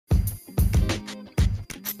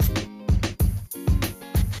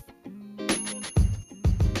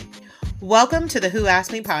Welcome to the Who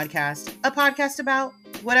Asked Me podcast, a podcast about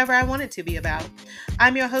whatever I want it to be about.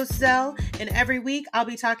 I'm your host, Zell, and every week I'll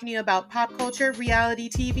be talking to you about pop culture, reality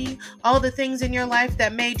TV, all the things in your life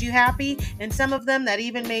that made you happy, and some of them that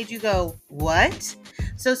even made you go, what?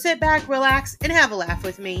 So sit back, relax, and have a laugh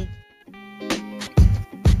with me.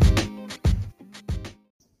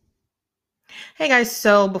 Hey guys,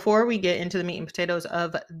 so before we get into the meat and potatoes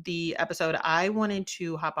of the episode, I wanted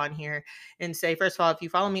to hop on here and say, first of all, if you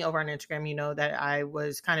follow me over on Instagram, you know that I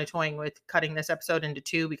was kind of toying with cutting this episode into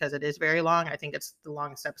two because it is very long. I think it's the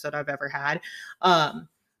longest episode I've ever had.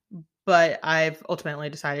 But I've ultimately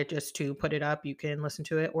decided just to put it up. You can listen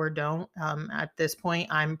to it or don't. At this point,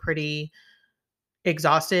 I'm pretty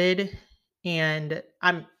exhausted, and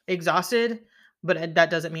I'm exhausted, but that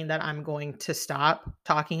doesn't mean that I'm going to stop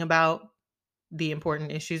talking about the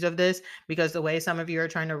important issues of this, because the way some of you are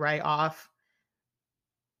trying to write off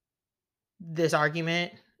this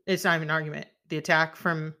argument, it's not even an argument. The attack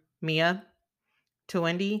from Mia to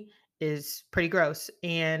Wendy is pretty gross.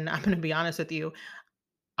 And I'm going to be honest with you.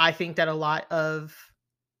 I think that a lot of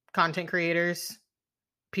content creators,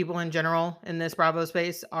 people in general in this Bravo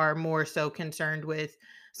space, are more so concerned with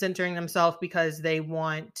centering themselves because they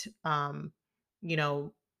want,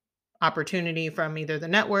 opportunity from either the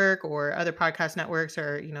network or other podcast networks,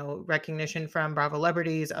 or recognition from Bravo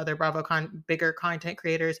celebrities, other bigger content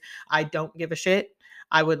creators. I don't give a shit.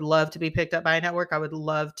 I would love to be picked up by a network. I would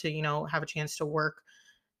love to have a chance to work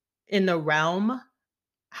in the realm.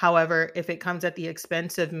 However, if it comes at the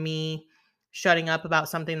expense of me shutting up about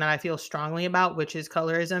something that I feel strongly about, which is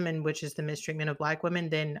colorism and which is the mistreatment of Black women,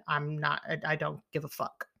 then I don't give a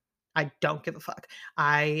fuck. I don't give a fuck.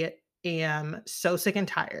 I am so sick and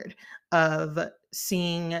tired of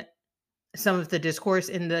seeing some of the discourse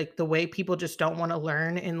in the way people just don't want to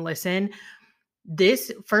learn and listen.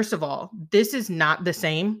 This, first of all, this is not the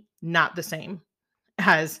same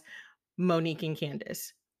as Monique and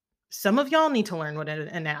Candace. Some of y'all need to learn what an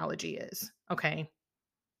analogy is, okay?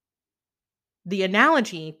 The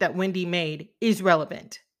analogy that Wendy made is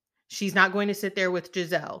relevant. She's not going to sit there with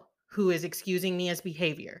Giselle, who is excusing Mia's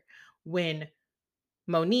behavior, when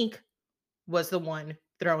Monique was the one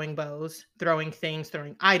throwing bows, throwing things,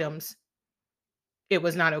 throwing items. It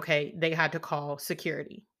was not okay. They had to call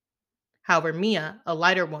security. However, Mia, a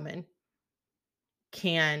lighter woman,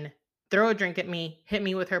 can throw a drink at me, hit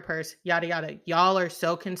me with her purse, yada, yada. Y'all are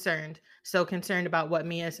so concerned about what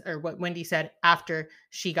what Wendy said after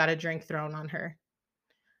she got a drink thrown on her.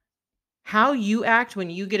 How you act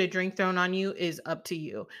when you get a drink thrown on you is up to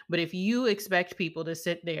you. But if you expect people to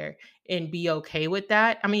sit there and be okay with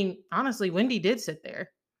that, I mean, honestly, Wendy did sit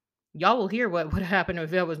there. Y'all will hear what would happen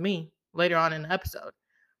if it was me later on in the episode.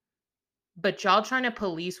 But y'all trying to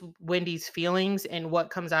police Wendy's feelings and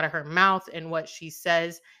what comes out of her mouth and what she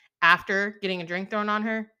says after getting a drink thrown on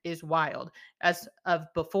her is wild. As of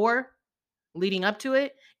before, leading up to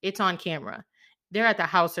it, it's on camera. They're at the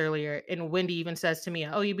house earlier, and Wendy even says to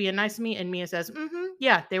Mia, "Oh, you being nice to me?" And Mia says,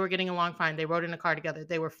 "Yeah, they were getting along fine. They rode in a car together.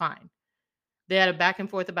 They were fine." They had a back and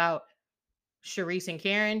forth about Charisse and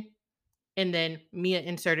Karen, and then Mia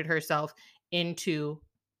inserted herself into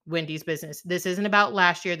Wendy's business. This isn't about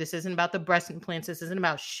last year. This isn't about the breast implants. This isn't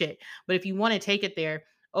about shit. But if you want to take it there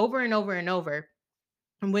over and over and over,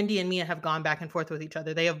 and Wendy and Mia have gone back and forth with each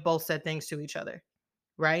other. They have both said things to each other,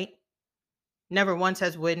 right? Never once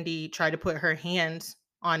has Wendy tried to put her hands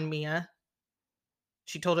on Mia.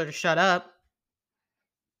 She told her to shut up.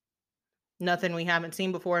 Nothing we haven't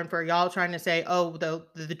seen before. And for y'all trying to say, oh,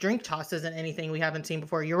 the drink toss isn't anything we haven't seen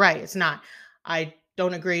before, you're right. It's not. I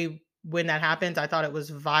don't agree when that happens. I thought it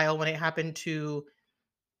was vile when it happened to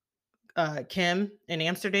Kim in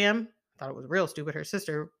Amsterdam. I thought it was real stupid. Her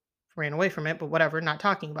sister ran away from it, but whatever, not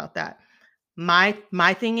talking about that. My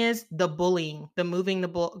thing is the bullying, the moving the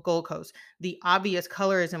goalposts, the obvious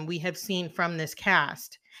colorism we have seen from this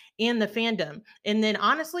cast and the fandom. And then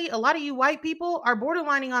honestly, a lot of you white people are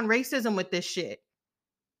borderlining on racism with this shit.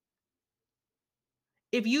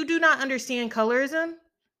 If you do not understand colorism,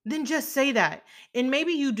 then just say that. And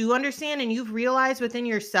maybe you do understand and you've realized within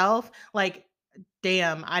yourself, like,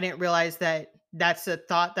 damn, I didn't realize that that's a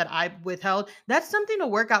thought that I withheld. That's something to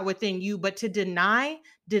work out within you, but to deny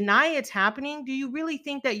it's happening. Do you really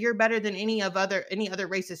think that you're better than any other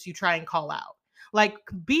racist you try and call out? Like,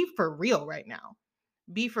 be for real right now.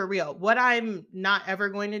 Be for real. What I'm not ever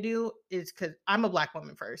going to do is, because I'm a Black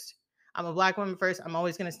woman first. I'm a Black woman first. I'm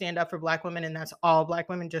always going to stand up for Black women, and that's all Black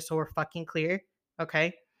women, just so we're fucking clear.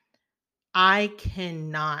 Okay. I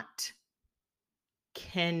cannot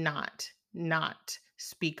not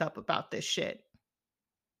speak up about this shit.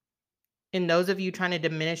 And those of you trying to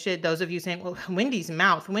diminish it, those of you saying, well, Wendy's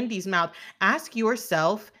mouth, ask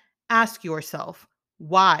yourself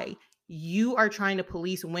why you are trying to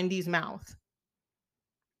police Wendy's mouth.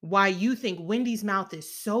 Why you think Wendy's mouth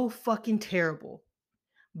is so fucking terrible,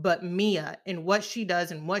 but Mia and what she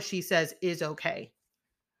does and what she says is okay.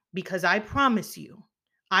 Because I promise you,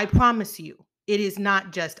 it is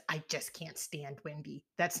not just, I just can't stand Wendy.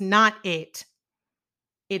 That's not it.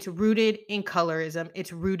 It's rooted in colorism.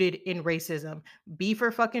 It's rooted in racism. Be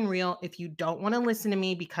for fucking real. If you don't want to listen to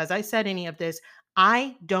me because I said any of this,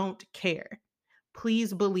 I don't care.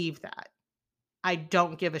 Please believe that. I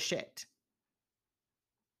don't give a shit.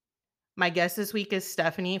 My guest this week is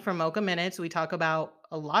Stephanie from Mocha Minutes. We talk about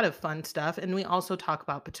a lot of fun stuff, and we also talk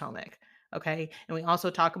about Potomac. Okay. And we also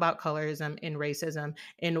talk about colorism and racism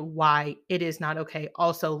and why it is not okay.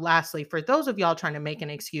 Also, lastly, for those of y'all trying to make an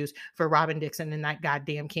excuse for Robin Dixon and that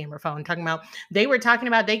goddamn camera phone, talking about they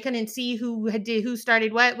couldn't see who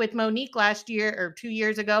started what with Monique last year or 2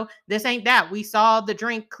 years ago. This ain't that. We saw the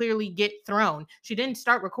drink clearly get thrown. She didn't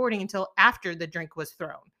start recording until after the drink was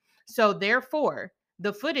thrown. So therefore,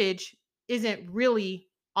 the footage isn't really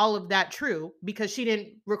all of that true because she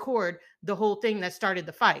didn't record the whole thing that started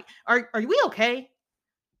the fight. Are we okay?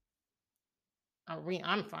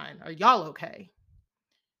 I'm fine. Are y'all okay?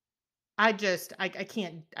 I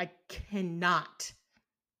cannot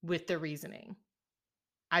with the reasoning.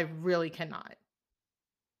 I really cannot.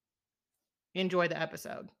 Enjoy the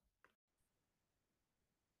episode.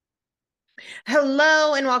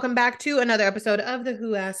 Hello and welcome back to another episode of the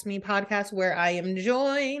Who Asked Me podcast, where I am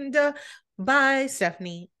joined by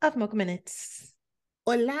Stephanie of Mocha Minutes.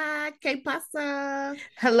 Hola, ¿qué pasa?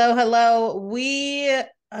 Hello.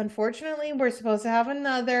 Unfortunately, we're supposed to have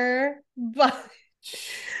another, but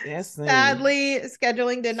sadly,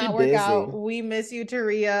 scheduling did not work out. We miss you,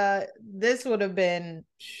 Taria. This would have been...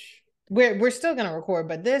 We're still gonna record,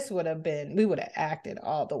 but this would have been, we would have acted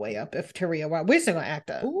all the way up if Taria were. We're still gonna act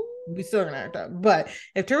up. Ooh. We're still gonna act up. But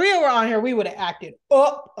if Taria were on here, we would have acted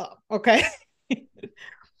up. Okay.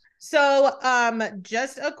 So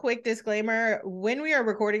just a quick disclaimer. When we are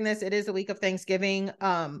recording this, it is the week of Thanksgiving.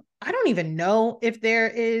 I don't even know if there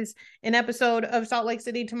is an episode of Salt Lake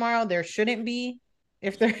City tomorrow. There shouldn't be.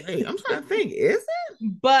 I'm trying to think, is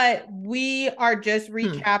it? But we are just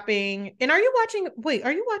recapping. And are you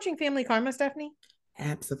watching Family Karma, Stephanie?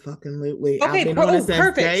 Absolutely. Okay, I've been on it since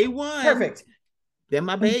perfect. Day one. Perfect. They're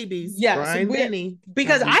my babies. Yes, Brian Benny.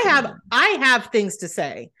 Because I have things to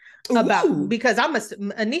say about, because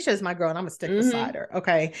Anisha is my girl and I'm gonna stick beside her.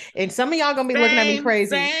 Okay. And some of y'all gonna be looking at me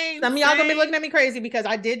crazy. Some of y'all gonna be looking at me crazy because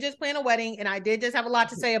I did just plan a wedding and I did just have a lot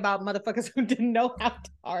to say about motherfuckers who didn't know how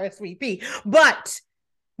to RSVP.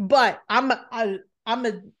 But I'm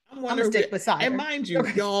gonna stick beside her. And mind you,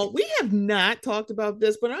 y'all, we have not talked about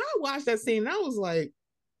this, but I watched that scene and I was like,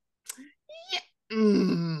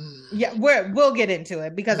 yeah, we'll get into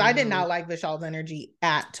it because I did not like Vishal's energy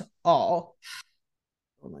at all.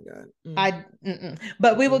 Oh my God.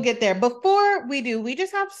 But we will get there. Before we do, we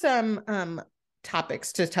just have some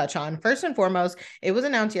topics to touch on. First and foremost, it was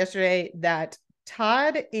announced yesterday that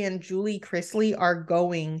Todd and Julie Chrisley are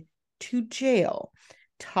going to jail.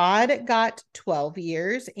 Todd got 12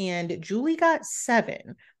 years and Julie got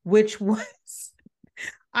 7, which was,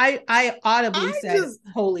 I audibly said,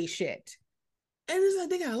 holy shit. And it's like,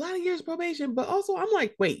 they got a lot of years probation, but also I'm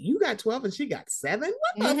like, wait, you got 12 and she got 7?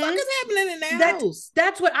 What the fuck is happening in that house?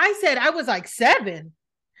 That's what I said. I was like, 7.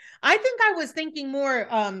 I think I was thinking more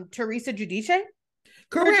Teresa Giudice.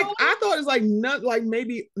 Correct. I thought it was like not, like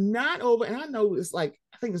maybe not over, and I know it's like,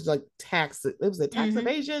 I think it's like tax. It was a tax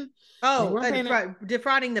evasion.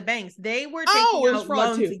 Defrauding the banks. They were taking out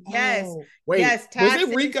loans. Too. Yes. Oh, wait. Yes. Was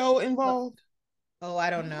it Rico involved? Oh, I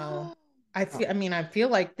don't know. I feel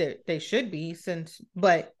like they should be,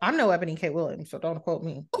 but I'm no Ebony K. Williams, so don't quote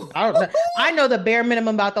me. I don't know. I know the bare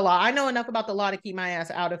minimum about the law. I know enough about the law to keep my ass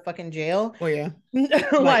out of fucking jail. Oh yeah.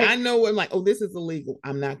 like I know what, like, oh, this is illegal.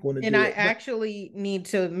 I'm not going to do it. And I actually need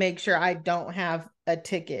to make sure I don't have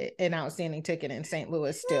an outstanding ticket in St.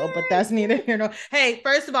 Louis still, but that's neither here nor. Hey,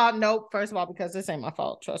 first of all, because this ain't my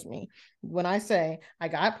fault. Trust me. When I say I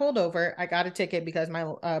got pulled over, I got a ticket because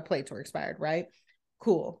my plates were expired, right?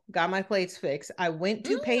 Cool. Got my plates fixed. I went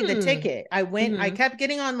to pay the ticket. I kept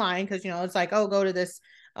getting online because, it's like, oh, go to this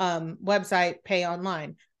website, pay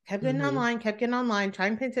online. Kept getting online,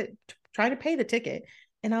 trying to pay the ticket.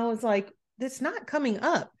 And I was like, it's not coming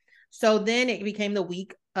up. So then it became the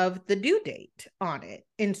week of the due date on it.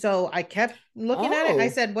 And so I kept looking at it. I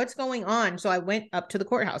said, what's going on? So I went up to the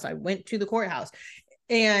courthouse.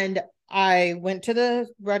 And I went to the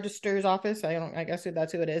registrar's office. I guess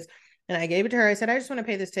that's who it is. And I gave it to her. I said, I just want to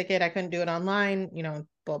pay this ticket. I couldn't do it online,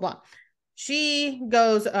 blah, blah. She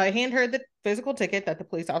goes, I hand her the physical ticket that the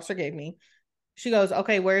police officer gave me. She goes,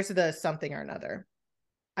 okay, where's the something or another?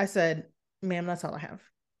 I said, ma'am, that's all I have.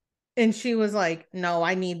 And she was like, no,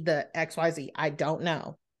 I need the XYZ. I don't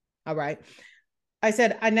know. All right. I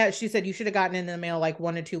said, I know. She said, you should have gotten it in the mail like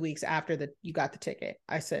 1 to 2 weeks after you got the ticket.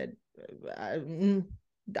 I said, I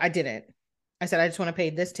didn't. I said, I just want to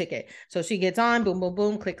pay this ticket. So she gets on, boom, boom,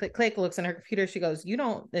 boom, click, click, click, looks in her computer. She goes, you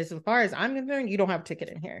don't, as far as I'm concerned, you don't have a ticket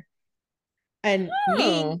in here. And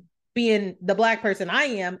me being the Black person I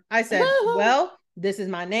am, I said, well, this is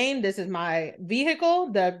my name. This is my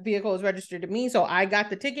vehicle. The vehicle is registered to me. So I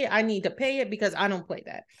got the ticket. I need to pay it because I don't play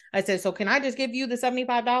that. I said, so can I just give you the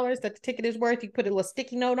 $75 that the ticket is worth? You put a little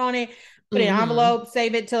sticky note on it, put it in an envelope,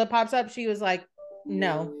 save it till it pops up. She was like,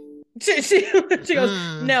 no. She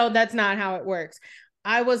goes, no, that's not how it works.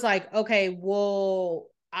 I was like, okay, well,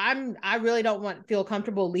 I really don't feel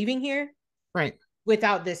comfortable leaving here. Right.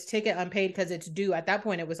 Without this ticket unpaid because it's due. At that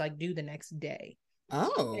point, it was like due the next day.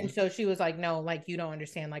 Oh. And so she was like, no, like, you don't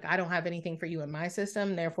understand. Like, I don't have anything for you in my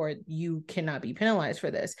system. Therefore, you cannot be penalized for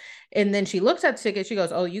this. And then she looks at the ticket. She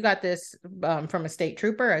goes, oh, you got this from a state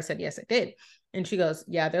trooper? I said, yes, I did. And she goes,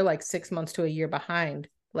 yeah, they're like 6 months to a year behind,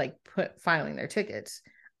 like filing their tickets.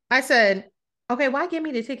 I said, okay, why give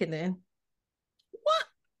me the ticket then?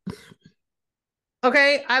 What?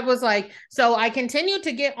 Okay. I was like, so I continued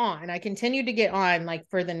to get on like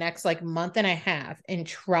for the next like month and a half and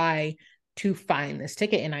try to find this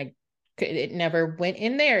ticket. And it never went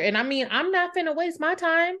in there. And I mean, I'm not finna waste my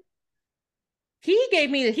time. He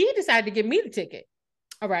decided to give me the ticket.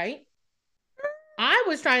 All right. I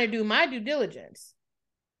was trying to do my due diligence.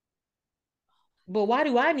 But why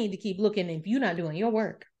do I need to keep looking if you're not doing your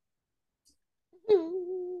work?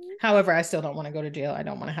 However, I still don't want to go to jail. I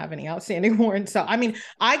don't want to have any outstanding warrants. So, I mean,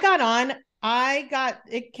 it got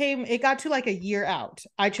to like a year out.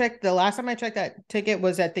 The last time I checked that ticket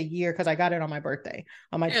was at the year because I got it on my birthday,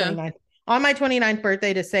 on my 29th. On my 29th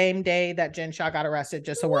birthday, the same day that Jen Shaw got arrested,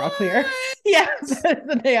 just so we're all clear. Yeah, that's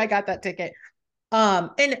the day I got that ticket.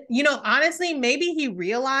 And honestly, maybe he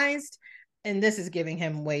realized, and this is giving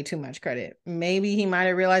him way too much credit. Maybe he might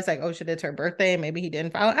have realized, like, oh shit, it's her birthday. Maybe he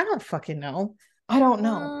didn't file. I don't fucking know. I don't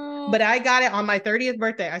know. But I got it on my 30th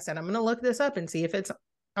birthday. I said, I'm going to look this up and see if it's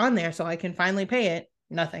on there so I can finally pay it.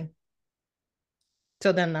 Nothing.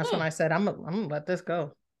 So then that's when I said, I'm going to let this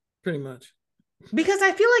go. Pretty much. Because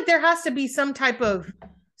I feel like there has to be some type of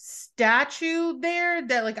statute there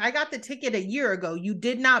that, like, I got the ticket a year ago. You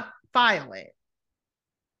did not file it.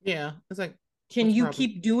 Yeah. It's like, can you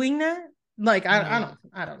keep doing that? Like, I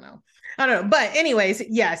don't know. But anyways,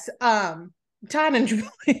 yes. Todd and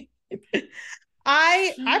Julie.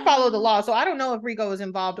 I follow the law, so I don't know if Rico was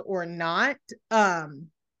involved or not.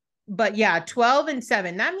 But yeah, 12 and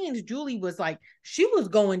 7. That means Julie was like, she was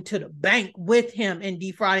going to the bank with him and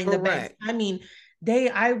defrauding the bank. I mean,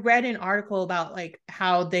 I read an article about like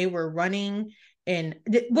how they were running, and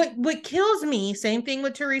what kills me, same thing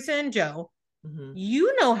with Teresa and Joe. Mm-hmm.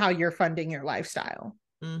 You know how you're funding your lifestyle.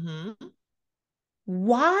 Mm-hmm.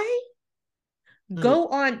 Why? Go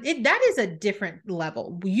on it. That is a different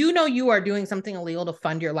level. You are doing something illegal to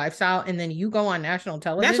fund your lifestyle, and then you go on national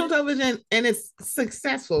television, and it's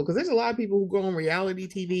successful because there's a lot of people who go on reality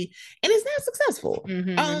TV and it's not successful.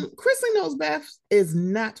 Mm-hmm. Chrisley Knows Best is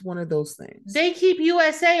not one of those things. They keep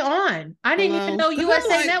USA on. I didn't even know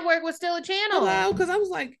USA Network was still a channel. Because I was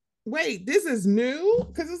like, wait, this is new?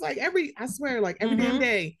 Because it's like every damn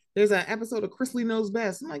day there's an episode of Chrisley Knows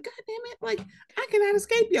Best. I'm like, God damn it, like I cannot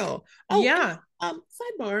escape y'all. Oh yeah.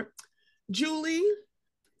 Sidebar, Julie,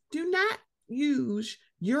 do not use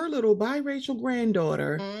your little biracial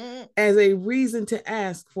granddaughter as a reason to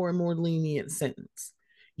ask for a more lenient sentence.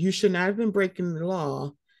 You should not have been breaking the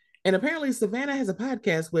law. And apparently Savannah has a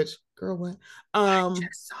podcast, which, girl, what? I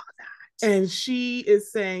just saw that. And she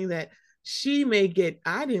is saying that she may get,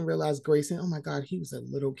 I didn't realize Grayson, oh my God, he was a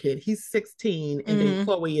little kid. He's 16 and then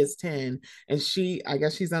Chloe is 10. And I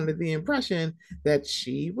guess she's under the impression that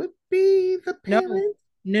she would be the parent.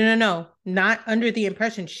 No, not under the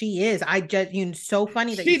impression. She is. So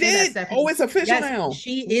funny that she did. That, oh, it's official now.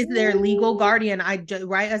 She is their legal guardian.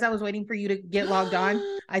 Right as I was waiting for you to get logged on,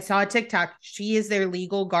 I saw a TikTok. She is their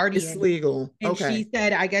legal guardian. It's legal. And she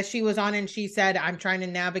said, I guess she was on and she said, I'm trying to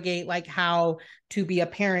navigate like how to be a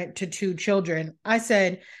parent to 2 children. I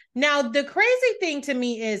said, now the crazy thing to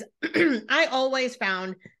me is I always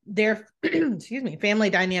found their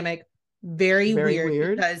family dynamic very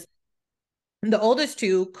weird because the oldest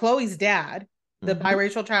 2, Chloe's dad, the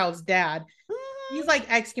biracial child's dad, he's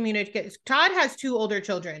like excommunicated. Todd has 2 older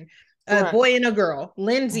children. A Right. boy and a girl. Mm-hmm.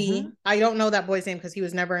 Lindsay, I don't know that boy's name because he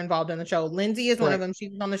was never involved in the show. Lindsay is one of Right. them. She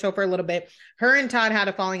was on the show for a little bit. Her and Todd had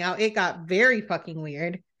a falling out. It got very fucking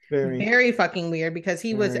weird. Very. Very fucking weird because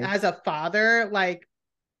he was, Very. as a father, like,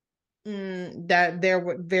 that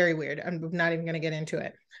they're very weird. I'm not even going to get into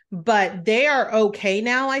it. But they are okay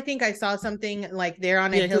now. I think I saw something like Yeah,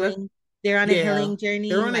 because they're on a yeah, healing they're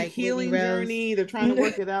journey, on a like Whitney healing Rose. journey. They're trying to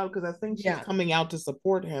work it out because I think she's Yeah. coming out to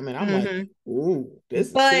support him, and I'm like, Mm-hmm. ooh, this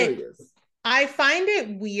is But serious. I find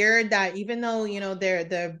it weird that even though,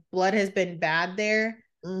 the blood has been bad there,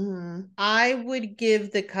 Mm-hmm. I would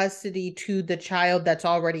give the custody to the child that's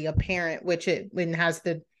already a parent, which it when has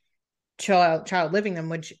the child living them,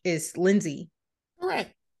 which is Lindsay.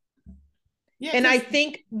 Correct. Yeah, And I because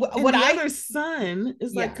think and what the I other son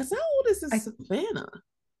is like, yeah, because how old is I this Savannah?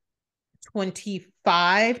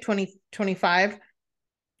 25, 20, 25.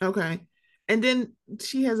 Okay. And then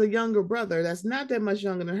she has a younger brother that's not that much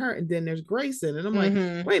younger than her. And then there's Grayson. And I'm like,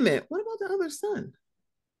 Mm-hmm. wait a minute, what about the other son?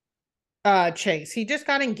 Chase. He just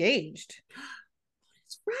got engaged.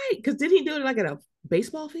 That's right. Because did he do it like at a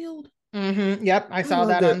baseball field? Mm-hmm. Yep, I I saw love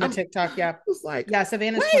that that. on the TikTok. I Yeah. was like, Yeah,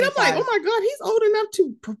 Savannah's wait, I'm like, 25. oh my God, he's old enough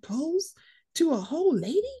to propose to a whole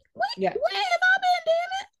lady? Yeah. Where have I been,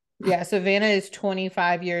 damn Yeah, Savannah is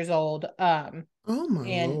 25 years old. it? Oh my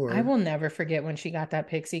And I Lord. will never forget when she got that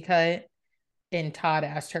pixie cut and Todd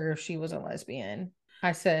asked her if she was a lesbian.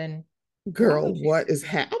 I said, why Girl, would you what say is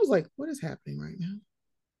that? I was like, what is happening right now?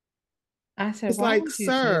 I said, It's why like, would you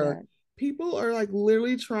say sir, that? people are like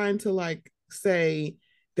literally trying to like say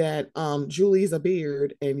that Julie's a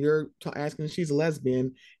beard and you're asking if she's a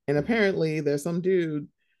lesbian. And apparently there's some dude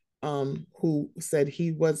who said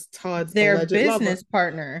he was Todd's Their alleged lover. business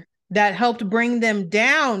partner that helped bring them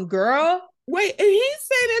down, girl. Wait, and he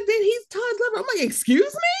said that he's Todd's lover. I'm like,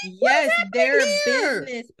 excuse me? What is Yes, their happening here?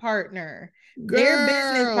 business partner. Their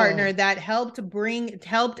business partner Girl. that helped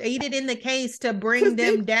aided in the case to bring Because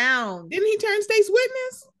them down. didn't he turn state's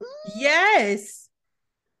witness? Yes.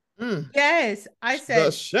 Mm. Yes. I The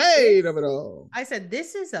said shade this of it all. I said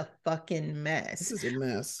this is a fucking This mess. is a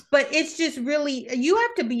mess. But it's just really, you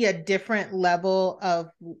have to be a different level of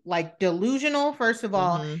like delusional, first of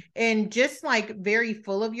all, Mm-hmm. and just like very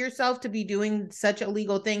full of yourself to be doing such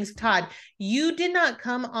illegal things. Todd, you did not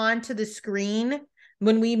come onto the screen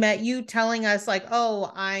when we met you telling us, like,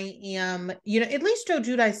 oh, I am, at least Joe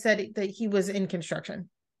Judice said that he was in construction.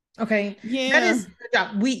 Okay. That Yeah. is good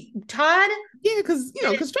job. Todd, Yeah, because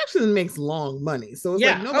construction makes long money. So it's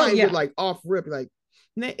like yeah. Oh, nobody would yeah. like off rip, like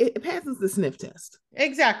it passes the sniff test.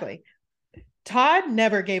 Exactly. Todd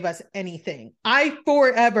never gave us anything. I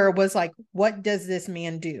forever was like, what does this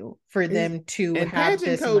man do for them to And have pageant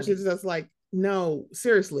this coach money? is just like, no,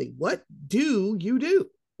 seriously, what do you do?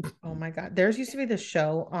 Oh my God. There's used to be this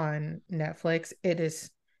show on Netflix. It is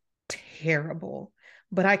terrible,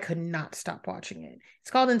 but I could not stop watching it. It's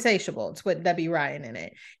called Insatiable. It's with Debbie Ryan in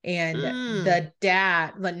it. And Mm. the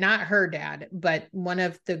dad, not her dad, but one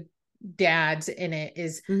of the dads in it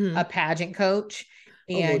is Mm-hmm. a pageant coach.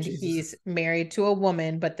 Oh Lord And Jesus. he's married to a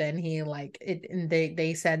woman, but then he like it, and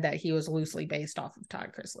they said that he was loosely based off of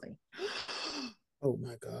Todd Chrisley. Oh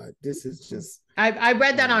my God. This is just I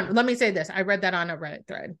read that wow. on, let me say this, I read that on a Reddit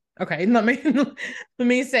thread. Okay, let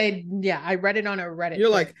me say, yeah, I read it on a Reddit You're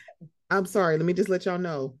thread. like, I'm sorry, let me just let y'all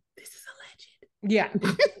know. This is Yeah,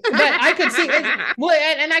 alleged. but I could see it. Well,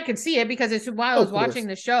 and I could see it because it's while I was Of watching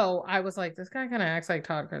course. the show, I was like, this guy kind of acts like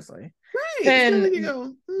Todd Chrisley. Right. It's kind of like you And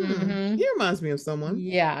go, mm-hmm, he reminds me of someone.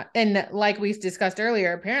 yeah, and like we discussed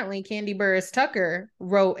earlier, apparently Candy Burris Tucker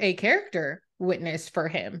wrote a character witness for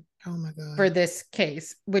him Oh my for God. this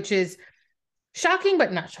case, which is shocking,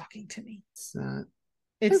 but not shocking to me. It's not.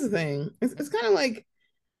 That's It's the thing. It's kind of like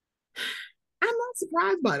I'm not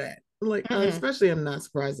surprised by that. Like, mm-mm. especially I'm not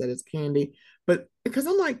surprised that it's Candy, but because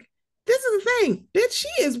I'm like, this is the thing, bitch.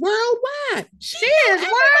 She is worldwide. She She know is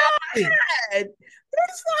everybody. wild.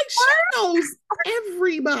 It's like she knows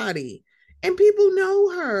everybody, and people know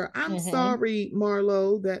her. I'm Mm-hmm. sorry,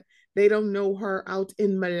 Marlo, that they don't know her out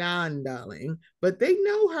in Milan, darling, but they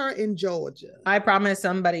know her in Georgia. I promise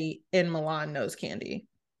somebody in Milan knows Candy.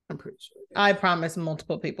 I'm pretty sure. I promise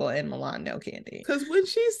multiple people in Milan know Candy. Because when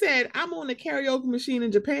she said I'm on the karaoke machine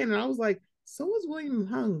in Japan, and I was like, so is William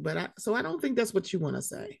Hung, but I don't think that's what you want to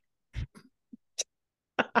say.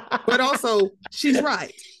 But also, she's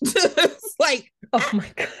right. It's like, Oh my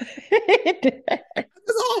God.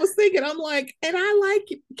 that's all I was thinking. I'm like, and I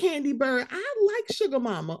like Candy Bird. I like Sugar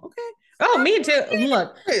Mama. Okay. Oh, I me too. like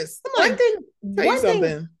Look, Chris. I'm one like, thing, tell you one thing,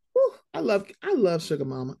 something. Whew, I love Sugar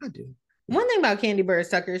Mama. I do. one thing about Candy Burris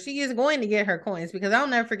Tucker, she is going to get her coins because I'll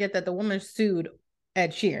never forget that the woman sued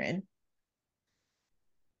Ed Sheeran.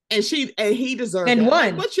 And he deserved and that. won.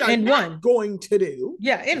 Like, what you're and not won. going to do.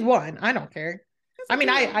 Yeah, and won. I don't care. I mean,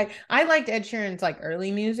 I liked Ed Sheeran's like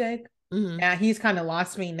early music. Mm-hmm. Yeah, he's kind of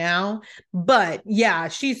lost me now. But yeah,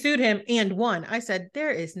 she sued him and won. I said,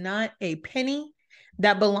 there is not a penny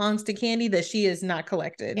that belongs to Candy that she is not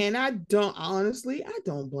collected. And I don't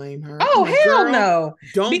blame her. Oh, like, hell no.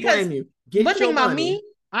 Don't Because blame you. Get one thing your about money. me,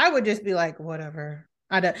 I would just be like, whatever.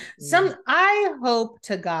 I hope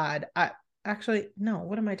to God, actually, no,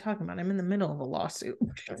 what am I talking about? I'm in the middle of a lawsuit.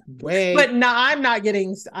 Wait. But no, I'm not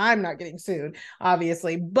getting sued,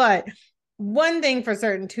 obviously. But one thing for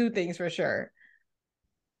certain, two things for sure.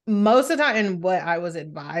 Most of the time, and what I was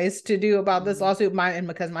advised to do about this lawsuit, and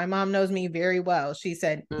because my mom knows me very well, she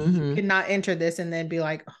said, you cannot enter this and then be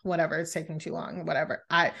like, whatever, it's taking too long, whatever.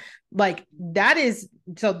 I like that is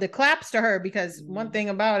so the claps to her, because one thing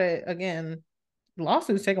about it, again,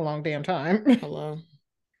 lawsuits take a long damn time. Hello.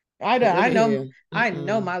 I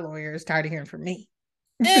know my lawyer is tired of hearing from me.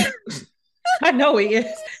 I know he is.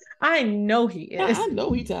 I know he is. I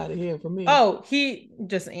know he's tired of hearing from me. Oh, he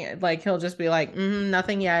just like he'll just be like,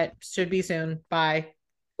 nothing yet. Should be soon. Bye.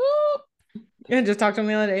 And just talked to him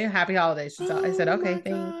the other day. Happy holidays. I said, okay, thanks.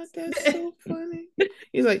 God, that's so funny.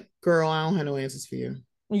 He's like, girl, I don't have no answers for you.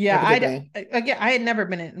 Yeah, I had never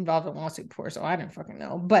been involved in a lawsuit before, so I didn't fucking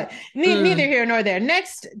know. But neither here nor there.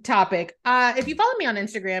 Next topic. If you follow me on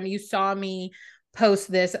Instagram, you saw me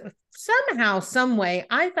post this. Somehow, some way,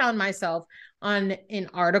 I found myself on an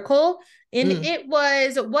article, and it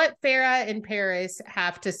was what Farrah and Paris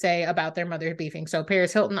have to say about their mother beefing. So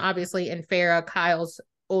Paris Hilton, obviously, and Farrah, Kyle's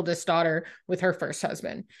oldest daughter, with her first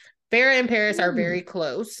husband. Farrah and Paris are very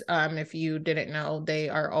close. If you didn't know, they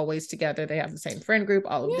are always together. They have the same friend group,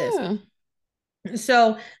 all of this.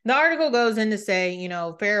 So the article goes in to say,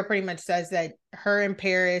 Farrah pretty much says that her and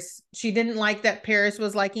Paris, she didn't like that Paris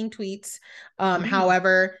was liking tweets.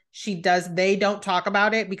 However, they don't talk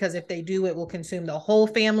about it, because if they do, it will consume the whole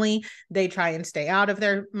family. They try and stay out of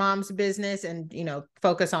their mom's business and,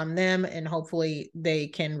 focus on them, and hopefully they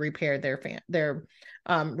can repair their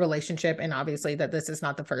relationship. And obviously that this is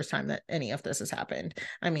not the first time that any of this has happened.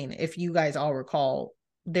 I mean, if you guys all recall,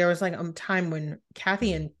 there was like a time when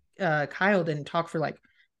Kathy and Kyle didn't talk for like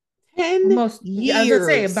 10 years. I was gonna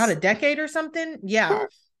say about a decade or something. Yeah.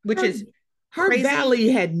 Her crazy. Valley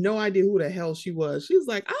had no idea who the hell she was. She was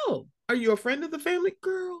like, oh, are you a friend of the family?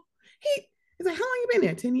 Girl, he's like, how long you been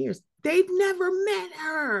there? 10 years. They've never met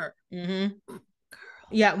her.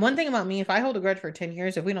 Yeah, one thing about me, if I hold a grudge for 10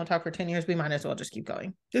 years, if we don't talk for 10 years, we might as well just keep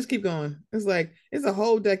going. Just keep going. It's like, it's a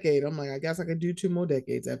whole decade. I'm like, I guess I could do 2 more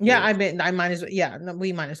decades after that. I might as well. Yeah,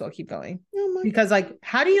 we might as well keep going. Because like,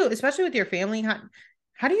 how do you, especially with your family,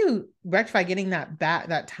 how do you rectify getting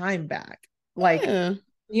that time back? Like,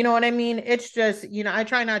 you know what I mean? It's just, I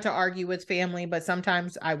try not to argue with family, but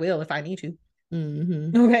sometimes I will if I need to.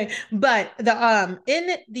 Okay. But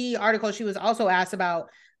in the article, she was also asked about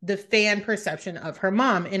the fan perception of her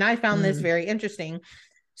mom. And I found this very interesting.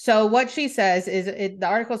 So what she says is, the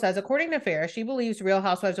article says, according to Farrah, she believes Real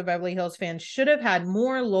Housewives of Beverly Hills fans should have had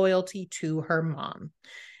more loyalty to her mom.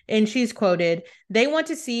 And she's quoted, they want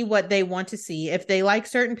to see what they want to see. If they like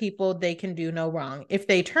certain people, they can do no wrong. If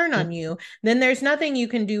they turn on you, then there's nothing you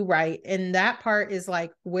can do right. And that part is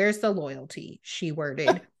like, where's the loyalty? She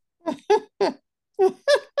worded.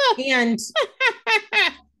 And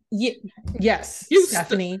yes,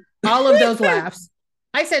 Stephanie, all of those laughs.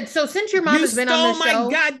 I said, so since your mom has been on the show, stole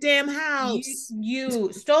my goddamn house.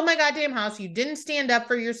 You stole my goddamn house. You didn't stand up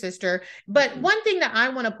for your sister. But one thing that I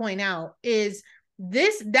want to point out is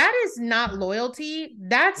that is not loyalty.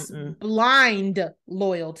 That's blind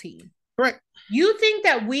loyalty. Right. You think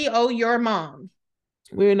that we owe your mom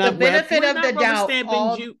the benefit of the doubt.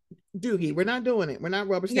 Doogie, we're not doing it. We're not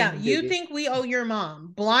rubber stamping. Yeah, you think we owe your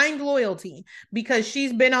mom blind loyalty because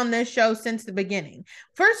she's been on this show since the beginning.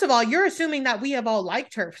 First of all, you're assuming that we have all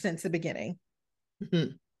liked her since the beginning.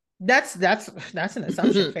 That's an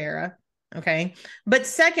assumption, Farrah. Okay. But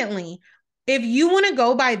secondly, if you want to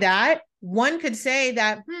go by that, one could say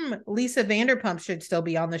that, Lisa Vanderpump should still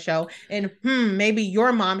be on the show. And, maybe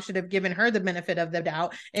your mom should have given her the benefit of the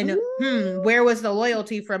doubt. And, where was the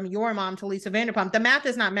loyalty from your mom to Lisa Vanderpump? The math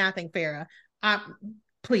is not mathing, Farrah.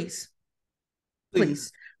 Please.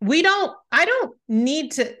 I don't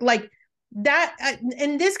need to, like, that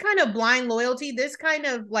and this kind of blind loyalty, this kind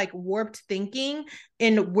of like warped thinking,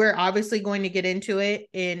 and we're obviously going to get into it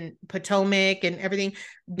in Potomac and everything,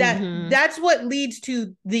 that's what leads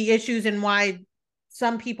to the issues and why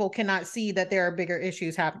some people cannot see that there are bigger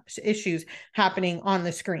issues happening on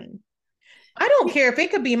the screen. I don't care if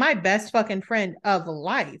it could be my best fucking friend of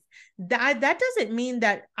life. That doesn't mean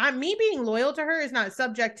that me being loyal to her is not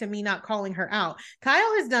subject to me not calling her out.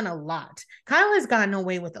 Kyle has done a lot. Kyle has gotten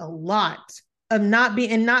away with a lot of not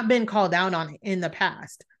been called out on it in the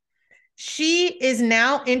past. She is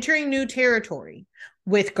now entering new territory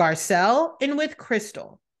with Garcelle and with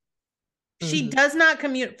Crystal. She does not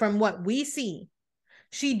communicate, from what we see,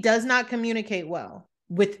 she does not communicate well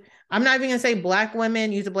with, I'm not even going to say black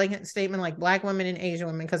women, use a blanket statement like black women and Asian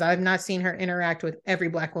women, because I've not seen her interact with every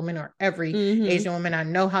black woman or every Asian woman. I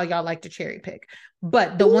know how y'all like to cherry pick.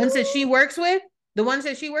 But the ones that she works with,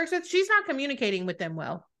 she's not communicating with them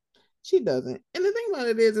well. She doesn't. And the thing about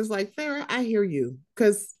it is, it's like, Farrah, I hear you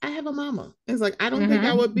because I have a mama. It's like, I don't think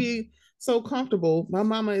I would be so comfortable. My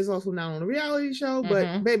mama is also now on a reality show,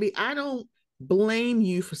 but baby, I don't blame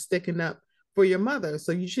you for sticking up for your mother.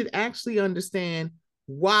 So you should actually understand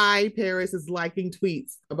why Paris is liking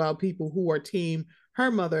tweets about people who are team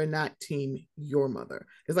her mother and not team your mother.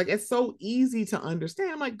 It's like, it's so easy to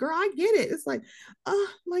understand. I'm like, girl, I get it. It's like,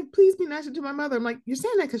 like, please be nicer to my mother. I'm like, you're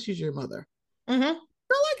saying that because she's your mother. Girl,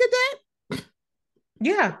 I get that.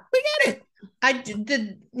 Yeah, we get it.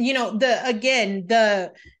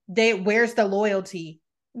 Where's the loyalty?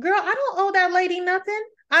 Girl, I don't owe that lady nothing.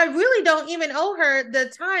 I really don't even owe her the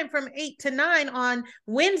time from 8 to 9 on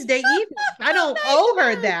Wednesday evening. I don't owe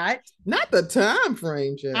her that. Not the time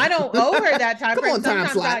frame, Jen. I don't owe her that time frame. On,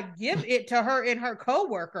 sometimes I give it to her and her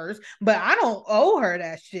coworkers, but I don't owe her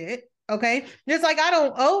that shit. Okay, just like I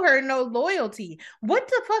don't owe her no loyalty. What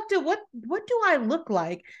the fuck what do I look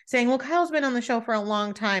like saying, well, Kyle's been on the show for a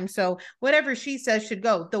long time, so whatever she says should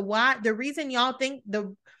go. The reason y'all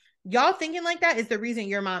thinking like that is the reason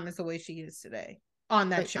your mom is the way she is today on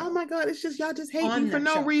that show. Oh my god, it's just y'all just hate me for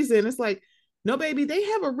no reason. It's like, no, baby, they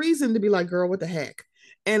have a reason to be like, girl, what the heck?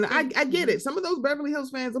 And I get it. Some of those Beverly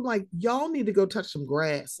Hills fans, I'm like, y'all need to go touch some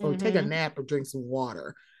grass or take a nap or drink some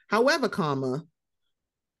water. However,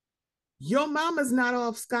 your mama's not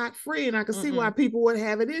off scot-free, and I can see why people would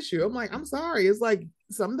have an issue. I'm like, I'm sorry. It's like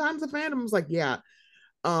sometimes the fandom's like, yeah,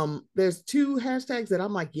 there's 2 hashtags that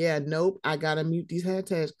I'm like, yeah, nope, I gotta mute these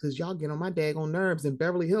hashtags because y'all get on my daggone nerves. And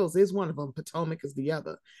Beverly Hills is one of them. Potomac is the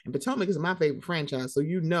other, and Potomac is my favorite franchise. So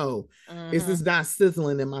it's just not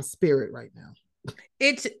sizzling in my spirit right now.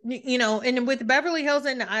 It's, and with Beverly Hills,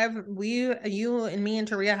 and you and me and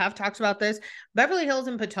Taria have talked about this. Beverly Hills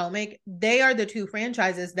and Potomac, they are the 2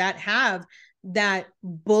 franchises that have that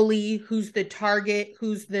bully who's the target,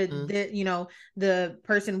 who's the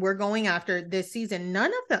person we're going after this season. None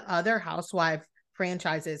of the other housewife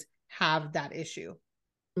franchises have that issue.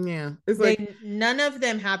 Yeah, it's like none of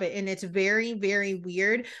them have it, and it's very, very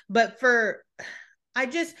weird. But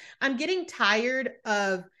I'm getting tired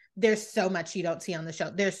of, there's so much you don't see on the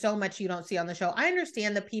show. I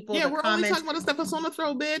understand the people. Yeah, we're only talking about the stuff that's on the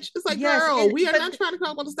throw, bitch. It's like, girl, we are not trying to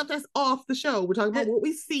talk about the stuff that's off the show. We're talking about what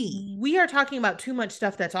we see. We are talking about too much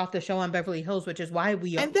stuff that's off the show on Beverly Hills, which is why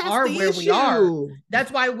we are where we are.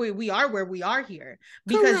 That's why we are where we are here.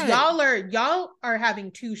 Because y'all are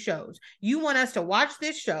having 2 shows. You want us to watch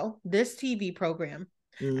this show, this TV program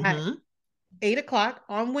at 8:00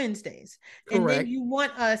 on Wednesdays. Correct. And then you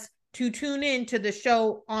want us to tune in to the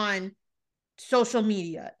show on social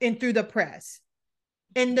media and through the press.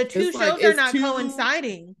 And the 2 shows are not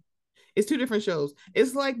coinciding. It's 2 different shows.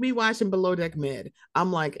 It's like me watching Below Deck Med.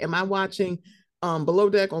 I'm like, am I watching Below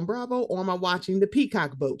Deck on Bravo, or am I watching the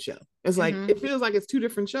Peacock Boat Show? It's like, it feels like it's 2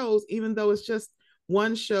 different shows, even though it's just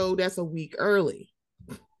one show that's a week early.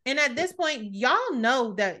 And at this point, y'all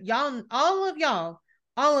know that all of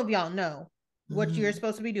y'all know what you're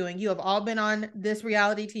supposed to be doing. You have all been on this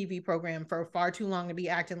reality TV program for far too long to be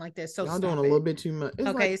acting like this. So y'all doing a little bit too much. It's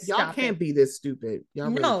okay, like, y'all can't be this stupid. Y'all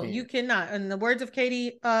really can't. You cannot. In the words of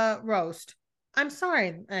Katie Roast, I'm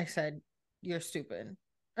sorry I said you're stupid.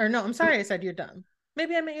 Or no, I'm sorry I said you're dumb.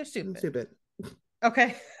 Maybe I meant you're stupid. Stupid.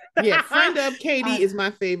 Okay. Yeah, friend of Katie is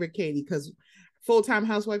my favorite Katie, because full-time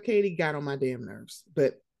housewife Katie got on my damn nerves.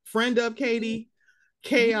 But friend of Katie,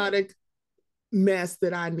 chaotic mess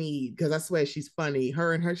that I need, because I swear she's funny.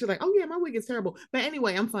 She's like, oh yeah, my wig is terrible, but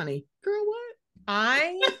anyway, I'm funny. Girl, what?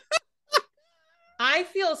 I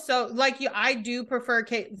feel so like you. I do prefer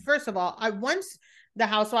Kate. First of all, once the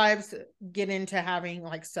housewives get into having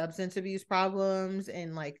like substance abuse problems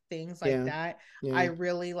and like things like that, I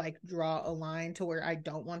really like draw a line to where I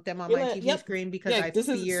don't want them on my TV screen, because I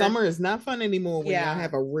fear summer is not fun anymore when y'all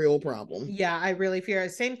have a real problem. Yeah, I really fear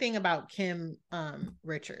it. Same thing about Kim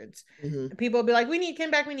Richards. People will be like, we need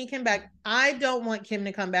Kim back. I don't want Kim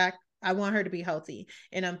to come back I want her to be healthy.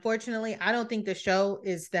 And unfortunately, I don't think the show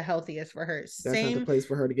is the healthiest for her. That's not the place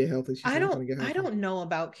for her to get healthy. She's not going to get healthy. I don't know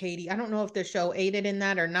about Katie. I don't know if the show aided in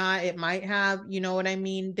that or not. It might have, you know what I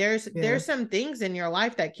mean? There's some things in your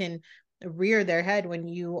life that can rear their head when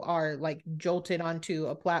you are like jolted onto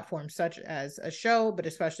a platform such as a show, but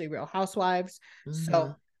especially Real Housewives.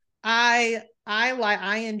 So I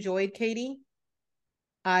enjoyed Katie.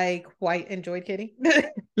 I quite enjoyed Katie.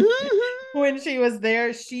 When she was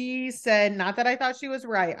there, she said, not that I thought she was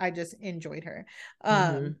right, I just enjoyed her.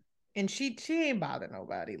 And she ain't bother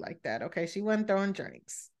nobody like that. Okay, she wasn't throwing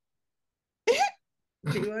drinks.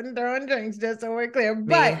 She wasn't throwing drinks, just so we're clear.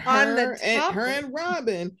 But on the topic, her and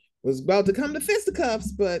Robin was about to come to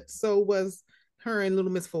fisticuffs, but so was her and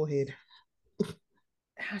Little Miss Forehead.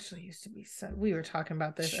 Ashley used to be so. We were talking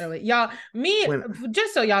about this earlier, y'all.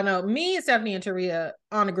 Just so y'all know, me, Stephanie, and Taria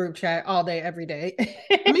on a group chat all day, every day.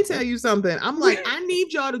 Let me tell you something. I'm like, I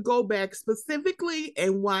need y'all to go back specifically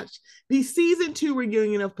and watch the season 2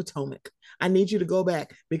 reunion of Potomac. I need you to go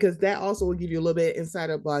back because that also will give you a little bit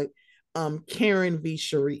insight of like Karen v.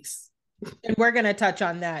 Charisse. And we're gonna touch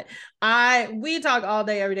on that. We talk all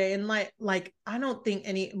day, every day, and like I don't think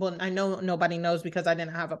I know nobody knows because I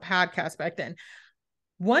didn't have a podcast back then.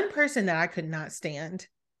 One person that I could not stand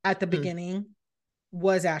at the beginning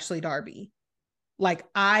was Ashley Darby. Like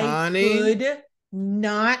could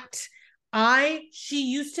not. She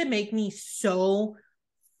used to make me so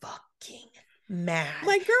fucking mad.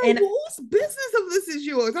 Like, girl, and whose business of this is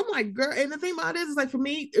yours? I'm like, girl, and the thing about it is like for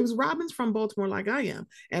me, it was Robin's from Baltimore, like I am.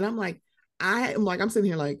 And I'm sitting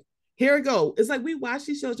here like, here we go. It's like we watch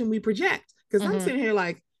these shows and we project. Because I'm sitting here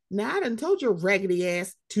like, now I done told your raggedy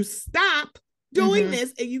ass to stop doing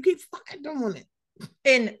this and you keep fucking doing it.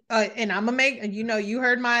 And I'm gonna make, you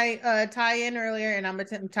heard my tie in earlier, and I'm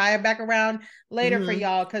gonna tie it back around later for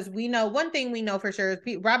y'all, because we know one thing we know for sure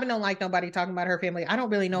is Robin don't like nobody talking about her family. I don't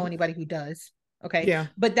really know anybody who does. Okay. Yeah.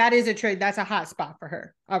 But that is that's a hot spot for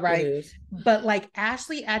her. All right. But like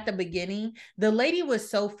Ashley at the beginning, the lady was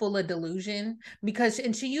so full of delusion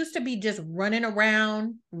and she used to be just running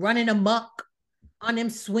around, running amok on them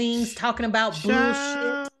swings, talking about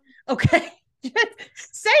bullshit. Okay.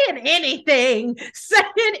 Saying anything.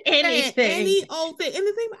 Any old thing. And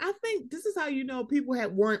the thing, I think this is how you know people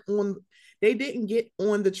they didn't get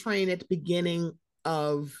on the train at the beginning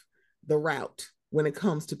of the route when it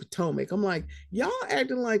comes to Potomac. I'm like, y'all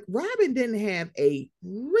acting like Robin didn't have a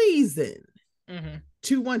reason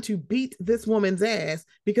to want to beat this woman's ass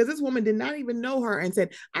because this woman did not even know her and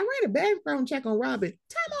said, I ran a background check on Robin.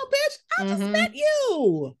 Time out, bitch. I just met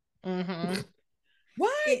you.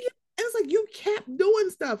 Why? It's like you kept doing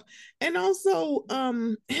stuff. And also,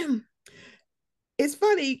 it's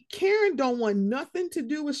funny, Karen don't want nothing to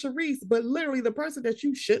do with Charisse, but literally the person that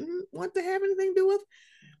you shouldn't want to have anything to do with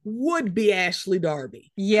would be Ashley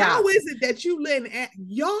Darby. Yeah. How is it that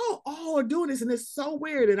y'all all are doing this and it's so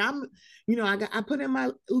weird? And I'm, I put in my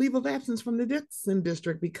leave of absence from the Dixon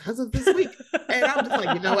district because of this week. And I'm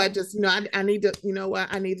just like, I need to,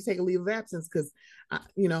 I need to take a leave of absence because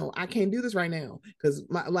I can't do this right now. Because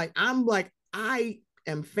I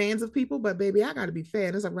am fans of people, but baby, I gotta be fair.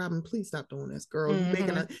 It's like, Robin, please stop doing this, girl.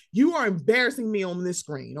 You are embarrassing me on this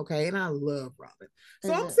screen, okay? And I love Robin.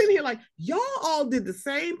 So I'm sitting here like, y'all all did the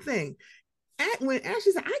same thing. When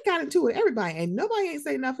Ashley said, I got into it, everybody, and nobody ain't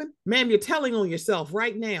say nothing. Ma'am, you're telling on yourself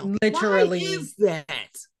right now. Literally. Why is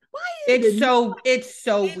that? Why is it's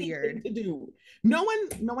so weird. To do? No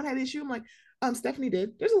one had issue. I'm like, Stephanie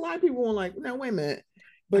did. There's a lot of people like, no, wait a minute.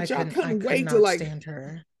 But y'all couldn't wait to like stand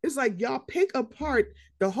her. It's like y'all pick apart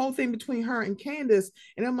the whole thing between her and Candace.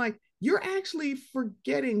 And I'm like, you're actually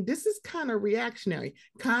forgetting this is kind of reactionary,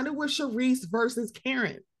 kind of with Charisse versus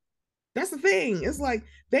Karen. That's the thing. It's like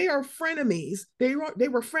they are frenemies. They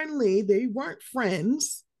were friendly. They weren't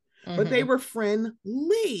friends, but they were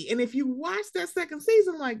friendly. And if you watch that second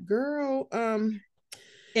season, like, girl, Karen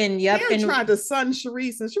tried to sun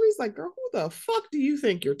Charisse, and Charisse like, girl, who the fuck do you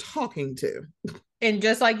think you're talking to? And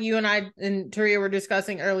just like you and I and Taria were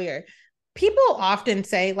discussing earlier, people often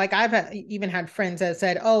say, like I've even had friends that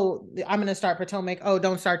said, oh, I'm going to start Potomac. Oh,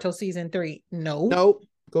 don't start till season 3. Nope.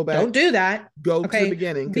 Go back. Don't do that. Go to the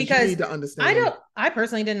beginning because you need to understand. I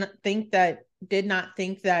personally did not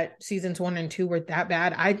think that seasons 1 and 2 were that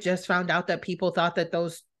bad. I just found out that people thought that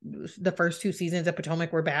the first 2 seasons of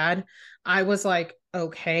Potomac were bad. I was like,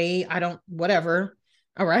 okay, whatever.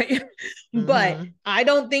 All right. But I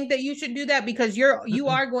don't think that you should do that because you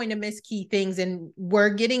are going to miss key things, and we're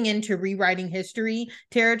getting into rewriting history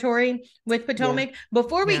territory with Potomac.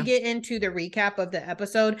 Before we get into the recap of the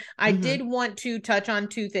episode, I did want to touch on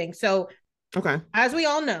 2 things. So, as we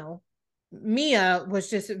all know, Mia was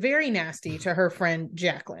just very nasty to her friend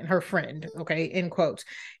Jacqueline, her friend, okay, in quotes.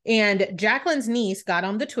 And Jacqueline's niece got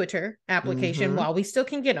on the Twitter application while we still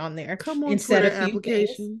can get on there Come on, and said Twitter a few things.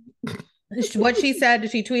 application. What she said,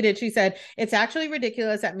 she tweeted, she said, it's actually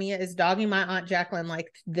ridiculous that Mia is dogging my Aunt Jacqueline like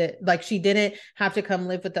she didn't have to come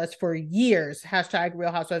live with us for years. Hashtag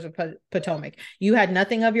Real Housewives of Potomac. You had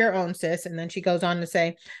nothing of your own, sis. And then she goes on to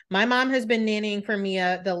say, my mom has been nannying for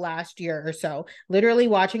Mia the last year or so, literally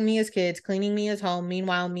watching Mia's kids, cleaning Mia's home.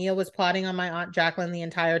 Meanwhile, Mia was plotting on my Aunt Jacqueline the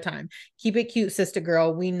entire time. Keep it cute, sister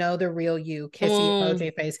girl. We know the real you. Kissy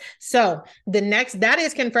emoji face. So the next, that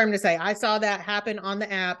is confirmed to say, I saw that happen on the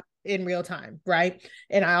app in real time, right?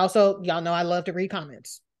 And I also, y'all know I love to read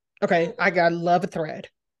comments. Okay, love a thread.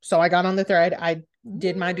 So I got on the thread, I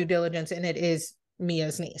did my due diligence, and it is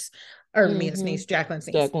Mia's niece. Or Mia's niece, Jacqueline's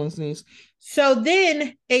niece. Jacqueline's niece. So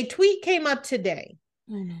then a tweet came up today.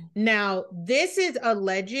 Now, this is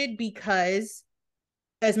alleged because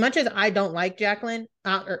as much as I don't like Jacqueline,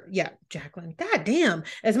 Jacqueline, god damn,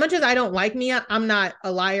 as much as I don't like Mia, I'm not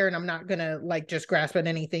a liar and I'm not gonna like just grasp at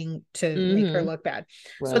anything to make her look bad.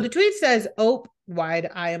 Right. So the tweet says, "Oh, wide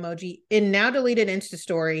eye emoji." In now deleted Insta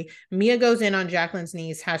story, Mia goes in on Jacqueline's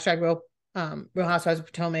niece, hashtag Real Housewives of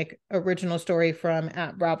Potomac, original story from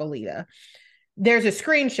at Bravalita. There's a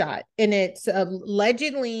screenshot and it's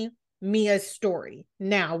allegedly Mia's story.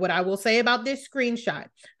 Now, what I will say about this screenshot,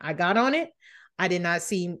 I got on it. I did not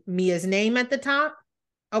see Mia's name at the top.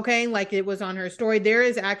 Okay, like it was on her story. There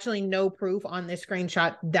is actually no proof on this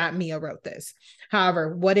screenshot that Mia wrote this.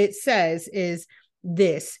 However, what it says is,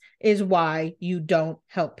 this is why you don't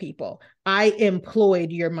help people. I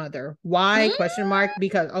employed your mother. Why? Question mark.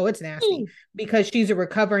 Because, it's nasty. Because she's a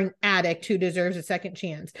recovering addict who deserves a second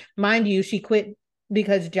chance. Mind you, she quit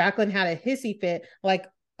because Jacqueline had a hissy fit like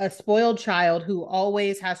a spoiled child who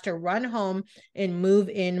always has to run home and move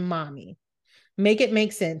in mommy. Make it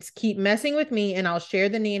make sense. Keep messing with me and I'll share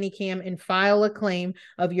the nanny cam and file a claim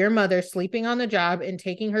of your mother sleeping on the job and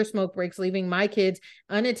taking her smoke breaks, leaving my kids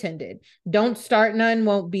unattended. Don't start none,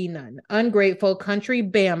 won't be none. Ungrateful country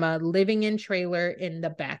Bama living in trailer in the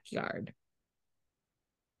backyard.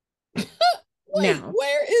 Wait, now,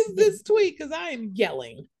 where is this tweet? Because I am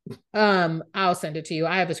yelling. I'll send it to you.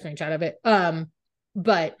 I have a screenshot of it.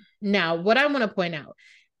 But now what I want to point out,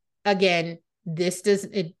 again,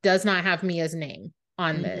 it does not have Mia's name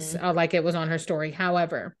on this, like it was on her story.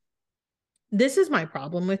 However, this is my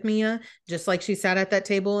problem with Mia. Just like she sat at that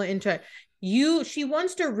table and she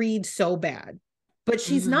wants to read so bad, but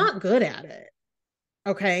she's not good at it.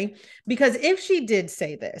 Okay, because if she did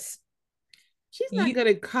say this, she's not good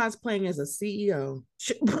at cosplaying as a CEO.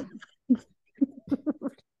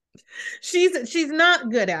 She's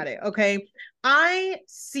not good at it. Okay, I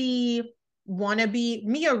see wannabe.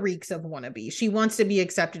 Mia reeks of wannabe. She wants to be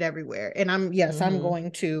accepted everywhere, and I'm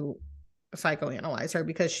going to psychoanalyze her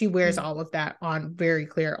because she wears all of that on very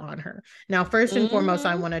clear on her. Now, first and foremost,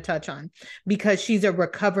 I want to touch on, because she's a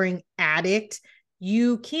recovering addict.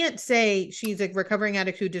 You can't say she's a recovering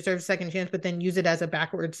addict who deserves a second chance, but then use it as a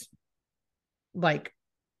backwards, like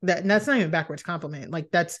that. That's not even a backwards compliment. Like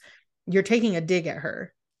you're taking a dig at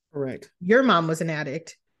her. Correct. Your mom was an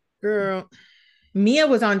addict, girl. Mia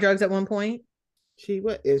was on drugs at one point. She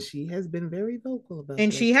was, and she has been very vocal about it.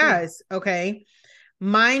 And she has, okay.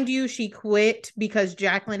 Mind you, she quit because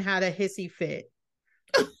Jacqueline had a hissy fit.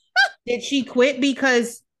 Did she quit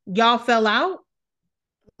because y'all fell out?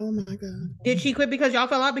 Oh my God. Did she quit because y'all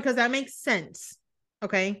fell out? Because that makes sense.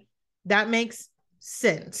 Okay. That makes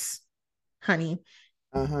sense, honey.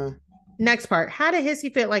 Next part, had a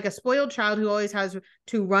hissy fit like a spoiled child who always has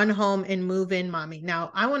to run home and move in mommy.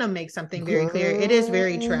 Now, I want to make something very clear. It is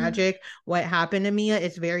very tragic what happened to Mia.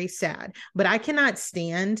 It's very sad, but I cannot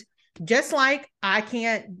stand, just like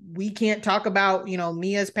we can't talk about,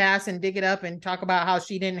 Mia's past and dig it up and talk about how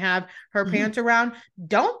she didn't have her parents around.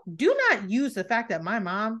 Do not use the fact that my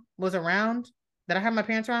mom was around, that I have my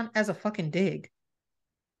parents around, as a fucking dig.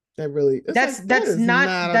 That's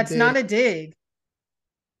not a dig.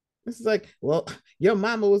 This is like, well, your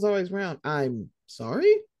mama was always around. I'm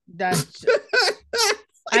sorry. And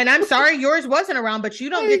I'm sorry yours wasn't around, but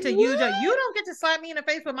you don't get to you don't get to slap me in the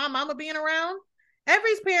face with my mama being around.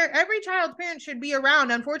 Every child's parent should be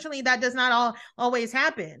around. Unfortunately, that does not always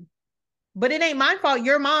happen. But it ain't my fault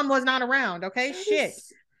your mom was not around. Okay,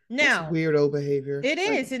 Now, weirdo behavior. It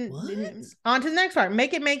is. And on to the next part.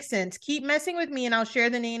 Make it make sense. Keep messing with me and I'll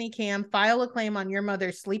share the nanny cam. File a claim on your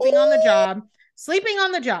mother sleeping on the job. Sleeping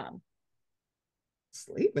on the job.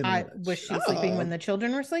 Was she sleeping when the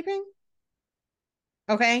children were sleeping?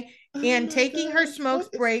 Okay. And taking her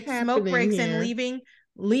smoke breaks and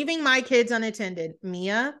leaving my kids unattended.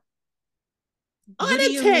 Mia, What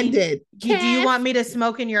do you mean? Unattended. Do you want me to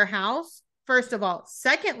smoke in your house? First of all.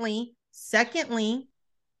 Secondly,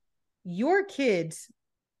 your kids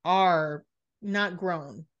are not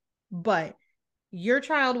grown, but your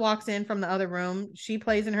child walks in from the other room. She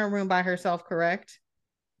plays in her room by herself, correct?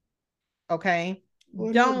 Okay.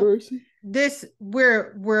 Don't this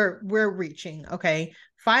we're reaching. Okay.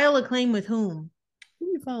 File a claim with whom?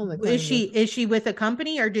 Is she with a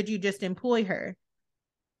company or did you just employ her?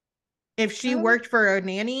 If she worked for a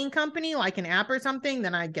nannying company like an app or something,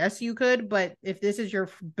 then I guess you could. But if this is your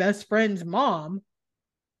best friend's mom,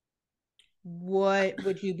 what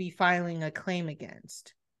would you be filing a claim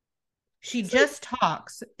against? She just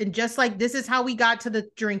talks. And just like this is how we got to the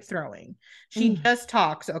drink throwing. She just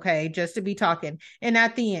talks, okay, just to be talking. And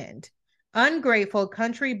at the end, ungrateful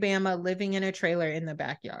country Bama living in a trailer in the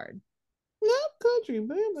backyard. Not country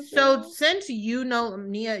Bama. So since you know,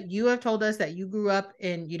 Nia, you have told us that you grew up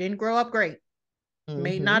and you didn't grow up great.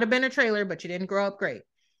 May not have been a trailer, but you didn't grow up great.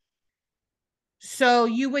 So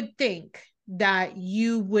you would think that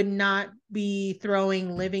you would not be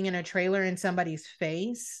throwing living in a trailer in somebody's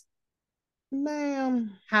face.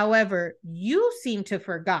 Ma'am. However, you seem to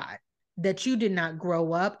forgot that you did not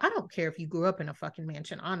grow up. I don't care if you grew up in a fucking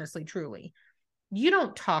mansion, honestly, truly. You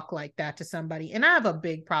don't talk like that to somebody. And I have a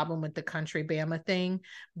big problem with the country Bama thing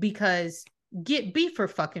because be for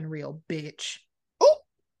fucking real, bitch.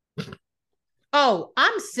 Oh,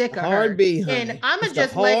 I'm sick of her. B, and I'm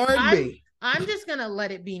just gonna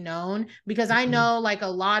let it be known because I know like a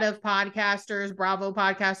lot of podcasters, Bravo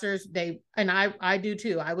podcasters, I do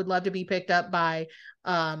too. I would love to be picked up by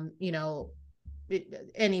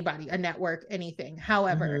anybody, a network, anything.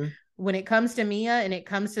 However, when it comes to Mia and it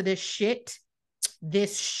comes to this shit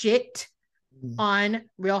on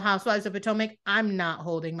Real Housewives of Potomac, I'm not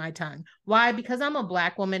holding my tongue. Why? Because I'm a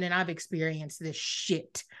Black woman and I've experienced this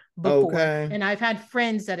shit before. Okay. And I've had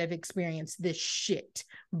friends that have experienced this shit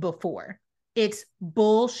before. It's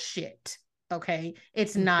bullshit. Okay.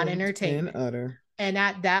 It's not entertainment. And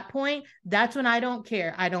at that point, that's when I don't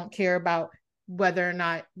care. I don't care about whether or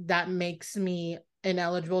not that makes me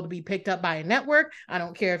ineligible to be picked up by a network. I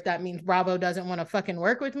don't care if that means Bravo doesn't want to fucking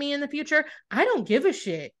work with me in the future. I don't give a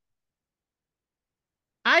shit.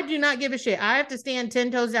 I do not give a shit. I have to stand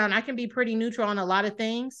 10 toes down. I can be pretty neutral on a lot of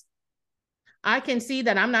things. I can see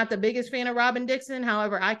that I'm not the biggest fan of Robin Dixon.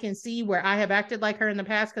 However, I can see where I have acted like her in the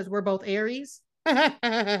past because we're both Aries.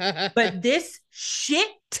 But this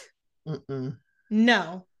shit,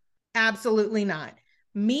 no, absolutely not.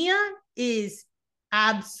 Mia is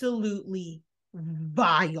absolutely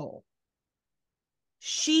vile.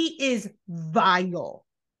 She is vile.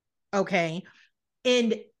 Okay.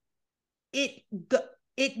 And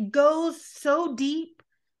it goes so deep,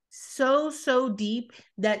 so deep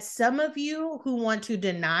that some of you who want to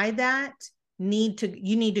deny that need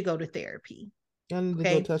to go to therapy. I need to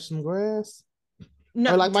go touch some grass.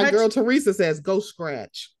 No, or like my girl Teresa says, go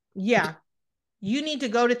scratch. Yeah. You need to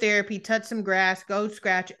go to therapy, touch some grass, go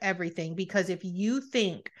scratch everything. Because if you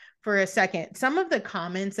think for a second, some of the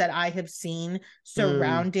comments that I have seen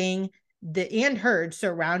surrounding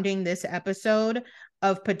surrounding this episode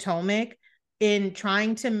of Potomac in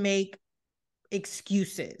trying to make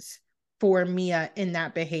excuses for Mia in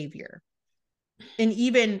that behavior. And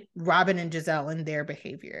even Robin and Giselle in their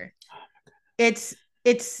behavior. It's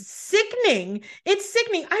sickening. It's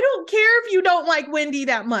sickening. I don't care if you don't like Wendy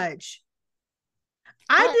that much.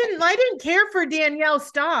 I didn't care for Danielle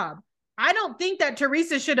Staub. I don't think that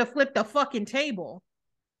Teresa should have flipped the fucking table.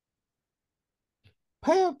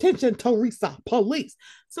 Pay attention, Teresa, police.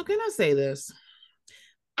 So can I say this?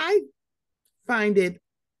 I find it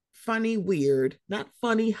funny, weird, not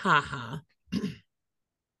funny, haha,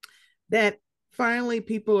 that finally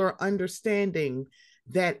people are understanding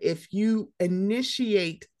that if you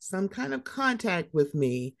initiate some kind of contact with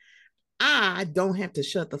me, I don't have to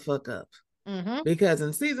shut the fuck up. Because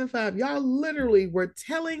in season 5, y'all literally were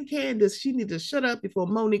telling Candace she needed to shut up before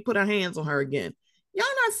Monique put her hands on her again. Y'all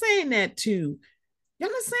not saying that to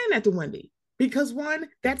Wendy. Because one,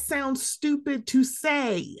 that sounds stupid to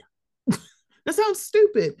say. That sounds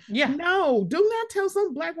stupid. Yeah. No, do not tell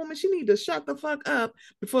some Black woman she need to shut the fuck up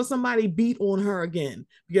before somebody beat on her again.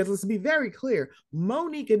 Because let's be very clear,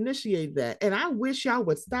 Monique initiated that. And I wish y'all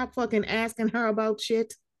would stop fucking asking her about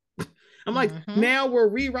shit. I'm like, now we're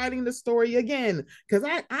rewriting the story again. Because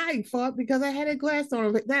I fought because I had a glass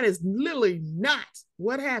on. That is literally not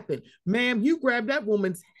what happened. Ma'am, you grabbed that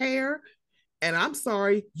woman's hair. And I'm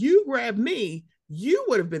sorry, you grabbed me. You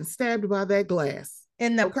would have been stabbed by that glass.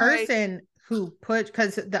 And the person who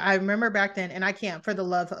because I remember back then, and I can't, for the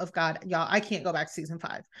love of God, y'all, I can't go back to season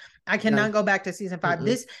 5. I cannot go back to season 5.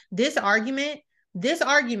 This argument this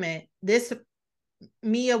argument, this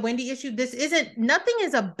Mia Wendy issue, nothing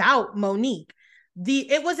is about Monique.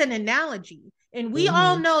 It was an analogy. And we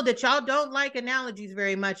all know that y'all don't like analogies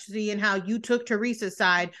very much, seeing how you took Teresa's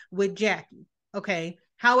side with Jackie. Okay.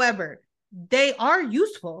 However, they are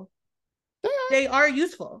useful. They are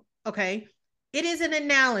useful. Okay. It is an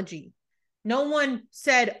analogy. No one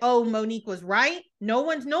said, oh, Monique was right. No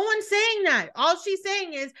one's saying that. All she's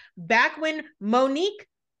saying is back when Monique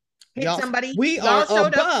hit somebody, we are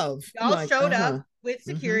above. Y'all showed up with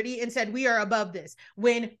security and said, we are above this.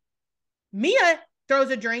 When Mia throws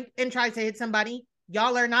a drink and tries to hit somebody,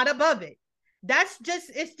 y'all are not above it. It's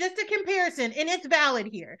just a comparison, and it's valid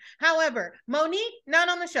here. However, Monique, not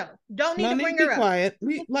on the show. Don't need Monique, to bring be her quiet.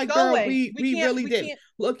 up. Go away. We really didn't.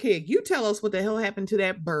 Look here, you tell us what the hell happened to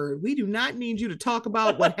that bird. We do not need you to talk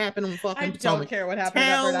about what happened on fucking I don't care what happened to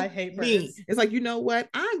that bird. I hate birds. It's like, you know what?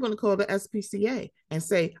 I'm going to call the SPCA and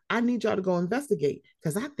say, I need y'all to go investigate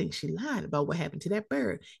because I think she lied about what happened to that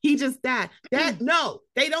bird. He just died. No,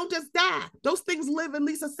 they don't just die. Those things live at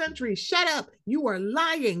least a century. Shut up. You are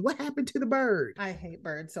lying. What happened to the bird? I hate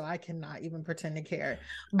birds, so I cannot even pretend to care.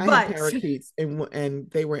 I had parakeets,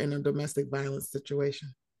 and they were in a domestic violence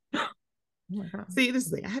situation. See, this is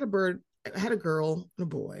the thing. I had a bird. I had a girl and a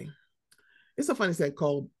boy. It's so funny that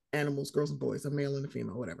called animals girls and boys, a male and a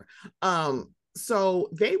female, whatever. So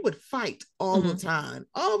they would fight all the time.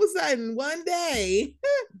 All of a sudden, one day,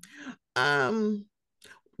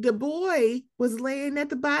 the boy was laying at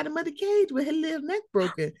the bottom of the cage with her little neck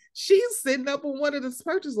broken. She's sitting up on one of the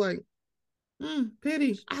perches like,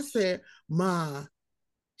 pity. I said, Ma,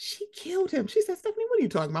 she killed him. She said, Stephanie, what are you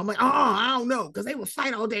talking about? I'm like, oh, I don't know, because they would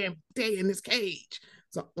fight all damn day in this cage.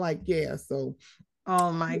 So, like, yeah, so.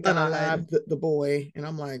 Oh, my God. Unalived the boy. And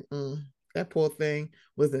I'm like, that poor thing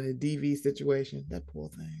was in a DV situation. That poor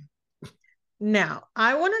thing. Now,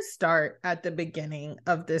 I want to start at the beginning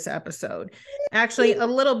of this episode. Actually, a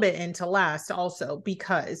little bit into last also,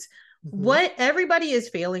 because what everybody is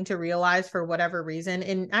failing to realize for whatever reason,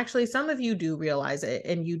 and actually some of you do realize it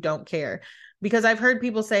and you don't care, because I've heard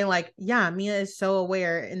people say like, yeah, Mia is so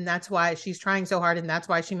aware and that's why she's trying so hard and that's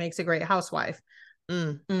why she makes a great housewife.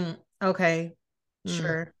 Okay,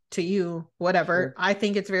 sure, to you, whatever. Sure. I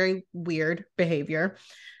think it's very weird behavior.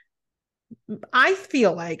 I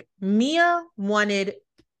feel like Mia wanted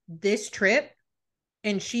this trip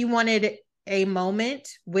and she wanted a moment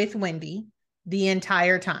with Wendy the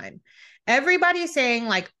entire time. Everybody's saying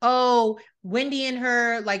like, oh, Wendy and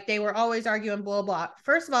her, like they were always arguing, blah, blah.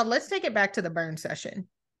 First of all, let's take it back to the burn session.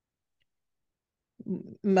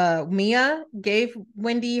 Mia gave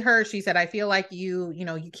Wendy she said, I feel like you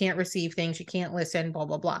can't receive things, you can't listen, blah,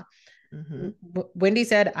 blah, blah. Wendy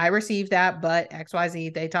said, I received that, but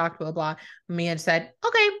XYZ, they talked, blah, blah. Mia said,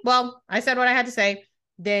 okay, well, I said what I had to say.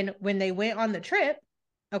 Then when they went on the trip,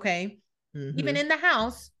 okay, even in the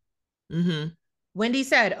house, Wendy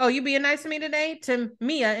said, oh, you being nice to me today? To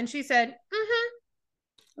Mia. And she said,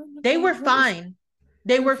 they were fine.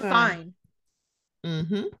 They were fine.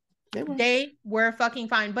 They were fucking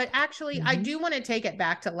fine. But actually, I do want to take it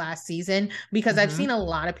back to last season because I've seen a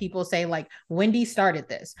lot of people say like, Wendy started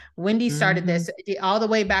this. Wendy started this all the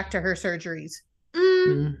way back to her surgeries.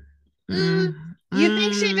 You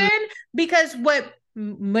think she did? Because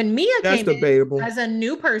when Mia came in as a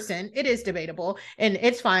new person, it is debatable and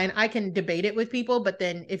it's fine. I can debate it with people, but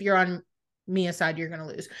then if you're on Mia's side, you're going to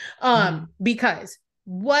lose. Because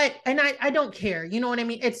I don't care. You know what I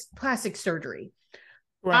mean? It's plastic surgery.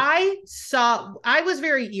 Right. I was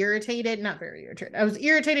very irritated, not very irritated. I was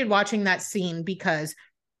irritated watching that scene because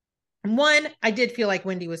one, I did feel like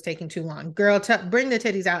Wendy was taking too long. Girl, bring the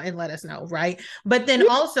titties out and let us know, right? But then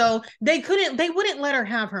also they wouldn't let her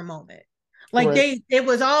have her moment. Like it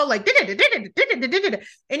was all like,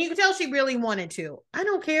 and you could tell she really wanted to. I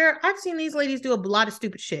don't care. I've seen these ladies do a lot of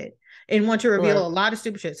stupid shit and want to reveal a lot of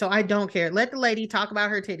stupid shit. So I don't care. Let the lady talk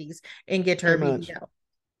about her titties and get to her BBL.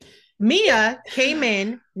 Mia came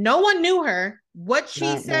in, no one knew her. What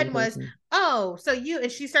she said was, oh, so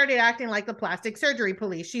and she started acting like the plastic surgery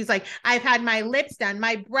police. She's like, I've had my lips done,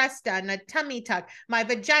 my breasts done, a tummy tuck, my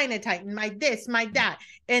vagina tightened, my this, my that.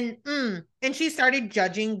 And she started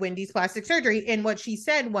judging Wendy's plastic surgery. And what she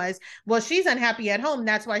said was, well, she's unhappy at home.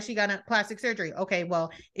 That's why she got a plastic surgery. Okay,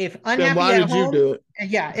 well, if unhappy at home,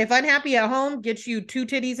 if unhappy at home gets you 2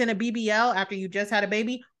 titties and a BBL after you just had a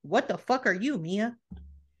baby, what the fuck are you, Mia?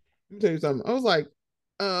 Let me tell you something. I was like,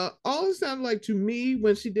 all it sounded like to me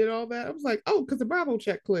when she did all that, I was like, oh, because the Bravo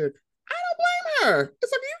check cleared. I don't blame her.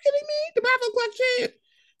 It's like, are you kidding me? The Bravo check,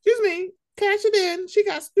 excuse me, cash it in. She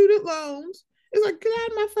got student loans. It's like, get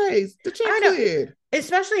out of my face. The check cleared.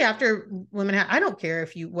 especially after women I don't care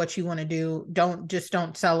if you what you want to do, don't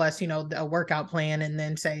sell us, a workout plan and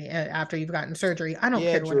then say after you've gotten surgery. I don't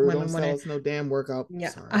Yeah, care what Drew, don't women want sell to. us no damn workout. Yeah,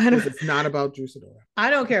 Sorry, I because don't. it's not about Drew Sidora. I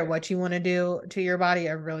don't care what you want to do to your body.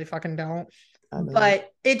 I really fucking don't. I know. But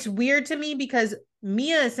it's weird to me because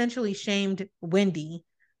Mia essentially shamed Wendy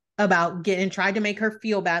about getting tried to make her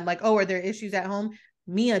feel bad. Like, oh, are there issues at home?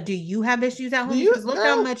 Mia, do you have issues at Do home? you, Because look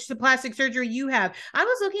how girl? much plastic surgery you have. I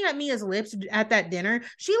was looking at Mia's lips at that dinner.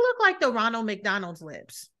 She looked like the Ronald McDonald's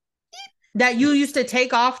lips that you used to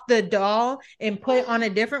take off the doll and put on a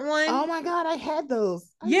different one. Oh my God, I had those.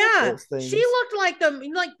 I love Yeah, those she things. looked like them.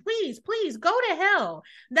 Like, please go to hell.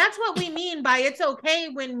 That's what we mean by it's okay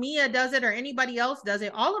when Mia does it or anybody else does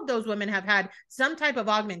it. All of those women have had some type of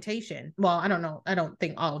augmentation. Well, I don't know. I don't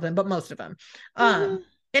think all of them, but most of them. Mm-hmm.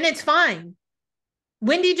 And it's fine.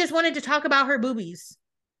 Wendy just wanted to talk about her boobies It's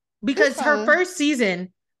because her fine. first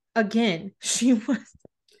season, again, she was, and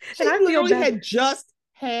She I feel literally bad. had just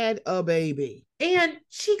had a baby. And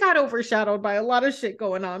she got overshadowed by a lot of shit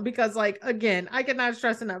going on because, like, again, I cannot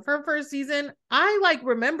stress enough. Her first season, I like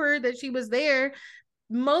remember that she was there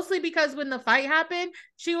mostly because when the fight happened,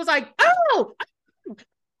 she was like, oh,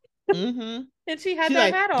 Mm-hmm. and she had She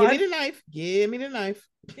that like, hat give me on. the knife. Give me the knife.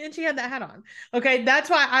 And she had that hat on. Okay, that's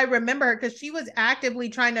why I remember her because she was actively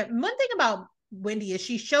trying to. One thing about Wendy is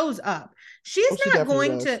she shows up. She's Oh, she not definitely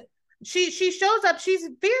going does. to. She shows up. She's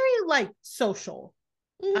very like social.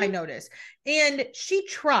 I Mm-hmm. notice. And she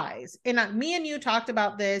tries. And me and you talked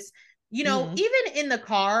about this, Mm-hmm. even in the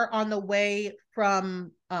car on the way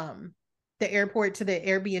from the airport to the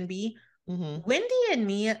Airbnb, Mm-hmm. Not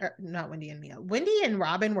Wendy and Mia, Wendy and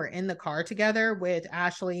Robin were in the car together with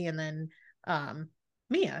Ashley and then um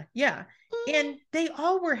Mia. Yeah. Mm-hmm. And they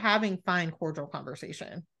all were having fine, cordial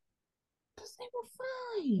conversation. Because they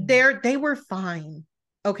were fine. They were fine.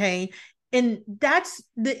 Okay. And that's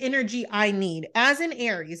the energy I need. As an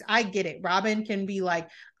Aries, I get it. Robin can be like,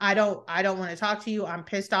 I don't want to talk to you. I'm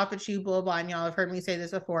pissed off at you, blah, blah. And y'all have heard me say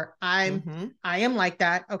this before. Mm-hmm. I am like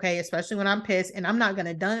that. Okay. Especially when I'm pissed. And I'm not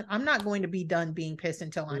going to be done being pissed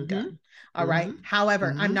until I'm Mm-hmm. done. All right. Mm-hmm. However,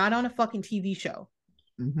 I'm Mm-hmm. not on a fucking TV show.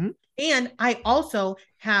 Mm-hmm. And I also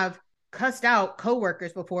have cussed out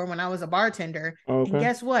coworkers before when I was a bartender. And Okay.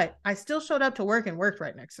 guess what? I still showed up to work and worked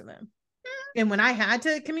right next to them. And when I had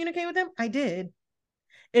to communicate with them, I did.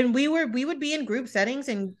 And we would be in group settings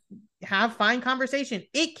and have fine conversation.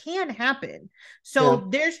 It can happen. Yeah. So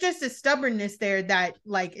there's just a stubbornness there that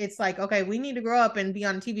like it's like, okay, we need to grow up and be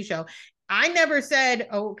on a TV show. I never said,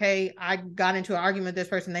 okay, I got into an argument with this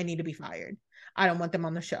person, they need to be fired. I don't want them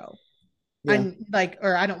on the show. Yeah. I'm like,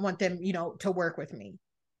 or I don't want them, to work with me.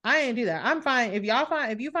 I didn't do that. I'm fine. If y'all fine,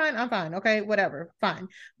 if you fine, I'm fine. Okay, whatever, fine.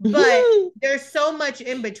 But there's so much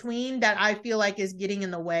in between that I feel like is getting in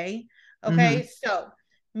the way. Mm-hmm. Okay, so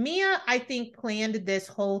Mia, I think, planned this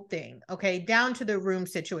whole thing. Okay, down to the room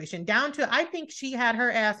situation, down to I think she had her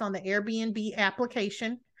ass on the Airbnb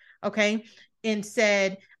application. Okay, and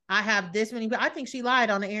said, I have this many. I think she lied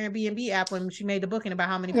on the Airbnb app when she made the booking about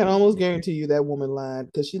how many I can people she almost needed. guarantee you that woman lied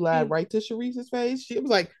because she lied She right to Sharice's face. She was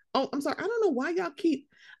like, "Oh, I'm sorry. I don't know why y'all keep.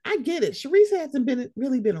 I get it. Sharice hasn't been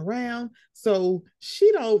really been around, so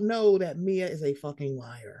she don't know that Mia is a fucking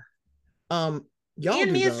liar. Y'all and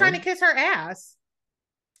do Mia's trying to though. kiss her ass.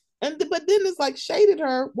 And but then it's like shaded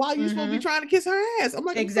her while you supposed to be Mm-hmm. trying to kiss her ass. I'm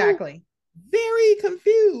like, I'm so Exactly. very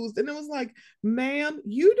confused. And it was like, ma'am,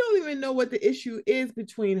 you don't even know what the issue is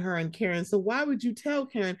between her and Karen. So why would you tell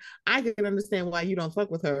Karen? I can understand why you don't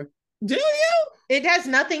fuck with her. Do you? It has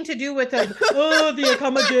nothing to do with the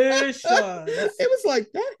accommodations. It was like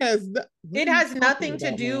that has what It are you has talking nothing to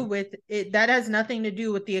about, do ma'am? with it. That has nothing to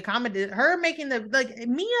do with the accommodation. Her making the like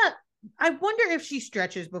Mia. I wonder if she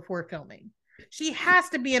stretches before filming. She has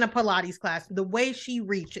to be in a Pilates class. The way she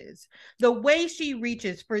reaches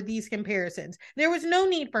for these comparisons. There was no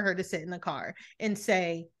need for her to sit in the car and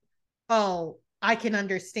say, oh, I can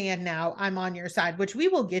understand now. I'm on your side, which we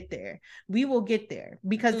will get there. We will get there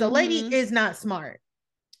because the lady Mm-hmm. is not smart.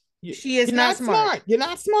 You, She is you're not not smart. smart. You're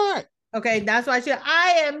not smart. Okay, that's why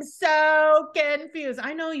I am so confused.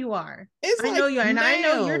 I know you are. It's I know like, you are. And I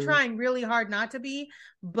know you're ma'am. trying really hard not to be,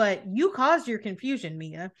 but you caused your confusion,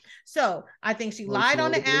 Mia. So I think she Most lied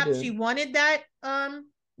on the notably app. She did. wanted that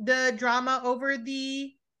the drama over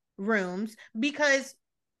the rooms because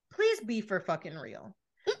please be for fucking real.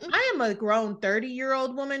 Mm-mm. I am a grown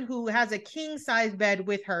 30-year-old woman who has a king size bed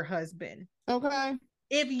with her husband. Okay.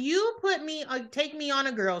 If you take me on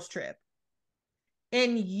a girls trip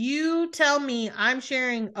and you tell me I'm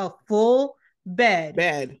sharing a full bed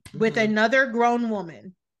Bad. with Mm-hmm. another grown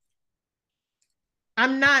woman,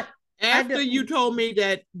 I'm not. After you told me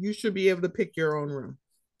that you should be able to pick your own room.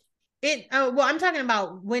 Well, I'm talking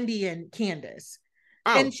about Wendy and Candace.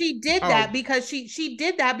 And she did that because she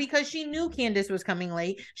did that because she knew Candace was coming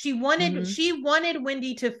late. She wanted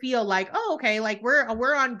Wendy to feel like, oh, okay, like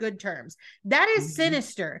we're on good terms. That is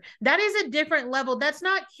sinister. That is a different level. That's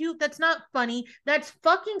not cute. That's not funny. That's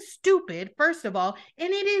fucking stupid, first of all.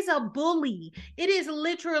 And it is a bully. It is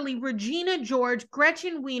literally Regina George,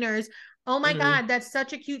 Gretchen Wieners. Oh my God, that's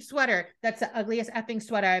such a cute sweater. That's the ugliest effing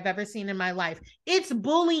sweater I've ever seen in my life. It's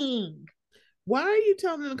bullying. Why are you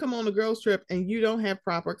telling them to come on a girls trip and you don't have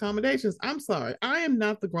proper accommodations? I'm sorry. I am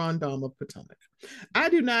not the Grand Dame of Potomac. I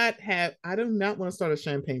do not want to start a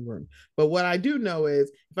champagne room. But what I do know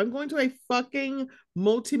is if I'm going to a fucking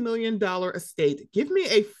multi-million-dollar estate, give me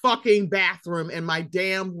a fucking bathroom in my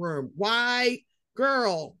damn room. Why?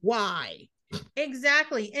 Girl, why?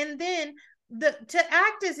 Exactly. And then to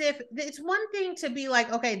act as if it's one thing to be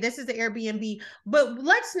like, okay, this is the Airbnb, but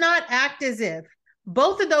let's not act as if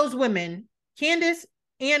both of those women, Candace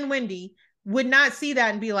and Wendy, would not see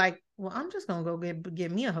that and be like, well, I'm just gonna go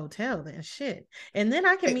get me a hotel then, shit, and then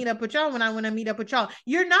I can meet up with y'all when I want to meet up with y'all.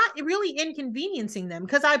 You're not really inconveniencing them,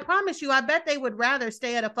 because I promise you, I bet they would rather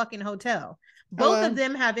stay at a fucking hotel. Both of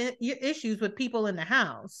them have issues with people in the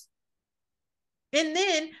house. And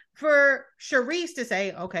then for Charisse to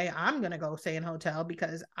say, okay, I'm going to go stay in a hotel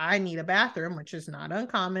because I need a bathroom, which is not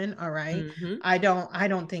uncommon. All right. I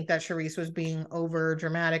don't think that Charisse was being over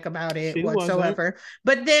dramatic about it whatsoever.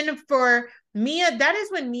 But then for Mia, that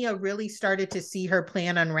is when Mia really started to see her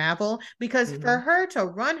plan unravel, because for her to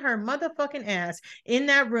run her motherfucking ass in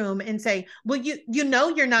that room and say, well, you know,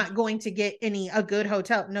 you're not going to get a good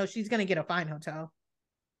hotel. No, she's going to get a fine hotel.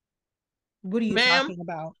 What are you talking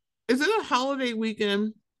about? Is it a holiday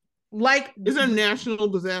weekend? Like, is it a national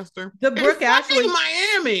disaster? The Brooke Ashley,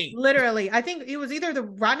 Miami. Literally, I think it was either the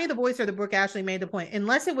Rodney the Voice or the Brooke Ashley made the point.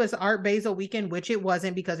 Unless it was Art Basel weekend, which it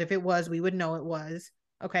wasn't, because if it was, we would know it was.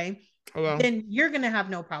 Okay, then you're gonna have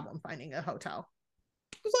no problem finding a hotel.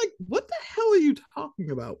 It's like, what the hell are you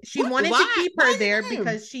talking about? She wanted to keep her there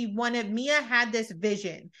because she wanted. Mia had this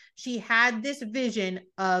vision. She had this vision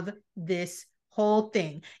of this whole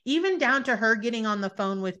thing, even down to her getting on the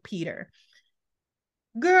phone with Peter.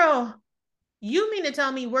 Girl, you mean to tell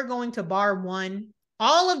me we're going to bar one?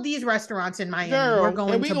 All of these restaurants in Miami, we're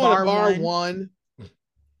going to bar one.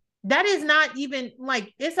 That is not even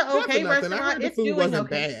like, it's an okay restaurant. It's doing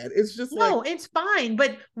okay. Bad. It's just it's fine.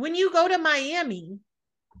 But when you go to Miami,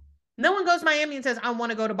 no one goes to Miami and says, I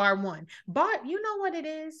want to go to bar one. But you know what it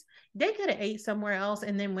is? They could have ate somewhere else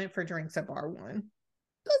and then went for drinks at bar one.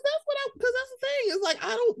 Because that's the thing. It's like,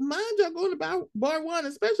 I don't mind y'all going to bar one,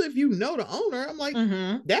 especially if you know the owner. I'm like,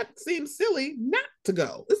 that seems silly not to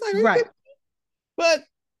go. It's like, right. But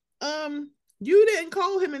you didn't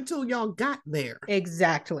call him until y'all got there.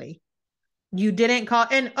 Exactly. You didn't call.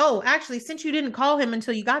 And actually, since you didn't call him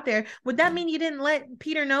until you got there, would that mean you didn't let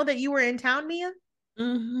Peter know that you were in town, Mia?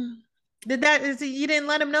 You didn't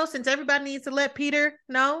let him know, since everybody needs to let Peter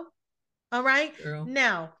know? All right. Girl.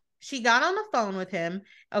 Now, she got on the phone with him.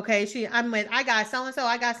 Okay. I got so-and-so,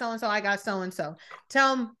 I got so-and-so, I got so-and-so.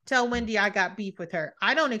 Tell Wendy I got beef with her.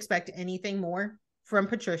 I don't expect anything more from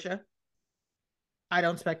Patricia. I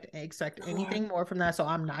don't expect anything more from that. So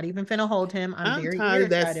I'm not even finna hold him. I'm very tired of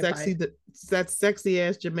that sexy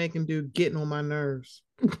ass Jamaican dude getting on my nerves.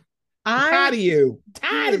 I'm tired of you.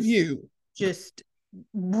 Tired of you. Just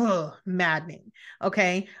maddening.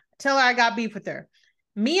 Okay. Tell her I got beef with her.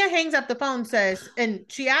 Mia hangs up the phone, says, and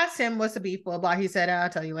she asks him, what's the beef, blah, blah. He said, I'll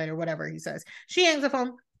tell you later, whatever he says. She hangs the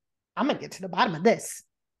phone. I'm going to get to the bottom of this.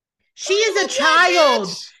 She is a child.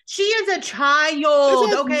 She is a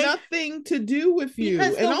child. This has nothing to do with you.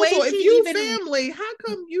 Because and also, if you family, how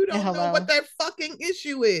come you don't know what their fucking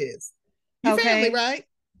issue is? You family, right?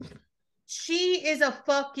 She is a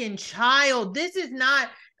fucking child. This is not.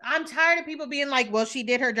 I'm tired of people being like, well, she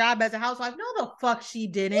did her job as a housewife. No, the fuck she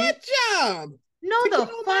didn't. What job? No, the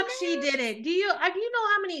fuck she didn't. Do you know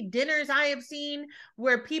how many dinners I have seen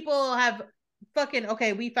where people have fucking,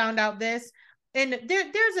 okay, we found out this, and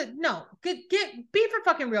there's a no, be for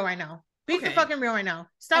fucking real right now. Be for fucking real right now.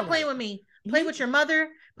 Stop playing with me. Play with your mother.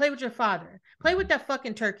 Play with your father. Play with that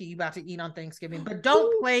fucking turkey you about to eat on Thanksgiving, but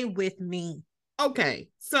don't play with me. Okay,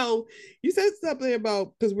 so you said something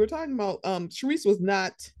about, because we're talking about Charisse was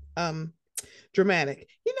not dramatic.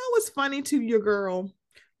 You know what's funny to your girl?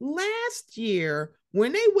 Last year,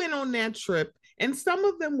 when they went on that trip, and some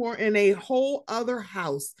of them were in a whole other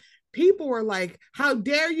house, people were like, how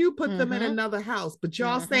dare you put them in another house? But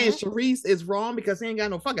y'all saying Charisse is wrong because she ain't got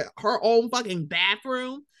no her own fucking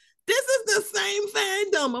bathroom. This is the same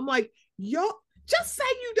fandom. I'm like, y'all, Just say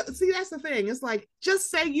you don't. See, that's the thing. It's like, just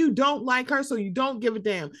say you don't like her, so you don't give a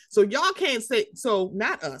damn. So y'all can't say, so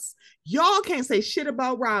not us. Y'all can't say shit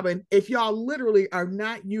about Robin if y'all literally are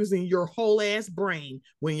not using your whole ass brain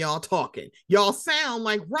when y'all talking. Y'all sound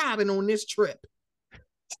like Robin on this trip.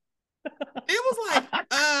 It was like,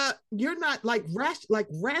 you're not like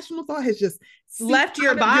rational thought has just left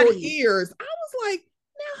your body. Your ears. I was like,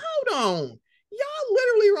 now hold on. Y'all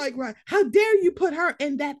literally like, right? How dare you put her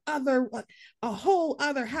in that other, a whole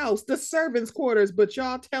other house, the servants' quarters? But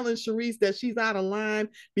y'all telling Charisse that she's out of line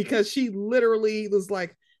because she literally was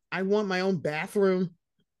like, I want my own bathroom.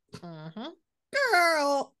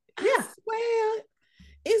 Girl, yeah. I swear,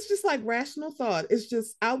 it's just like rational thought. It's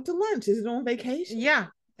just out to lunch. Is it on vacation? Yeah,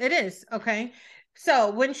 it is. Okay.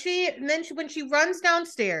 So when she runs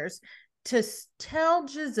downstairs to tell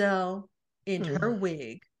Giselle in her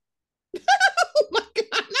wig. Oh my God,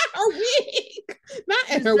 not her wig. Not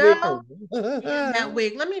in her wig. In that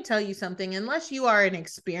wig. Let me tell you something. Unless you are an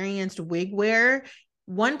experienced wig wearer,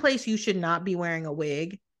 one place you should not be wearing a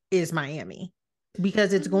wig is Miami.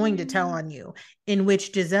 Because it's going to tell on you, in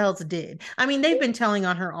which Giselle's did. I mean, they've been telling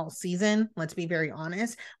on her all season, let's be very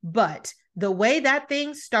honest. But the way that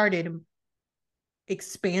thing started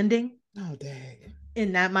expanding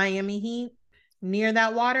in that Miami heat near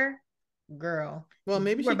that water, girl. Well,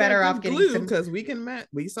 maybe she better off getting glue because we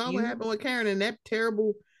saw what happened with Karen and that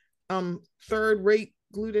terrible third-rate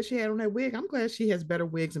glue that she had on that wig. I'm glad she has better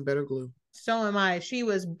wigs and better glue. So am I. She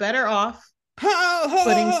was better off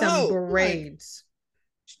putting some braids.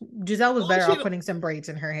 Giselle was better off putting some braids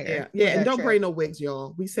in her hair. Yeah, and don't braid no wigs,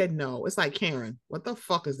 y'all. We said no. It's like, Karen, what the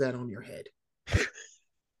fuck is that on your head?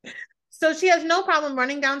 So she has no problem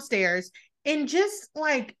running downstairs and just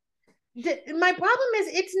like, my problem is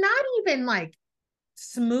it's not even like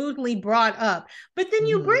smoothly brought up, but then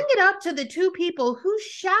you bring it up to the two people who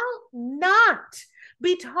shall not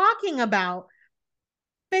be talking about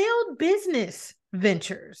failed business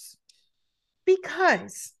ventures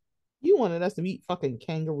because you wanted us to eat fucking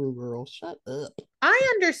kangaroo, girl. Shut up.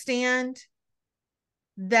 I understand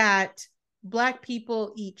that Black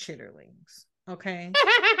people eat chitterlings, okay?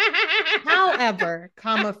 However,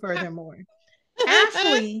 furthermore,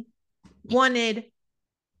 Ashley wanted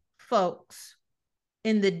folks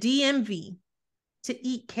in the DMV to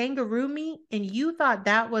eat kangaroo meat, and you thought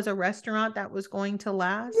that was a restaurant that was going to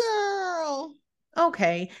last? Girl.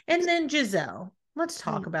 Okay. And then Giselle, let's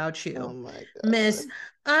talk about you. Oh my God. Miss,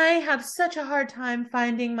 I have such a hard time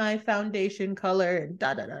finding my foundation color and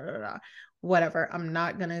da da da da da. Whatever. I'm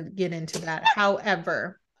not going to get into that.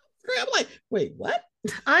 However, I'm like, wait, what?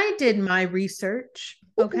 I did my research.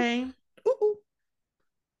 Okay.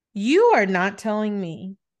 You are not telling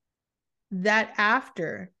me that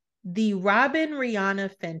after the Robin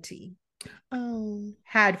Rihanna Fenty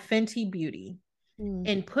had Fenty Beauty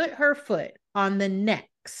and put her foot on the neck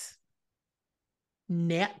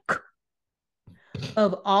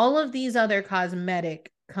of all of these other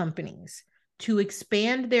cosmetic companies to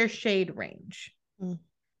expand their shade range,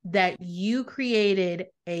 that you created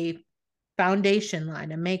a foundation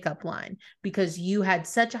line, a makeup line, because you had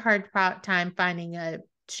such a hard time finding a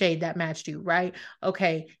shade that matched you, right?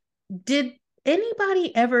 Okay. Did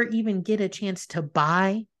anybody ever even get a chance to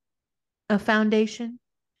buy a foundation?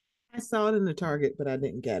 I saw it in the Target, but I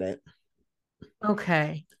didn't get it.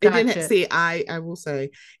 Okay. Gotcha. It didn't see, I will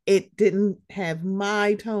say it didn't have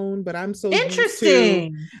my tone, but I'm so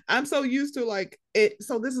interesting. I'm so used to like it.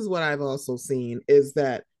 So this is what I've also seen is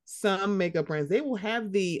that some makeup brands, they will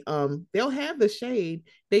have they'll have the shade,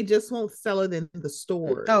 they just won't sell it in the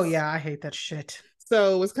stores. Oh yeah, I hate that shit.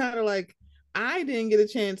 So it's kind of like I didn't get a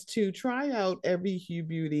chance to try out every Hue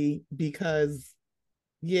Beauty because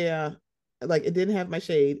like it didn't have my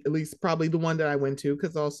shade, at least probably the one that I went to,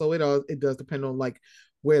 because also it does depend on like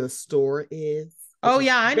where the store is. Oh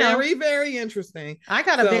yeah, I know. Very, very interesting. I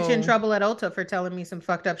got a bitch in trouble at Ulta for telling me some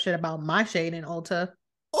fucked up shit about my shade in Ulta.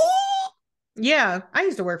 Oh yeah, I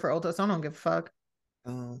used to work for Ulta, so I don't give a fuck.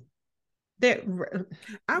 I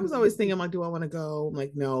was always thinking, like, do I want to go? I'm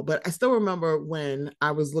like, no. But I still remember when I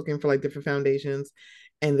was looking for like different foundations,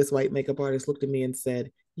 and this white makeup artist looked at me and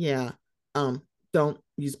said, "Yeah, don't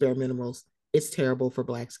use bare minerals. It's terrible for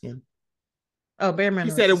Black skin." Oh, bare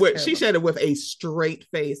minerals. She said it with a straight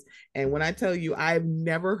face. And when I tell you, I've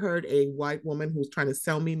never heard a white woman who's trying to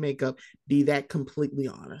sell me makeup be that completely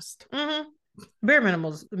honest. Bare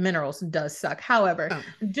minerals does suck. However,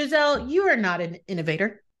 Giselle, you are not an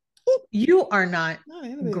innovator. You are not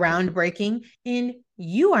groundbreaking, and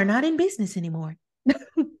you are not in business anymore.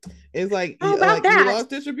 It's like, you lost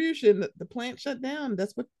distribution. The plant shut down.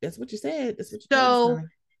 That's what you said. That's what you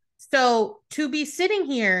so to be sitting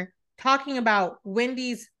here talking about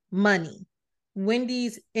Wendy's money,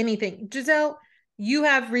 Wendy's anything. Giselle, you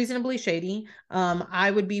have reasonably shady.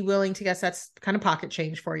 I would be willing to guess that's kind of pocket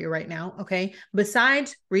change for you right now. Okay.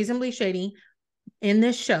 Besides reasonably shady in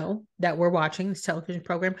this show that we're watching, this television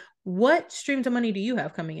program, what streams of money do you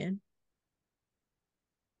have coming in?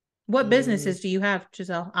 What businesses do you have,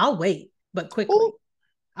 Giselle? I'll wait, but quickly.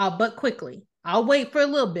 I'll wait for a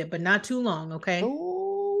little bit, but not too long. Okay.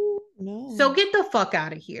 Oh no. So get the fuck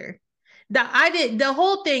out of here. I did the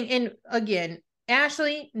whole thing. And again,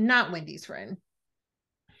 Ashley, not Wendy's friend.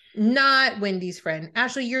 Not Wendy's friend.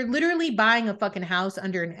 Ashley, you're literally buying a fucking house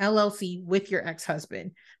under an LLC with your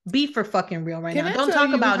ex-husband. Be for fucking real right now. Don't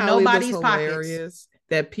talk about nobody's pockets.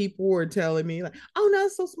 That people were telling me like, oh no,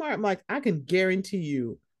 it's so smart. I'm like, I can guarantee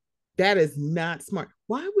you that is not smart.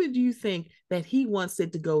 Why would you think that he wants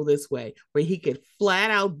it to go this way, where he could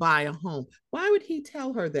flat out buy a home? Why would he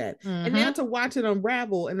tell her that? Mm-hmm. And now to watch it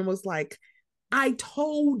unravel, and it was like, I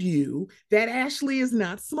told you that Ashley is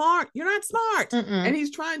not smart. You're not smart. Mm-mm. And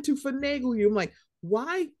he's trying to finagle you. I'm like,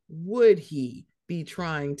 why would he be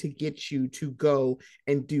trying to get you to go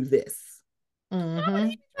and do this? Mm-hmm. Why would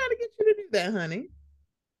he be trying to get you to do that, honey?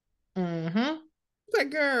 Mm-hmm. It's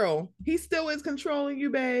like, girl, he still is controlling you,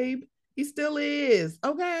 babe. He still is.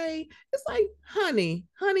 Okay. It's like, honey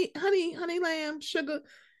lamb, sugar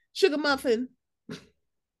muffin.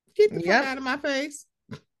 Get the fuck out of my face.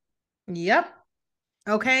 Yep.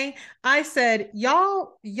 Okay. I said,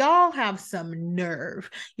 y'all have some nerve.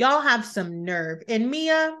 Y'all have some nerve. And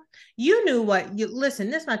Mia, you knew listen,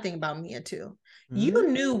 this is my thing about Mia too. You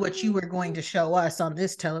knew what you were going to show us on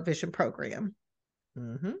this television program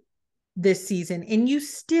this season. And you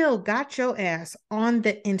still got your ass on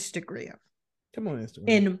the Instagram. Come on, Instagram.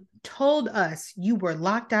 And told us you were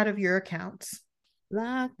locked out of your accounts.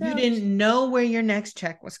 You didn't know where your next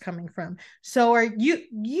check was coming from. So you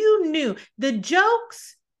knew the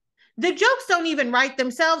jokes don't even write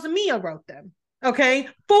themselves. Mia wrote them, okay,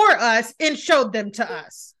 for us and showed them to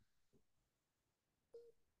us.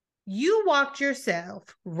 You walked yourself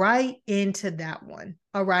right into that one.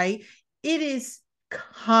 All right. It is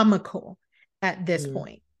comical at this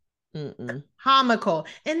point. Comical.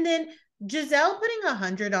 And then Giselle putting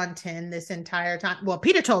 100 on 10 this entire time. Well,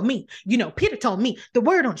 Peter told me, Peter told me the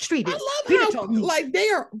word on the street is Peter told me. Like they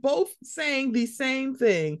are both saying the same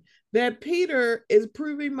thing. That Peter is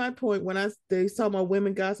proving my point when they saw my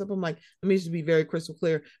women gossip. I'm like, let me just be very crystal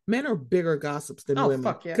clear. Men are bigger gossips than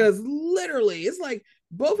women. Because literally, it's like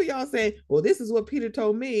both of y'all saying, well, this is what Peter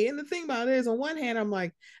told me. And the thing about it is, on one hand, I'm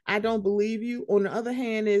like, I don't believe you. On the other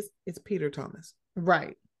hand, it's Peter Thomas.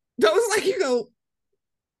 Right. So it's like you go,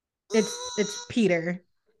 it's Peter.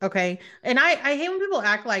 Okay. And I hate when people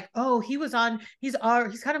act like, oh, he's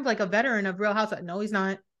kind of like a veteran of Real Housewives. No, he's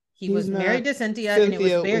not. He was married to Cynthia, and it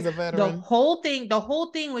was a veteran. The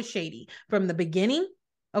whole thing was shady from the beginning.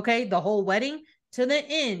 Okay. The whole wedding to the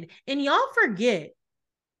end. And y'all forget,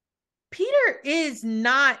 Peter is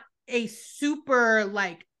not a super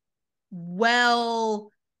like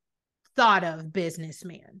well thought of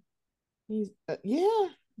businessman. He's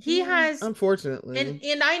He has, unfortunately,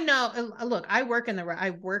 and I know. Look, I worked in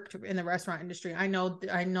the restaurant industry. I know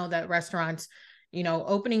that restaurants,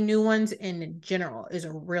 opening new ones in general is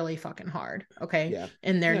really fucking hard. Okay,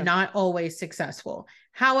 and they're not always successful.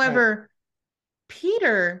 However,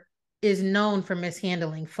 Peter is known for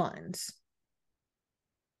mishandling funds.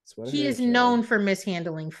 He is known for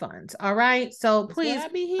mishandling funds. All right, so please,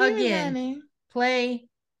 again, play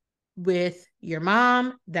with your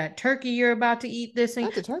mom, that turkey you're about to eat this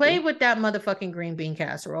thing. Play with that motherfucking green bean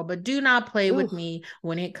casserole, but do not play with me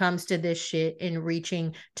when it comes to this shit and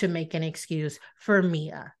reaching to make an excuse for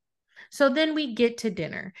Mia. So then we get to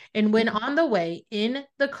dinner, and when on the way in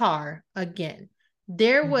the car again,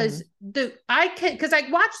 there was because I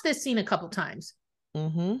watched this scene a couple times.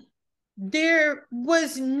 There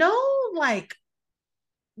was no like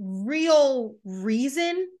real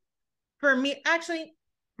reason for me. Actually,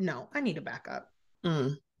 no, I need to back up.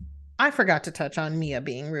 I forgot to touch on Mia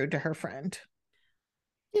being rude to her friend.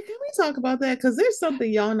 Yeah, can we talk about that? Because there's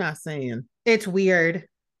something y'all not saying. It's weird.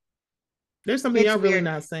 There's something y'all really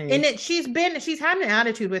not saying. And she's had an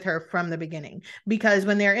attitude with her from the beginning, because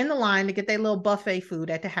when they're in the line to get their little buffet food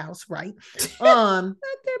at the house, right?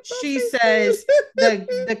 She says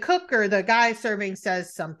the cook or the guy serving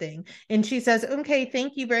says something, and she says, okay,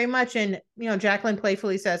 thank you very much. And Jacqueline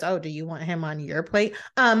playfully says, oh, do you want him on your plate?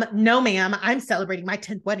 No, ma'am, I'm celebrating my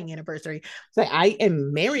 10th wedding anniversary. So I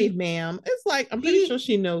am married, ma'am. It's like, I'm pretty sure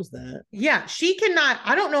she knows that. Yeah, she cannot.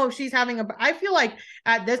 I don't know if she's having I feel like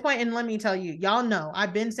at this point, and let me tell tell you, y'all know,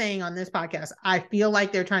 I've been saying on this podcast, I feel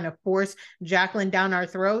like they're trying to force Jacqueline down our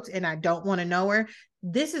throats and I don't want to know her.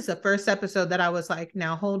 This is the first episode that I was like,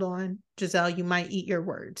 now hold on, Giselle, you might eat your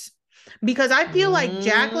words. Because I feel like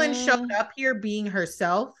Jacqueline showed up here being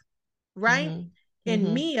herself, right?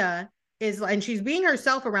 And Mia and she's being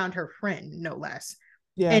herself around her friend, no less.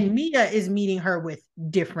 Yeah. And Mia is meeting her with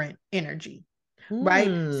different energy, right?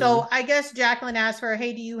 So I guess Jacqueline asked her,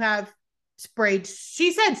 hey, do you have sprayed?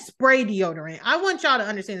 She said spray deodorant. I want y'all to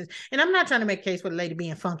understand this. And I'm not trying to make a case with a lady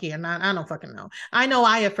being funky or not. I don't fucking know. I know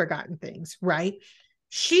I have forgotten things, right?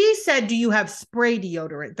 She said, do you have spray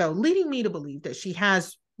deodorant, though, leading me to believe that she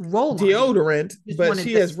has roll deodorant, but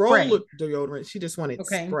she has roll deodorant. She just wanted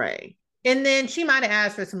spray. And then she might have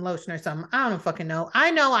asked for some lotion or something. I don't fucking know.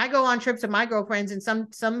 I know I go on trips with my girlfriends and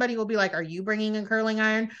somebody will be like, are you bringing a curling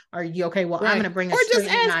iron? Are you okay? Well, I'm going to bring a or just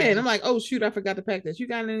asking. Iron. I'm like, oh, shoot, I forgot to pack this. You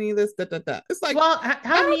got any of this? It's like, well,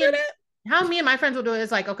 how me and my friends will do it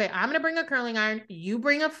is like, okay, I'm going to bring a curling iron. You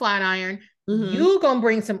bring a flat iron. You going to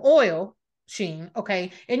bring some oil. Sheen,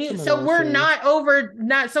 okay, and you so we're not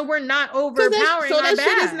overpowering so that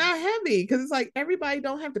shit is not heavy because it's like everybody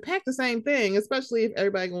don't have to pack the same thing, especially if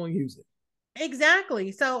everybody gonna use it.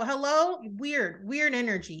 Exactly. So hello, weird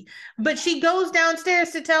energy. But she goes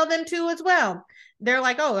downstairs to tell them too as well. They're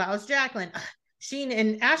like, oh, that was Jacqueline. Sheen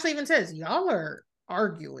and Ashley even says, y'all are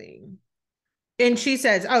arguing. And she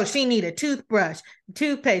says, oh, she need a toothbrush,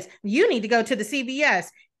 toothpaste. You need to go to the CVS.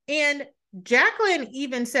 And Jacqueline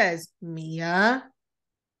even says, Mia.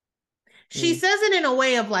 She says it in a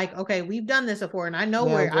way of like, okay, we've done this before, and I know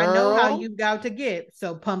I know how you've got to get.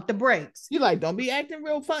 So pump the brakes. You like, don't be acting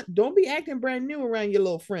real fun. Don't be acting brand new around your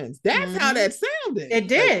little friends. That's how that sounded. It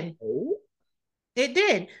did. Like, oh. It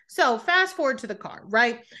did. So fast forward to the car,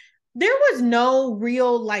 right? There was no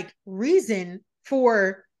real like reason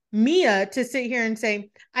for Mia to sit here and say,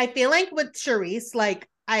 I feel like with Charisse,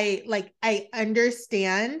 I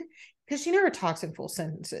understand. Because she never talks in full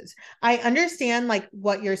sentences. I understand like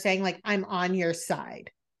what you're saying, like I'm on your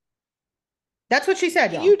side. That's what she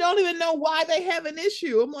said, y'all. You don't even know why they have an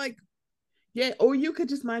issue. I'm like, yeah, or you could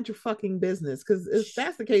just mind your fucking business. Because if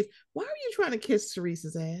that's the case, why are you trying to kiss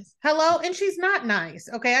Teresa's ass? Hello, and she's not nice.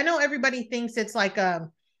 Okay, I know everybody thinks it's like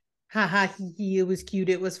haha, it was cute,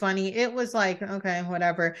 it was funny. It was like, okay,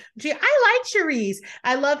 whatever. I like Charisse.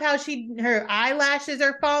 I love how her eyelashes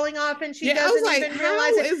are falling off and she doesn't even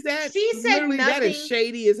realize it. Is that she said nothing. That is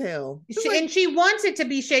shady as hell. And she wants it to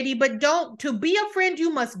be shady, but to be a friend, you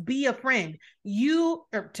must be a friend.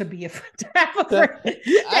 To be a friend, to have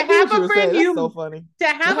a friend, you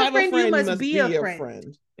must be a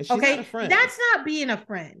friend. Okay, that's not being a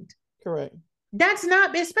friend. Correct. That's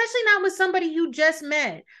not, especially not with somebody you just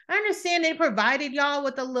met. I understand they provided y'all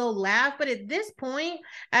with a little laugh, but at this point,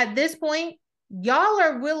 y'all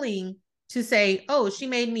are willing to say, oh, she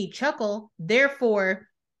made me chuckle. Therefore,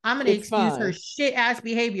 I'm going to excuse her shit ass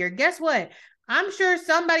behavior. Guess what? I'm sure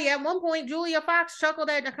somebody at one point, Julia Fox chuckled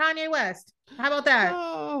at Kanye West. How about that?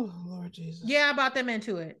 Oh, Lord Jesus. Yeah, I brought them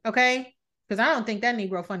into it. Okay. Because I don't think that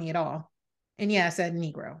Negro funny at all. And yeah, I said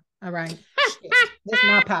Negro. All right. This is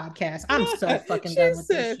my podcast. I'm so fucking done with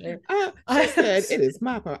this shit. She said, it is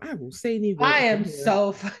my part. I will say Negro. I am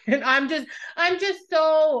so fucking, I'm just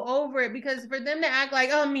so over it because for them to act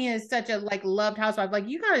like, oh, Mia is such a like loved housewife. Like,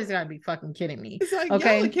 you guys gotta be fucking kidding me. It's like,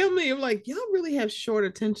 okay? Y'all kill me. I'm like, y'all really have short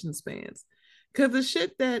attention spans. Because the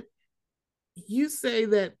shit that you say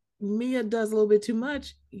that Mia does a little bit too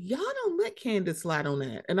much, y'all don't let Candace slide on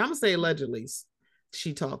that. And I'm gonna say allegedly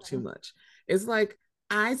she talked too much. It's like,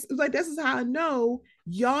 this is how I know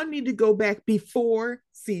y'all need to go back before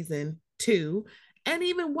season 2 and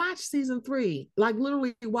even watch season 3. Like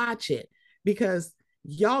literally watch it because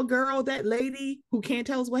y'all girl, that lady who can't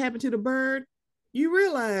tell us what happened to the bird, you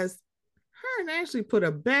realize her and Ashley put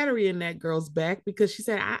a battery in that girl's back because she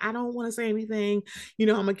said, I don't want to say anything. You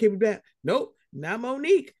know, I'm going to keep it back. Nope. Not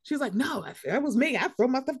Monique. She was like, no, that was me. I throw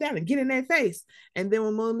my stuff down and get in that face. And then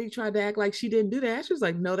when Monique tried to act like she didn't do that, she was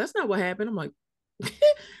like, no, that's not what happened. I'm like,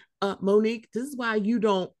 Monique, this is why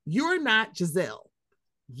you're not Giselle.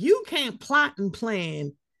 You can't plot and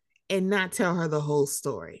plan and not tell her the whole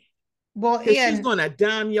story. Well, yeah, she's gonna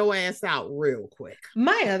dime your ass out real quick.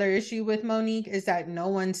 My other issue with Monique is that no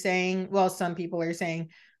one's saying, well, some people are saying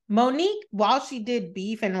Monique, while she did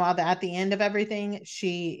beef and while at the end of everything,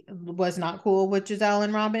 she was not cool with Giselle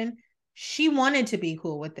and Robin, she wanted to be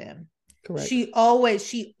cool with them. Correct. She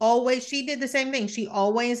did the same thing. She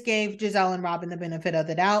always gave Giselle and Robin the benefit of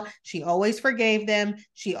the doubt. She always forgave them.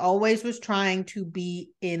 She always was trying to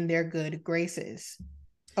be in their good graces.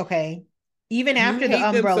 Okay. Even after the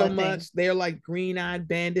umbrella thing. They're like green-eyed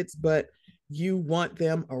bandits, but you want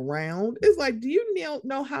them around. It's like, do you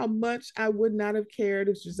know how much I would not have cared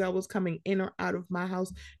if Giselle was coming in or out of my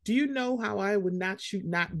house? Do you know how I would not shoot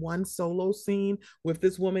not one solo scene with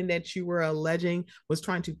this woman that you were alleging was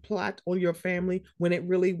trying to plot on your family when it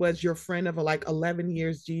really was your friend of like 11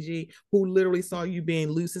 years, Gigi, who literally saw you being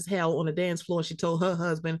loose as hell on the dance floor. She told her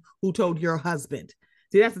husband, who told your husband.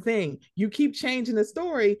 See, that's the thing. You keep changing the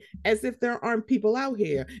story as if there aren't people out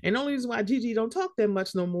here. And the only reason why Gigi don't talk that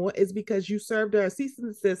much no more is because you served her a cease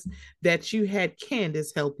and desist that you had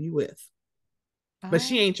Candace help you with. But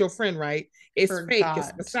she ain't your friend, right? It's fake.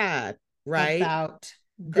 It's facade, right? About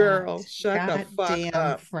girl, shut the fuck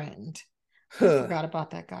up. Friend. I forgot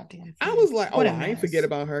about that goddamn friend. I was like, oh, I ain't forget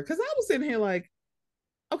about her. Because I was sitting here like,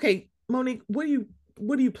 okay, Monique, what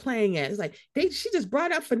are you playing at? It's like she just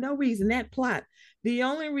brought up for no reason that plot. The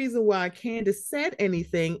only reason why Candace said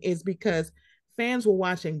anything is because fans were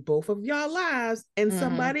watching both of y'all lives, and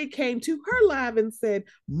somebody came to her live and said,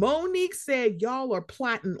 Monique said y'all are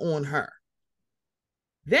plotting on her.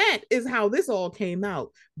 That is how this all came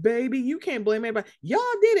out. Baby, you can't blame everybody. Y'all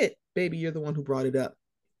did it. Baby, you're the one who brought it up.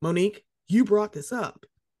 Monique, you brought this up.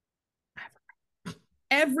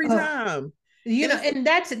 Every time. You know, and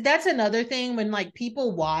that's another thing when like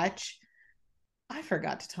people watch. I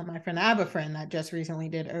forgot to tell my friend. I have a friend that just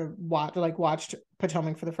recently watched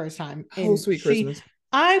Potomac for the first time. Oh, sweet Christmas.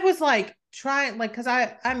 I was like trying, like, because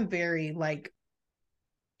I'm very like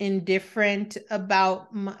indifferent about.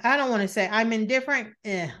 I don't want to say I'm indifferent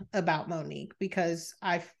about Monique because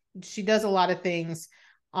she does a lot of things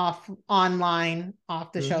off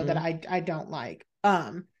the show that I don't like.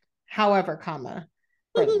 However,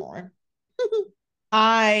 furthermore.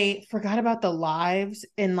 I forgot about the lives,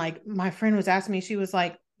 and like my friend was asking me, she was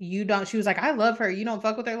like, she was like, I love her, you don't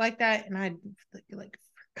fuck with her like that, and I like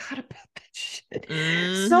forgot about that shit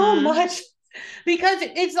so much because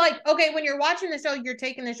it's like, okay, when you're watching the show, you're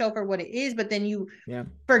taking the show for what it is, but then you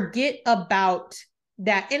forget about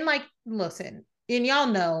that. And like, listen, and y'all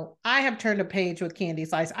know I have turned a page with Candy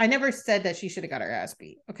Slice. I never said that she should have got her ass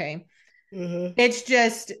beat. Okay, it's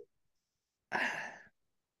just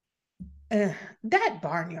that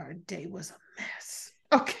barnyard day was a mess.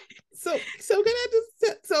 Okay. So can I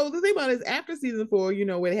just so the thing about it is after season 4, you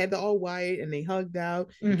know, where they had the all white and they hugged out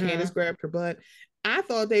and Candace grabbed her butt, I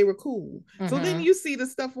thought they were cool. So then you see the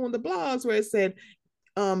stuff on the blogs where it said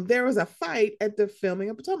there was a fight at the filming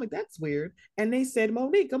of Potomac. That's weird. And they said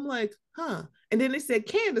Monique. I'm like, huh. And then they said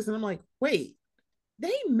Candace, and I'm like, wait,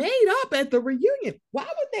 they made up at the reunion. Why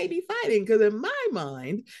would they be fighting? Because in my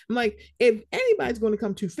mind, I'm like, if anybody's going to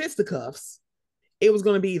come to fisticuffs, it was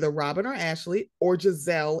going to be either Robin or Ashley or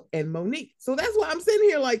Giselle and Monique. So that's why I'm sitting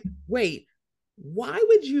here like, wait, why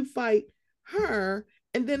would you fight her?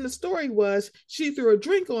 And then the story was she threw a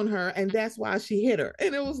drink on her, and that's why she hit her.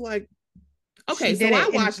 And it was like, okay, so I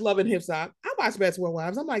watched Love and Hip Hop. I watched Basketball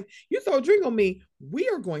Wives. I'm like, you throw a drink on me, we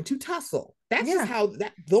are going to tussle. That's just how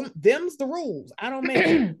them's the rules. I don't make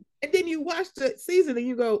it. And then you watch the season and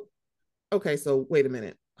you go, okay, so wait a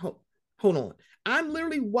minute. Hold on. I'm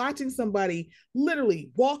literally watching somebody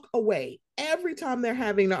literally walk away every time they're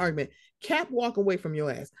having an argument. Cap, walk away from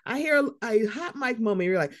your ass. I hear a hot mic moment.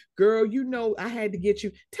 You're like, girl, you know I had to get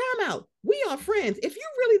you. Time out. We are friends. If you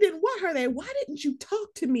really didn't want her there, why didn't you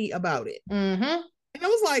talk to me about it? And I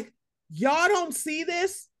was like, y'all don't see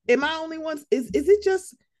this? Am I only one? Is it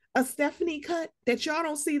just a Stephanie cut that y'all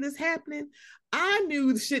don't see this happening? I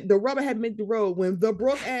knew the rubber had met the road when the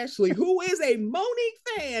Brooke Ashley, who is a Monique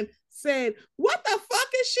fan, said, what the fuck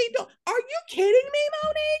is she doing? Are you kidding me,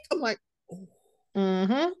 Monique? I'm like,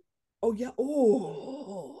 oh yeah,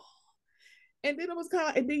 oh. And then it was kind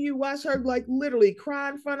of, and then you watch her like literally cry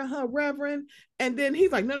in front of her reverend. And then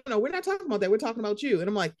he's like, no, we're not talking about that. We're talking about you. And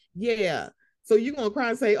I'm like, yeah. So you're going to cry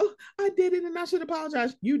and say, oh, I did it and I should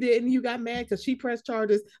apologize. You didn't. You got mad because she pressed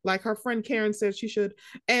charges like her friend Karen said she should.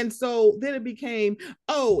 And so then it became,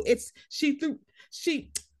 oh, she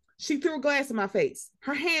threw a glass in my face.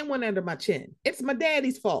 Her hand went under my chin. It's my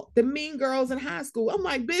daddy's fault. The mean girls in high school. I'm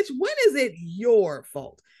like, bitch, when is it your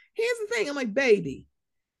fault? Here's the thing. I'm like, baby,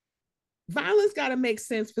 violence got to make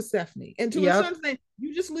sense for Stephanie. And to a certain extent,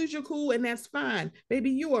 you just lose your cool and that's fine.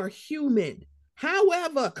 Baby, you are human.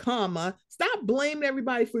 However, stop blaming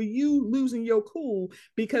everybody for you losing your cool,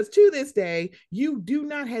 because to this day, you do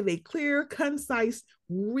not have a clear, concise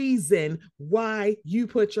reason why you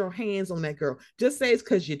put your hands on that girl. Just say it's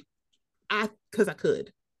because I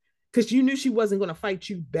could. Because you knew she wasn't going to fight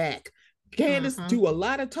you back. Candace do a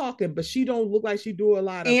lot of talking, but she don't look like she do a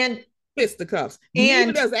lot of fisticuffs.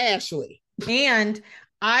 Neither does Ashley. And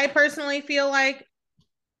I personally feel like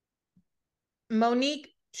Monique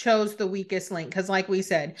chose the weakest link because, like we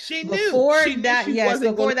said, she before knew that, she yes,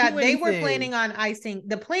 wasn't before going to that, do they were anything. planning on icing.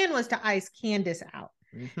 The plan was to ice Candace out.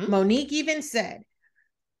 Monique even said,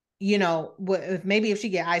 you know, maybe if she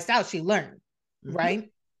get iced out, she learned, right?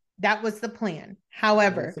 That was the plan.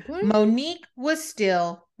 However, Monique was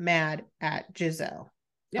still mad at Gizelle.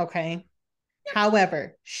 Yep. Okay. Yep.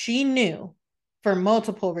 However, she knew for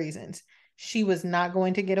multiple reasons she was not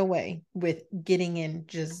going to get away with getting in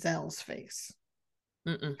Gizelle's face.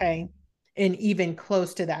 Okay. And even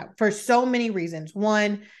close to that for so many reasons.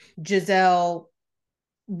 One, Gizelle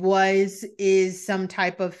is some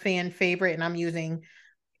type of fan favorite, and I'm using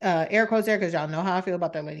air quotes there because y'all know how I feel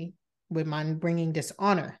about that lady. With mine bringing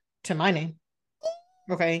dishonor to my name.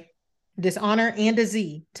 Okay. Dishonor and a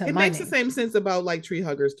Z to my name. It makes the same sense about like tree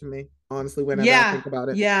huggers to me, honestly, whenever I think about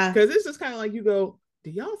it. Yeah. Because it's just kind of like you go,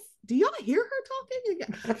 do y'all hear her talking?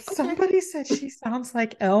 Yeah. Okay. Somebody said she sounds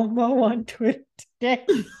like Elmo on Twitter today.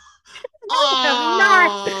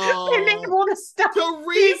 I have not been able to stop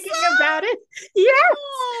thinking about it. Yes.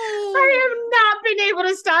 I have not been able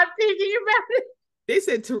to stop thinking about it. They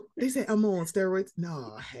said Elmo on steroids.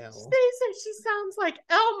 No, hell. They said she sounds like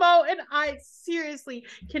Elmo, and I seriously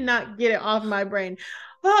cannot get it off my brain.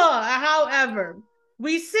 However,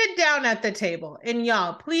 we sit down at the table, and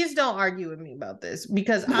y'all, please don't argue with me about this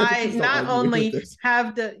because I not only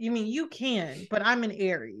have you can, but I'm an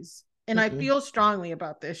Aries, and I feel strongly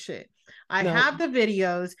about this shit. I have the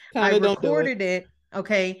videos. I recorded it.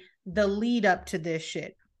 Okay, the lead up to this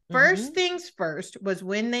shit. First things first was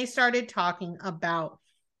when they started talking about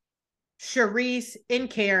Charisse and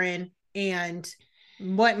Karen and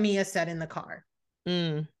what Mia said in the car.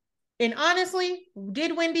 And honestly,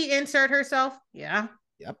 did Wendy insert herself? Yeah.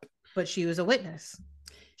 Yep. But she was a witness.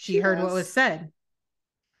 She heard what was said.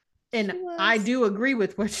 And I do agree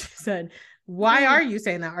with what she said. Why are you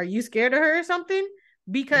saying that? Are you scared of her or something?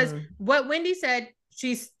 Because what Wendy said,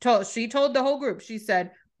 she told the whole group, she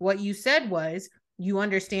said, what you said was, you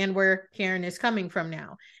understand where Karen is coming from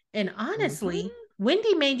now. And honestly,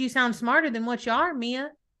 Wendy made you sound smarter than what you are,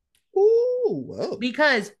 Mia. Ooh, whoa.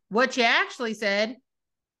 Because what you actually said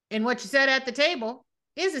and what you said at the table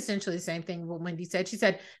is essentially the same thing what Wendy said. She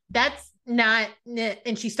said, that's not,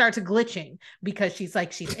 and she starts glitching because she's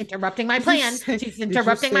like, she's interrupting my plan. She's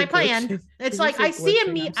interrupting my plan. It's like, I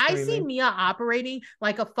see Mia operating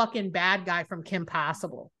like a fucking bad guy from Kim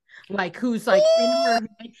Possible. Like who's like in her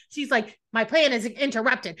head, she's like, my plan is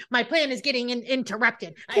interrupted. My plan is getting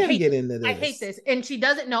interrupted. I hate this. And she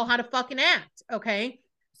doesn't know how to fucking act. Okay.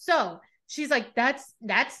 So she's like, that's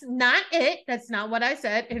not it. That's not what I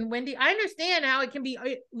said. And Wendy, I understand how it can be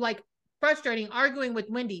like frustrating arguing with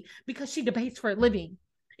Wendy because she debates for a living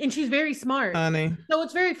and she's very smart. Honey. So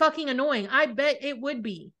it's very fucking annoying. I bet it would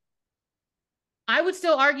be. I would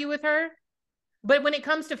still argue with her. But when it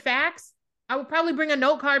comes to facts, I would probably bring a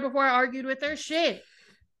note card before I argued with her. Shit.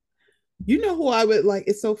 You know who I would like?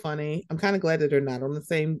 It's so funny. I'm kind of glad that they're not on the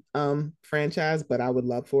same franchise, but I would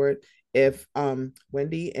love for it if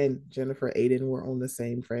Wendy and Jennifer Aiden were on the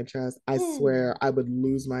same franchise. I swear I would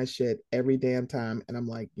lose my shit every damn time. And I'm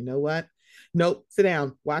like, you know what? Nope, sit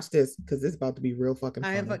down, watch this because this is about to be real fucking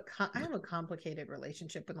funny. I have a complicated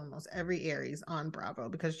relationship with almost every Aries on Bravo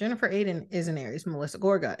because Jennifer Aiden is an Aries, Melissa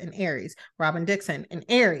Gorga an Aries, Robin Dixon an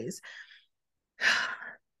Aries.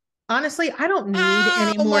 Honestly, I don't need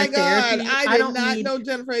any more therapy. I did not know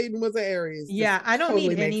Jennifer Aiden was an Aries. Yeah, I don't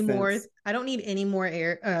need any more. I don't need any more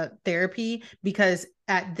therapy because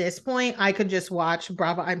at this point, I could just watch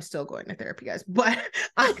Bravo. I'm still going to therapy, guys, but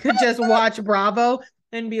I could just watch Bravo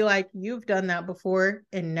and be like, "You've done that before,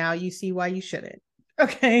 and now you see why you shouldn't."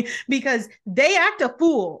 Okay, because they act a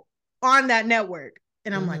fool on that network,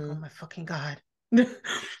 and I'm like, "Oh my fucking god,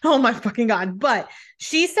 oh my fucking god!" But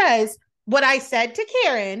she says. What I said to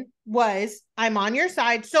Karen was, I'm on your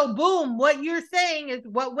side. So boom, what you're saying is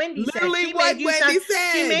what Wendy said.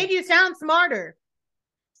 She made you sound smarter.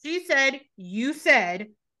 She said,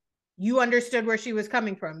 you understood where she was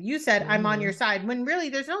coming from. You said, I'm on your side. When really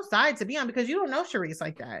there's no sides to be on because you don't know Charisse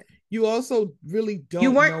like that. You also really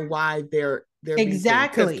don't know why they're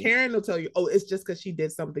exactly. Because Karen will tell you, oh, it's just because she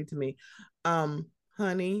did something to me.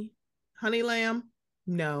 Honey lamb,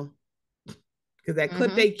 no. Because that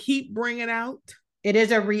clip they keep bringing out.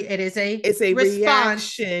 It's a response.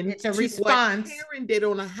 Reaction. It's a response. What Karen did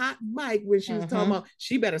on a hot mic when she was talking about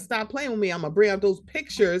she better stop playing with me. I'm gonna bring out those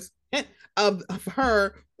pictures of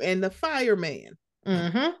her and the fireman.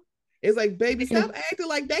 It's like, baby, stop acting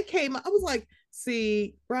like that came. I was like,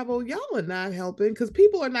 see, Bravo, y'all are not helping because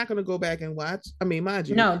people are not gonna go back and watch. I mean, mind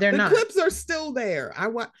you, no, they're not. The clips are still there.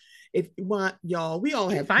 If you want, y'all, we all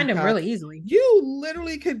have find them really easily. You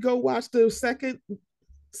literally could go watch the second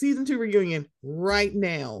season 2 reunion right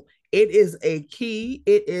now. It is a key.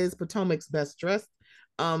 It is Potomac's best dressed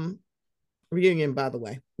reunion, by the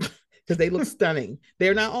way, because they look stunning.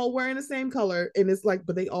 They're not all wearing the same color, and it's like,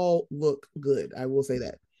 but they all look good. I will say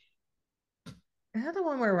that. Is that the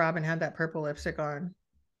one where Robin had that purple lipstick on?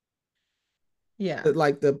 Yeah.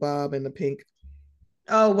 Like the bob and the pink.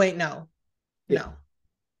 Oh wait, no. Yeah. No.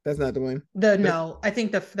 That's not the one. No, I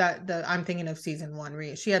think I'm thinking of season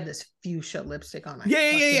 1. She had this fuchsia lipstick on.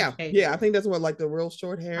 Yeah. I think that's what, like the real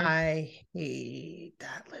short hair. I hate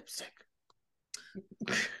that lipstick.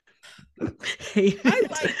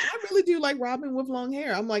 I really do like Robin with long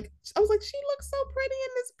hair. I was like, she looks so pretty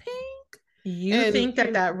in this pink. You think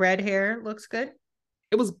that red hair looks good?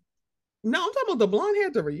 It was. No, I'm talking about the blonde hair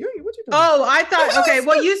at the reunion. What you doing? Oh, I thought, okay.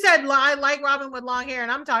 Well, you said I like Robin with long hair,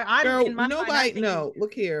 and I'm talking. Girl, nobody. No,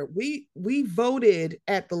 look here. We voted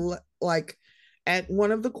at the at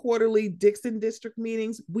one of the quarterly Dixon district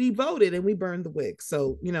meetings. We voted and we burned the wig.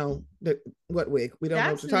 So what wig? We don't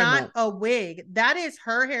know what you're talking about. That's not a wig. That is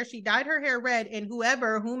her hair. She dyed her hair red, and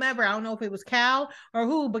whomever, I don't know if it was Cal or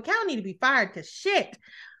who, but Cal need to be fired because shit.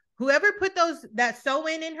 Whoever put that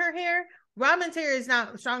sew-in her hair. Robin's hair is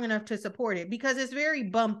not strong enough to support it because it's very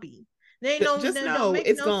bumpy. It's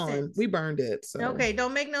gone. Sense. We burned it. So. Okay,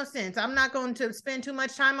 don't make no sense. I'm not going to spend too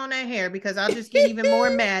much time on that hair because I'll just get even more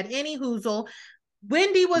mad. Any hoozle.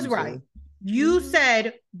 Wendy was right. You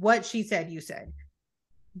said what she said you said.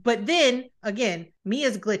 But then, again,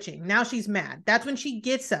 Mia's glitching. Now she's mad. That's when she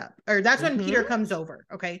gets up. Or that's when Peter comes over.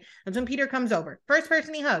 Okay? That's when Peter comes over. First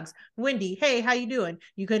person he hugs. Wendy, hey, how you doing?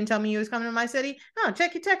 You couldn't tell me you was coming to my city? Oh,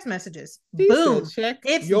 check your text messages. Boom.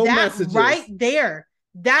 It's your messages. Right there.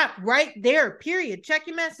 That right there, period. Check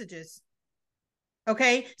your messages.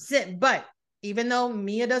 Okay? But even though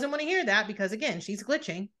Mia doesn't want to hear that because, again, she's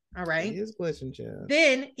glitching. All right? She is glitching, Jeff.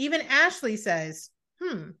 Then even Ashley says,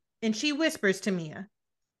 and she whispers to Mia,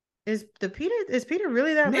 Is Peter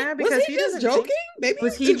really that mad? Because was he just joking? Maybe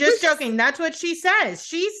was he just joking? That's what she says.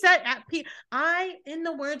 She said at Peter, in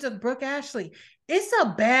the words of Brooke Ashley, it's a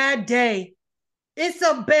bad day. It's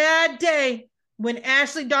a bad day when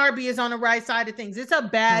Ashley Darby is on the right side of things. It's a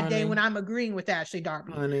bad day when I'm agreeing with Ashley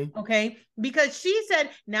Darby. Okay? Because she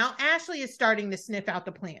said now Ashley is starting to sniff out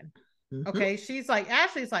the plan. Okay?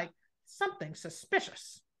 Ashley's like, something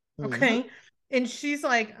suspicious. Okay? And she's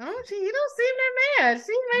like, oh, he don't seem that mad.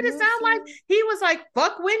 She made it sound like he was like,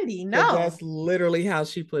 fuck Wendy. No. But that's literally how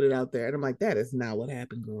she put it out there. And I'm like, that is not what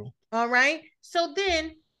happened, girl. All right. So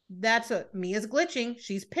then Mia's glitching.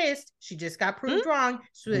 She's pissed. She just got proved wrong.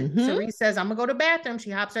 So Cerise says, I'm going to go to the bathroom.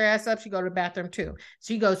 She hops her ass up. She go to the bathroom too.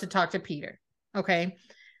 She goes to talk to Peter. Okay.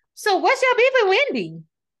 So what's your beef with Wendy?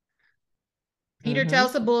 Peter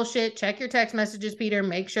tells the bullshit. Check your text messages, Peter.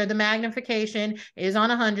 Make sure the magnification is on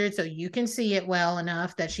 100 so you can see it well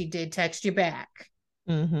enough that she did text you back.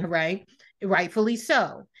 Right? Rightfully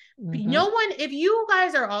so. No one, if you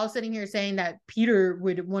guys are all sitting here saying that Peter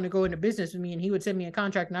would want to go into business with me and he would send me a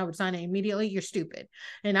contract and I would sign it immediately, you're stupid.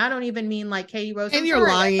 And I don't even mean like Katie Rose. And you're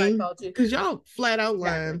lying because y'all flat out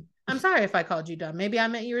lying. I'm sorry if I called you dumb. Maybe I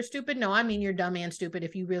meant you were stupid. No, I mean you're dumb and stupid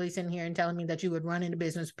if you really sitting here and telling me that you would run into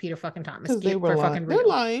business with Peter fucking Thomas. They're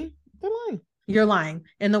lying. You're lying.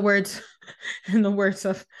 In the words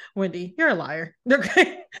of Wendy, you're a liar.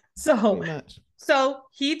 Okay. So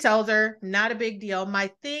he tells her, not a big deal. My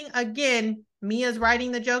thing, again, Mia's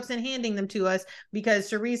writing the jokes and handing them to us because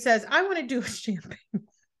Cerise says, I want to do a champagne.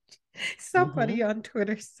 Somebody on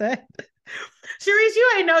Twitter said, Cerise,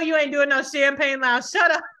 you ain't know you ain't doing no champagne lounge.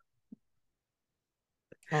 Shut up.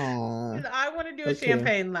 I want to do a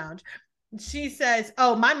champagne lounge. She says,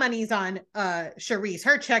 oh, my money's on Cerise.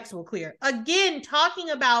 Her checks will clear. Again,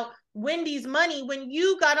 talking about Wendy's money when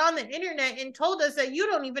you got on the internet and told us that you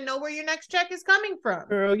don't even know where your next check is coming from.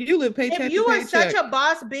 Girl, you live paycheck to paycheck. If you are such a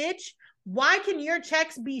boss bitch, why can your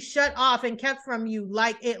checks be shut off and kept from you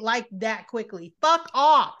like that quickly? Fuck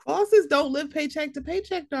off. Bosses don't live paycheck to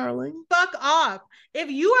paycheck, darling. Fuck off.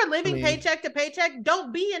 If you are living paycheck to paycheck,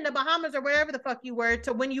 don't be in the Bahamas or wherever the fuck you were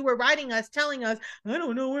to when you were writing us, telling us, I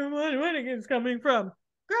don't know where my money is coming from.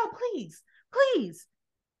 Girl, please,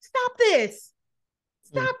 stop this.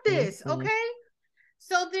 Stop this, okay?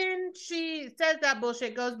 So then she says that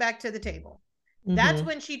bullshit, goes back to the table. That's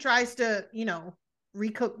when she tries to,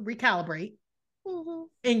 recalibrate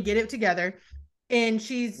and get it together. And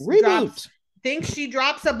thinks she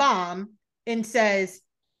drops a bomb and says,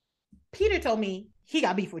 Peter told me he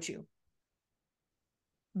got beef with you.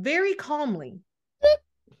 Very calmly,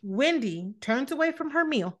 Wendy turns away from her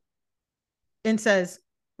meal and says,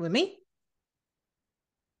 with me?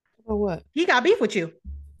 Or what? He got beef with you.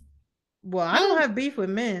 Well, I don't have beef with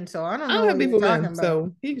men, so I don't I know don't have what beef you're with talking men, about.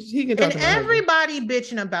 so he can talk And to my husband. everybody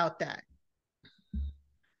bitching about that.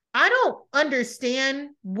 I don't understand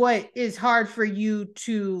what is hard for you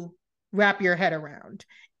to wrap your head around.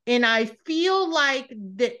 And I feel like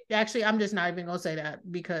that actually, I'm just not even going to say that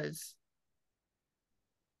because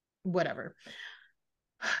whatever.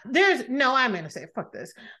 I'm going to say, fuck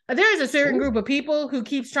this. There's a certain group of people who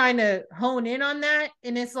keeps trying to hone in on that.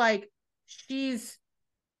 And it's like, she's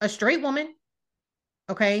a straight woman.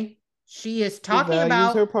 Okay. She is talking values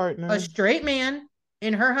about her a partner. straight man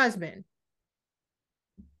and her husband.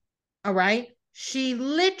 All right. She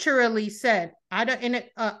literally said, I don't, and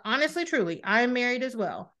it, honestly, truly, I am married as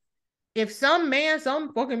well. If some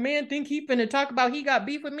fucking man think he finna talk about he got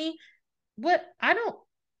beef with me, what? I don't,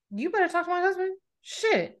 you better talk to my husband.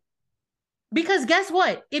 Shit. Because guess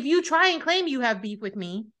what? If you try and claim you have beef with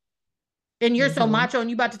me and you're so macho and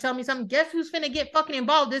you about to tell me something, guess who's finna get fucking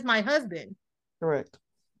involved is my husband. Correct.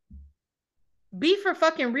 Be for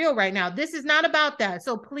fucking real right now. This is not about that.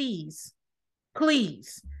 So please,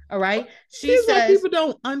 please. All right. She Seems like says, people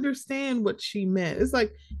don't understand what she meant. It's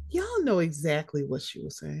like, y'all know exactly what she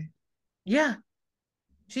was saying. yeah.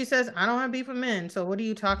 She says, I don't have beef with men. So what are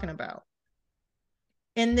you talking about?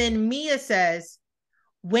 And then Mia says,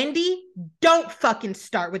 Wendy, don't fucking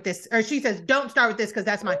start with this. Or she says, don't start with this because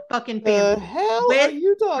that's my fucking The family. hell are With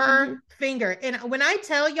you talking her to? finger. And when I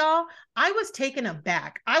tell y'all, I was taken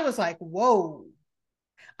aback. I was like, whoa.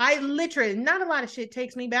 I literally, not a lot of shit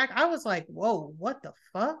takes me back. I was like, whoa, what the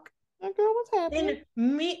fuck? Like, girl, what's happening?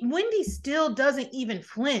 And Wendy still doesn't even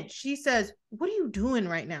flinch. She says, "What are you doing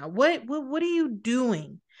right now? What are you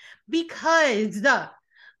doing?" Because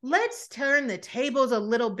let's turn the tables a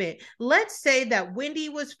little bit. Let's say that Wendy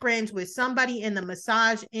was friends with somebody in the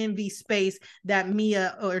massage envy space that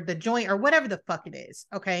Mia or the joint or whatever the fuck it is.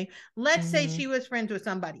 Okay. Let's say she was friends with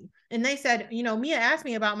somebody and they said, Mia asked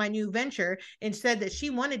me about my new venture and said that she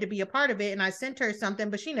wanted to be a part of it. And I sent her something,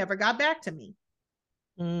 but she never got back to me.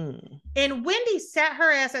 And Wendy sat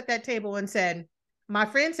her ass at that table and said, my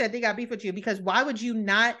friend said they got beef with you because why would you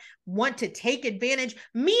not want to take advantage?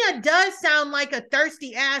 Mia does sound like a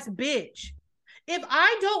thirsty ass bitch. If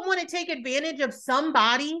I don't want to take advantage of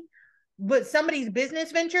somebody, but somebody's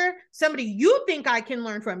business venture, somebody you think I can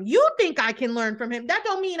learn from, you think I can learn from him. That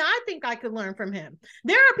don't mean I think I could learn from him.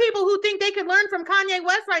 There are people who think they could learn from Kanye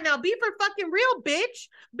West right now. Be for fucking real, bitch.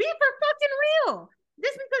 Be for fucking real.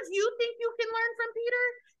 Just because you think you can learn from Peter,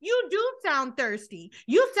 you do sound thirsty.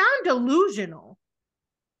 You sound delusional.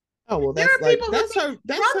 Oh well, There are people who think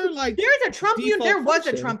that's her like there's a Trump there was a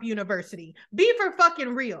function. Trump university. Be for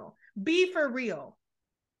fucking real. Be for real.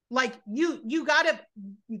 Like you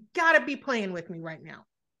gotta be playing with me right now.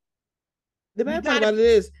 The bad part about it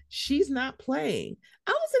is she's not playing.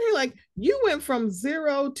 I was in here like, you went from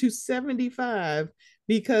 0 to 75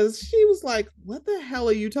 because she was like, what the hell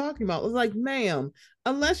are you talking about? I was like, ma'am,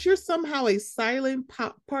 unless you're somehow a silent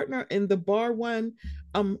partner in the Bar One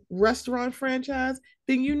restaurant franchise,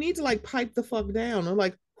 then you need to like pipe the fuck down. I'm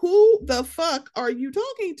like, who the fuck are you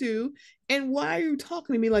talking to? And why are you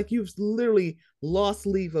talking to me like you've literally lost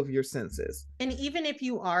leave of your senses? And even if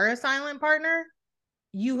you are a silent partner,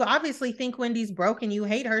 you obviously think Wendy's broke and you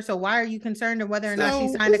hate her. So why are you concerned of whether or not she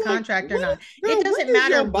signed a contract or not? Girl, it doesn't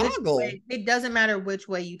matter which way. It doesn't matter which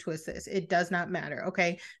way you twist this. It does not matter.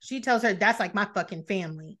 Okay. She tells her that's like my fucking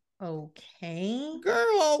family. Okay.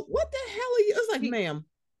 Girl, what the hell are you? It's like, ma'am,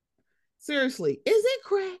 seriously, is it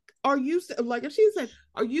crack? Are you like if she said,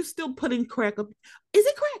 are you still putting crack up? Is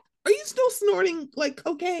it crack? Are you still snorting like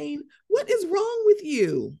cocaine? What is wrong with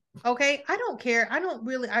you? Okay, I don't care. I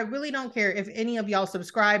really don't care if any of y'all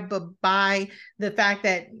subscribe, but by the fact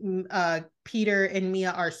that Peter and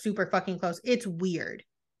Mia are super fucking close. It's weird.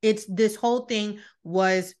 This whole thing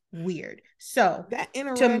was weird. So that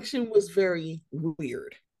interaction was very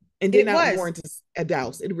weird and did not warrant a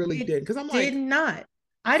douse. It really did. Because I'm like, did not.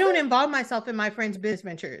 I don't involve myself in my friends' business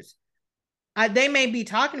ventures. They may be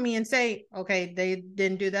talking to me and say, okay, they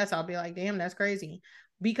didn't do that. So I'll be like, damn, that's crazy.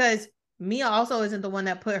 Because Mia also isn't the one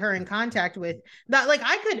that put her in contact with that. Like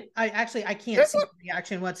I can't see the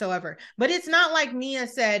reaction whatsoever, but it's not like Mia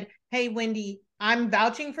said, hey, Wendy, I'm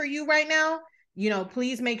vouching for you right now.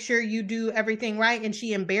 Please make sure you do everything right. And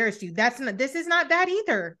she embarrassed you. This is not that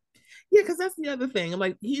either. Yeah, because that's the other thing. I'm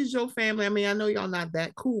like, he's your family. I mean, I know y'all not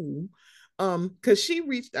that cool. Because she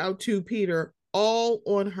reached out to Peter all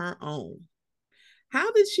on her own. How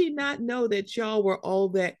did she not know that y'all were all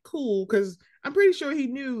that cool? Because I'm pretty sure he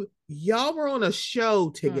knew y'all were on a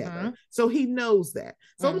show together. So he knows that.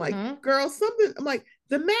 So I'm like, girl, I'm like,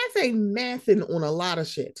 the math ain't mathing on a lot of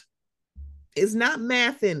shit. It's not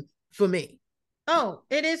mathing for me. Oh,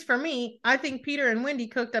 it is for me. I think Peter and Wendy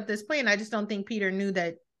cooked up this plan. I just don't think Peter knew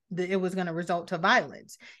that it was going to result to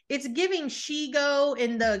violence. It's giving Shigo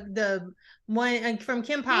in the one from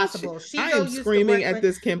Kim Possible. I Shigo am used to screaming work at with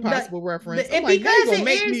this Kim Possible reference. I'm and like, now because it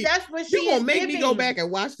is, that's what you're she gonna is make me go giving. back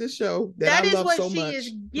and watch this show that I That is love what so she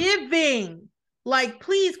is much. giving. Like,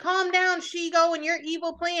 please calm down, Shigo, and your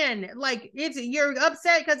evil plan. Like, you're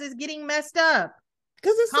upset because it's getting messed up.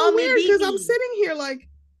 Because it's so Call me weird. Because I'm BB. sitting here like,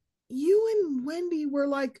 you and Wendy were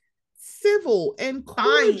like civil and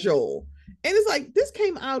Fine. cordial. And it's like, this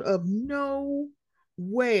came out of nowhere.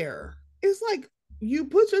 It's like, you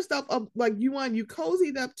put your stuff up, like you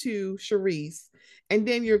cozied up to Charisse, and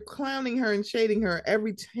then you're clowning her and shading her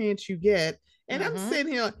every chance you get. And I'm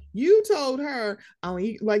sitting here, you told her, oh,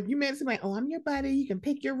 you meant somebody, oh, I'm your buddy, you can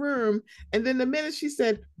pick your room. And then the minute she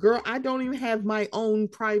said, girl, I don't even have my own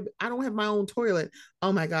private, I don't have my own toilet.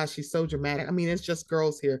 Oh my gosh, she's so dramatic. I mean, it's just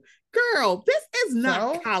girls here. Girl, this is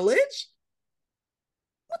not So college.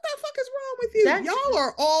 What the fuck is wrong with you? that's Y'all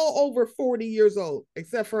are all over 40 years old,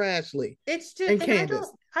 except for Ashley it's just, and and Candace.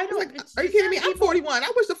 I It's don't, like, it's are you just kidding me? certain I'm people, 41.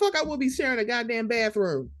 I wish the fuck I would be sharing a goddamn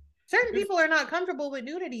bathroom. certain people are not comfortable with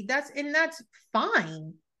nudity. That's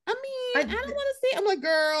fine. I mean, I, I don't want to see. I'm like,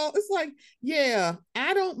 girl, it's like, yeah,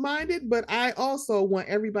 I don't mind it, but I also want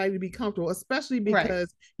everybody to be comfortable, especially right,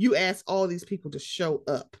 because you asked all these people to show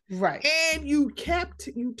up. right. And you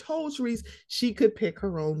told Therese she could pick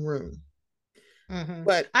her own room. Mm-hmm.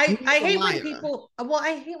 But I neither hate when Lina. people, well,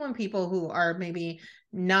 I hate when people who are maybe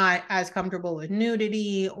not as comfortable with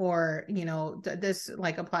nudity or, this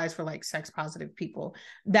like applies for like sex positive people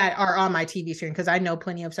that are on my TV screen. Cause I know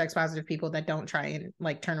plenty of sex positive people that don't try and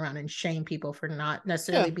like turn around and shame people for not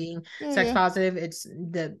necessarily Yeah. being Yeah, sex yeah. positive. It's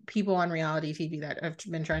the people on reality TV that have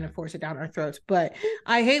been trying to force it down our throats. But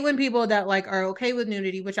I hate when people that like are okay with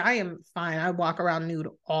nudity, which I am fine. I walk around nude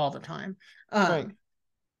all the time. Right.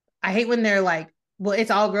 I hate when they're like, well,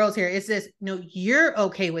 it's all girls here. It's this, no, you're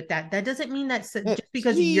okay with that. That doesn't mean that just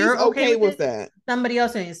because He's you're okay okay with with it, that. somebody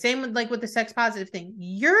else is. Same with like with the sex positive thing.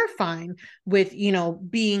 You're fine with,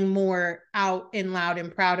 being more out and loud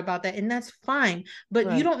and proud about that. And that's fine. But you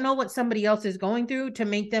Right. don't know what somebody else is going through to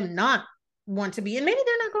make them not want to be. And maybe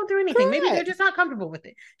they're not going through anything. Maybe they're Correct. just not comfortable with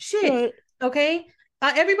it. Shit. Right. Okay.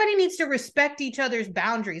 Everybody needs to respect each other's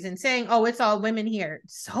boundaries and saying, oh, it's all women here.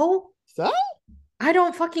 So So I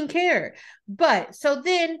don't fucking care. But so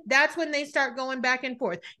then that's when they start going back and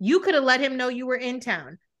forth. You could have let him know you were in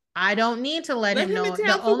town. I don't need to let let him him in know.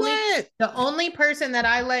 town for what? The only person that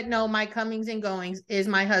I let know my comings and goings is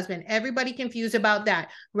my husband. Everybody confused about that.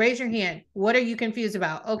 Raise your hand. What are you confused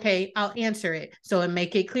about? Okay, I'll answer it so and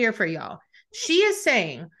make it clear for y'all. She is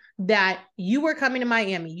saying that you were coming to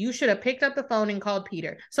Miami. You should have picked up the phone and called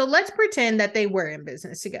Peter. So let's pretend that they were in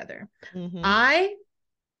business together. Mm-hmm. I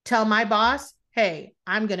tell my boss, hey,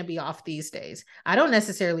 I'm going to be off these days. I don't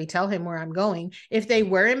necessarily tell him where I'm going. If they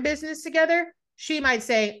were in business together, she might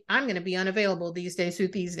say, I'm going to be unavailable these days. Who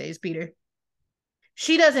these days, Peter?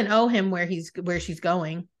 She doesn't owe him where she's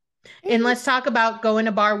going. And And let's talk about going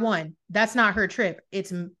to bar one. That's not her trip.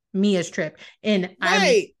 It's Mia's trip.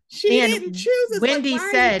 right. She didn't And choose. It's like,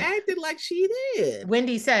 why are you acting like she did?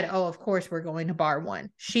 Wendy said, oh, of course we're going to bar one.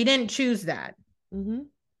 She didn't choose that. Mm-hmm.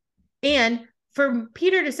 And for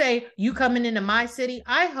Peter to say, you coming into my city,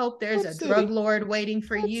 I hope there's What a drug city? lord waiting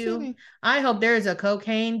for What you. city? I hope there's a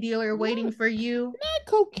cocaine dealer waiting What? for you Not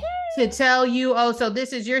cocaine. to tell you, oh, so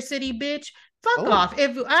this is your city, bitch. Fuck Oh, off.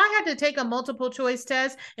 If I had to take a multiple choice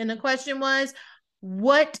test and the question was,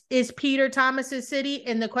 what is Peter Thomas's city?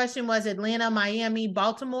 And the question was Atlanta, Miami,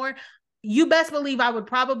 Baltimore. You best believe I would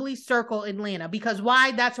probably circle Atlanta because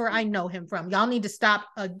why? That's where I know him from. Y'all need to stop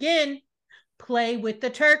again. Play with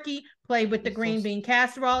the turkey, play with the green bean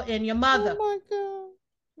casserole, and your oh mother. my god.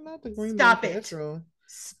 Not the green bean Stop it. casserole.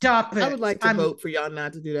 Stop I would it. like to vote for y'all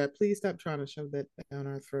not to do that. Please stop trying to shove that down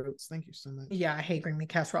our throats. Thank you so much. Yeah, I hate green bean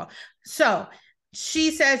casserole. So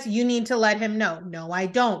she says, you need to let him know. No, I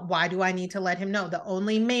don't. Why do I need to let him know? The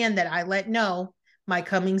only man that I let know my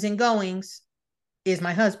comings and goings is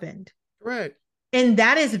my husband. Correct. And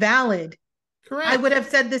that is valid. I Correct. would have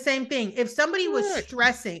said the same thing. If somebody was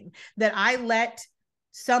stressing that I let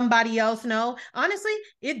somebody else know, honestly,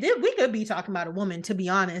 we could be talking about a woman, to be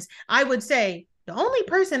honest. I would say the only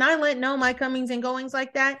person I let know my comings and goings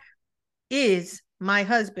like that is my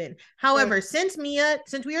husband. However, Right. since we are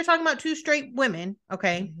talking about two straight women,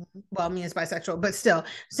 okay, well, Mia's bisexual, but still,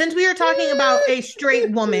 since we are talking about a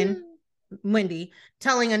straight woman, Wendy,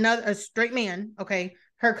 telling a straight man, okay,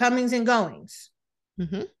 her comings and goings,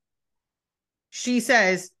 Mm-hmm. she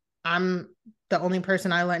says, I'm the only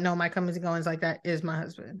person I let know my comings and goings like that is my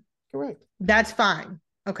husband. Correct. That's fine.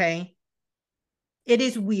 Okay. It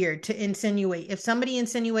is weird to insinuate. If somebody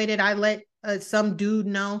insinuated I let some dude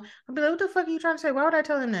know, I'd be like, what the fuck are you trying to say? Why would I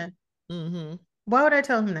tell him that? Mm-hmm. Why would I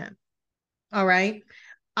tell him that? All right.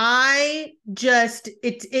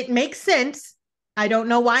 It makes sense. I don't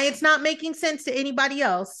know why it's not making sense to anybody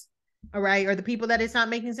else. All right. Or the people that it's not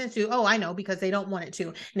making sense to. Oh, I know, because they don't want it to.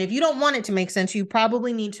 And if you don't want it to make sense, you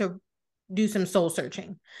probably need to do some soul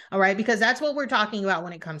searching. All right. Because that's what we're talking about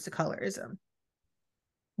when it comes to colorism.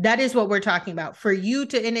 That is what we're talking about. For you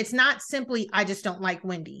to, and it's not simply, I just don't like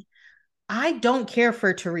Wendy. I don't care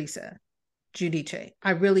for Teresa Giudice.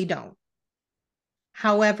 I really don't.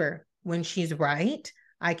 However, when she's right,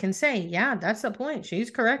 I can say, yeah, that's the point. She's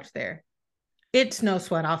correct there. It's no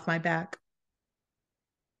sweat off my back.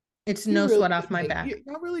 It's You no really sweat off my back.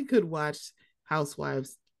 I really could watch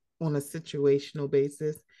Housewives on a situational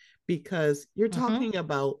basis because you're talking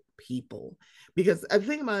about people. Because I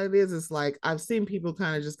think about it is, it's like I've seen people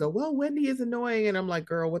kind of just go, well, Wendy is annoying. And I'm like,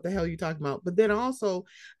 girl, what the hell are you talking about? But then also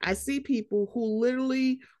I see people who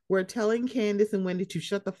literally were telling Candace and Wendy to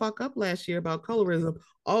shut the fuck up last year about colorism,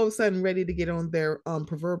 all of a sudden ready to get on their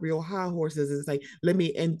proverbial high horses and say, let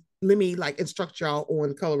me like instruct y'all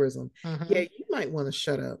on colorism. Yeah, you might want to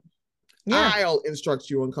shut up. Yeah. I'll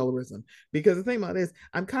instruct you on colorism. Because the thing about this,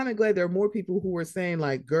 I'm kind of glad there are more people who are saying,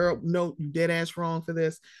 like, girl, no, you dead ass wrong for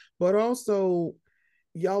this. But also,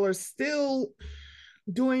 y'all are still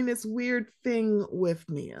doing this weird thing with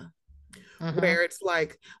Mia. Where it's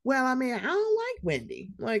like, well, I mean, I don't like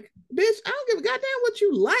Wendy. Like, bitch, I don't give a goddamn what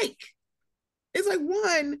you like. It's like,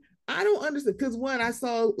 one, I don't understand. Because one, I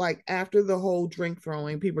saw like after the whole drink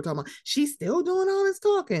throwing, people were talking about she's still doing all this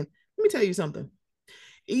talking. Let me tell you something.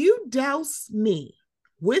 You douse me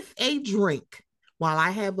with a drink while I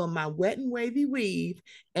have on my wet and wavy weave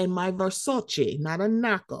and my Versace, not a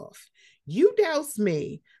knockoff. You douse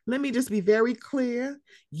me. Let me just be very clear.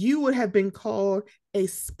 You would have been called a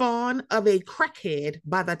spawn of a crackhead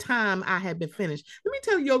by the time I had been finished. Let me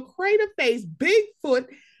tell you, your crater face, Bigfoot,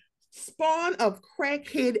 spawn of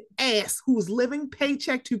crackhead ass who's living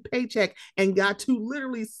paycheck to paycheck and got to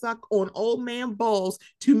literally suck on old man balls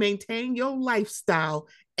to maintain your lifestyle,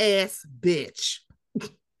 ass bitch.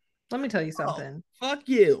 Let me tell you something. Oh, fuck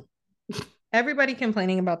you. Everybody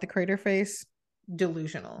complaining about the crater face,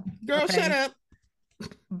 delusional. Girl, okay? Shut up.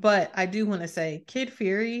 But I do want to say, Kid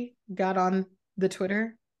Fury got on the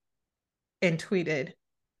Twitter and tweeted,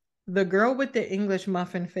 the girl with the English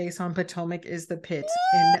muffin face on Potomac is the pits.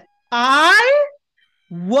 And I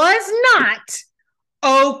was not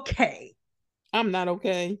okay. I'm not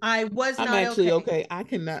okay. I was I'm not actually okay. I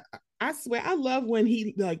cannot. I swear, I love when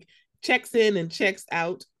he like checks in and checks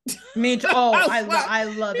out. Me too. Oh, I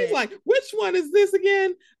love He's it. He's like, which one is this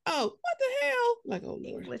again? Oh, what the hell? Like, oh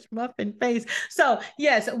Lord. English muffin face. So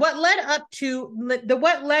yes, what led up to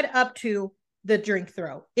the drink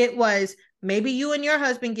throw? It was, maybe you and your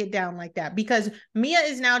husband get down like that, because Mia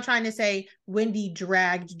is now trying to say Wendy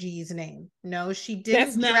dragged G's name. No, she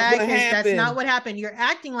didn't drag his. That's not what happened. You're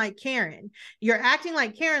acting like Karen. You're acting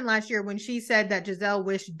like Karen last year when she said that Giselle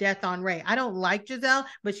wished death on Ray. I don't like Giselle,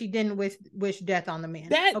 but she didn't wish death on the man.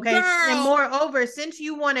 That okay. Girl. And moreover, since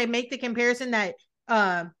you want to make the comparison that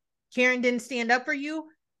Karen didn't stand up for you,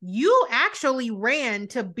 you actually ran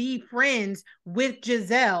to be friends with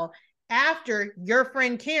Giselle after your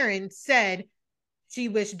friend Karen said she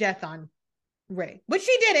wished death on Ray, which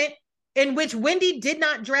she didn't, in which Wendy did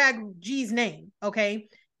not drag G's name. Okay.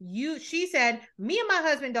 She said, me and my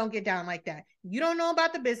husband don't get down like that. You don't know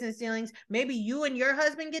about the business dealings. Maybe you and your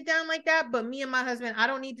husband get down like that, but me and my husband, I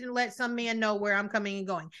don't need to let some man know where I'm coming and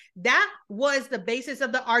going. That was the basis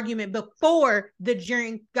of the argument before the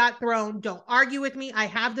drink got thrown. Don't argue with me. I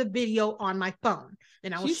have the video on my phone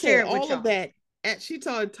and I will share it with y'all. All of that. And she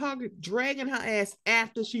started dragging her ass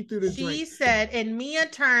after she threw the drink. She said, and Mia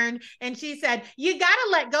turned and she said, you got to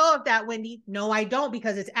let go of that, Wendy. No, I don't,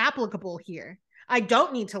 because it's applicable here. I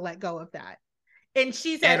don't need to let go of that. And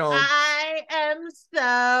she said, I am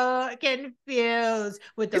so confused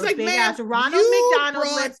with those like, big ass Ronald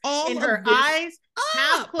McDonald lips and her eyes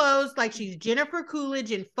half closed like she's Jennifer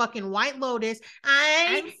Coolidge in fucking White Lotus.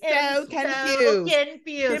 I'm so confused. Then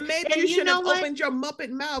maybe you should have opened your Muppet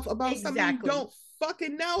mouth about something you don't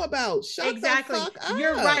fucking know about. Shut the fuck up.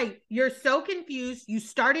 You're right. You're so confused. You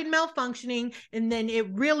started malfunctioning and then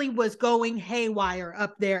it really was going haywire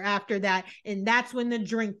up there after that. And that's when the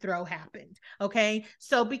drink throw happened. Okay.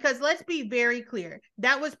 So, because let's be very clear,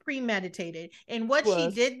 that was premeditated. And what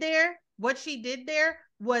she did there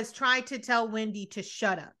was try to tell Wendy to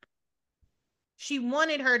shut up. She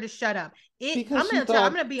wanted her to shut up. I'm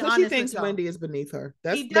going to be honest. She thinks Wendy is beneath her.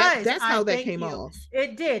 That's how that came off.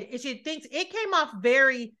 It did. She thinks it came off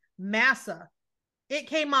very massa. It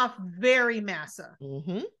came off very massa.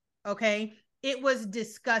 Mm-hmm. Okay. It was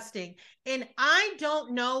disgusting. And I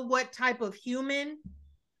don't know what type of human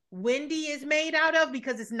Wendy is made out of,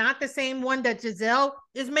 because it's not the same one that Giselle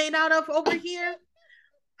is made out of over here.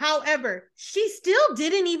 However, she still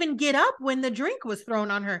didn't even get up when the drink was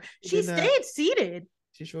thrown on her. She stayed seated.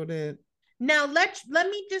 She sure did. Now let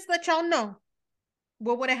me just let y'all know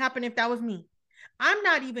what would have happened if that was me. I'm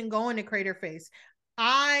not even going to Crater Face.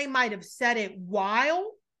 I might have said it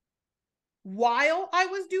while I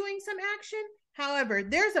was doing some action. However,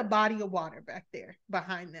 there's a body of water back there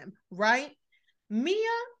behind them, right? Mia,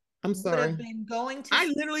 I'm sorry. Would have been going to.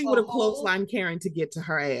 I literally would have clotheslined Karen to get to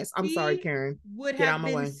her ass. I'm sorry, Karen. Would have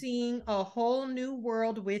been seeing a whole new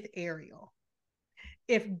world with Ariel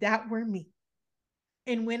if that were me.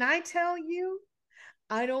 And when I tell you,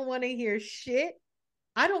 I don't want to hear shit.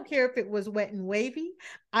 I don't care if it was wet and wavy.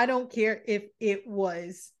 I don't care if it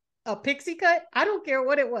was a pixie cut. I don't care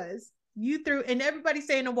what it was. You threw, and everybody's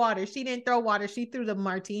saying the water. She didn't throw water. She threw the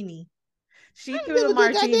martini. She threw the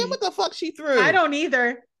martini. Goddamn, what the fuck she threw? I don't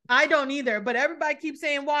either. But everybody keeps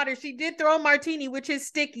saying water. She did throw a martini, which is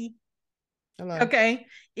sticky. Hello. Okay.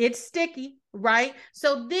 It's sticky, right?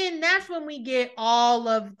 So then that's when we get all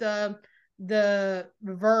of the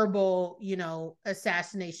verbal,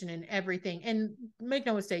 assassination and everything. And make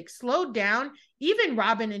no mistake, slow down. Even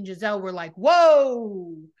Robin and Giselle were like,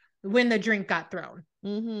 whoa, when the drink got thrown.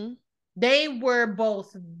 Mm-hmm. They were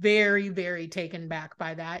both very, very taken back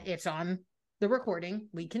by that. It's on the recording.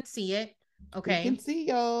 We can see it. Okay. We can see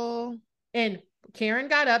y'all. And Karen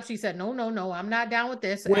got up. She said, no, I'm not down with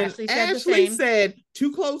this. When Ashley said,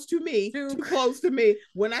 too close to me, too close to me.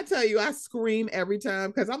 When I tell you, I scream every time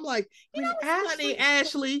because I'm like, funny,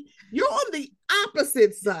 Ashley, you're on the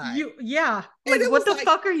opposite side. Like, what the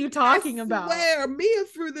fuck are you talking about? I swear, Mia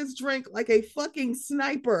threw this drink like a fucking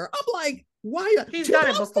sniper. I'm like, why? He's done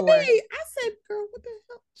it before. I said, girl, what the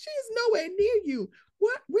hell? She's nowhere near you.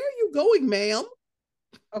 Where are you going, ma'am?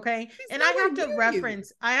 Okay. And I have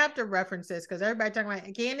to reference this because everybody talking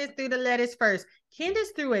about Candace threw the lettuce first.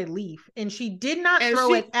 Candace threw a leaf and she did not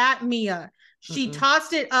throw it at Mia. She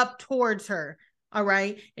tossed it up towards her. All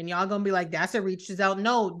right. And y'all gonna be like, that's a reach, Giselle.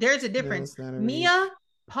 No, there's a difference. Mia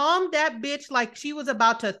palmed that bitch like she was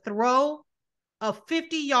about to throw a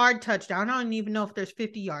 50-yard touchdown. I don't even know if there's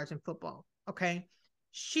 50 yards in football. Okay.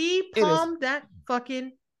 She palmed that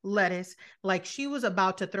fucking lettuce like she was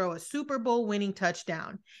about to throw a Super Bowl winning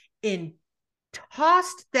touchdown and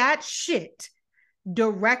tossed that shit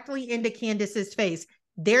directly into Candace's face.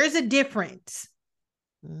 There's a difference.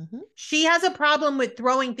 Mm-hmm. She has a problem with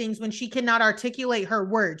throwing things when she cannot articulate her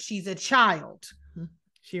words. She's a child.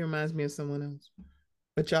 She reminds me of someone else,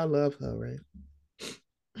 but y'all love her, right?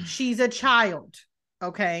 She's a child.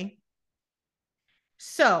 Okay.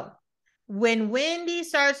 So when Wendy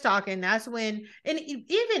starts talking, that's when, and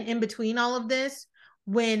even in between all of this,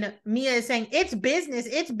 when Mia is saying, it's business,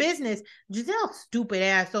 Giselle's stupid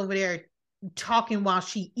ass over there talking while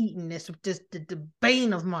she eating this, just the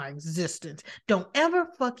bane of my existence. Don't ever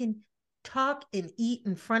fucking talk and eat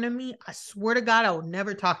in front of me. I swear to God, I will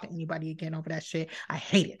never talk to anybody again over that shit. I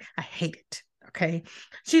hate it. Okay.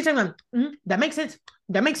 She's saying, that makes sense.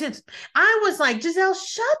 I was like, Giselle,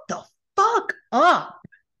 shut the fuck up.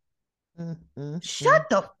 Shut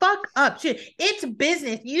the fuck up. Shit. It's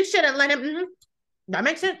business. You shouldn't let him. That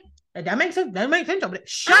makes sense.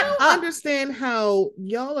 Shut up. I understand how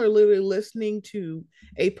y'all are literally listening to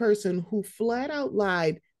a person who flat out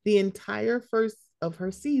lied the entire first of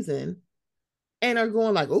her season and are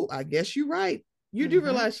going like, oh, I guess you're right. You do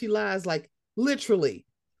realize she lies like literally.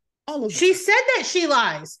 She said that she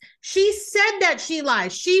lies. She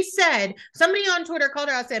said, somebody on Twitter called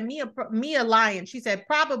her out, said, Mia lying. She said,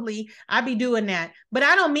 probably I be doing that, but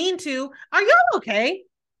I don't mean to. Are y'all okay?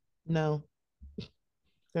 No,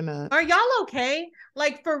 they're not. Are y'all okay?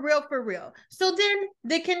 Like, for real. So then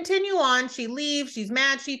they continue on. She leaves. She's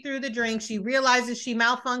mad. She threw the drink. She realizes she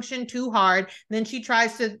malfunctioned too hard. Then she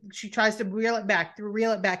tries to reel it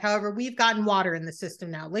back. However, we've gotten water in the system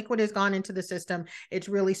now. Liquid has gone into the system. It's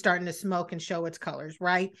really starting to smoke and show its colors,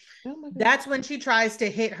 right? That's when she tries to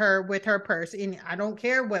hit her with her purse. And I don't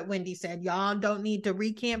care what Wendy said. Y'all don't need to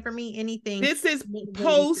recant for me anything. This is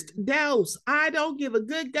post-douse. I don't give a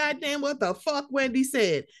good goddamn what the fuck Wendy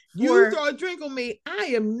said. You throw a drink on me,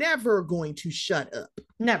 I am never going to shut up.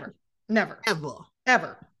 Never.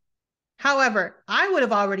 Ever. However, I would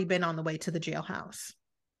have already been on the way to the jailhouse.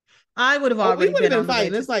 I would have already been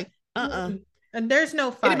fighting. It's like, And there's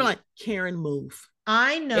no fight. It'd be like, Karen, move.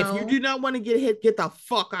 I know. If you do not want to get hit, get the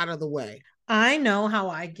fuck out of the way. I know how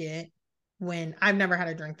I get when I've never had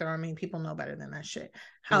a drink thrown on me. People know better than that shit. Mm.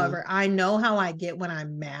 However, I know how I get when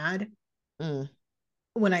I'm mad. Mm.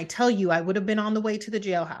 When I tell you, I would have been on the way to the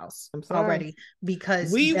jailhouse I'm sorry. already,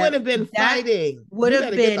 because We would have been that fighting. would You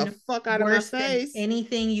have better get the been fuck out of my worse than face.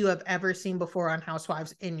 anything you have ever seen before on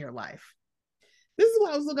Housewives in your life. This is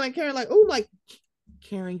why I was looking at Karen like, oh, like,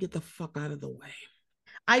 Karen, get the fuck out of the way.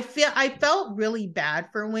 I felt really bad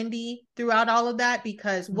for Wendy throughout all of that,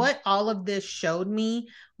 because what all of this showed me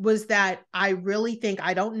was that I really think,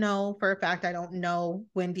 I don't know for a fact, I don't know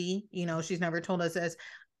Wendy, you know, she's never told us this.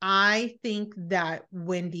 I think that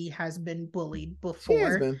Wendy has been bullied She has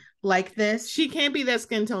before been. like this. She can't be that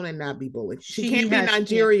skin tone and not be bullied. She can't be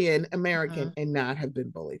Nigerian American and not have been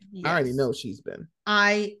bullied. Yes. I already know she's been.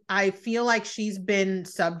 I feel like she's been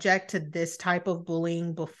subject to this type of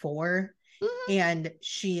bullying before. Mm-hmm. And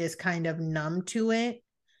she is kind of numb to it.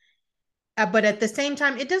 But at the same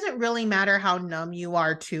time, it doesn't really matter how numb you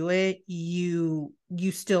are to it. You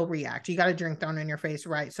still react. You got a drink thrown in your face,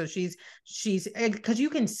 right? So she's because you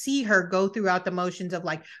can see her go throughout the motions of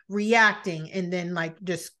like reacting, and then like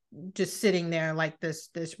just sitting there like this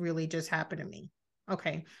really just happened to me.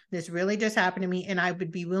 Okay, this really just happened to me. And I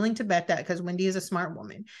would be willing to bet that, because Wendy is a smart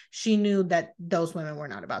woman, she knew that those women were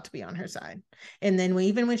not about to be on her side. And then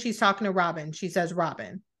even when she's talking to Robin, she says,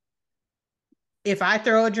 Robin, if I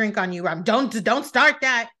throw a drink on you, Robin, don't start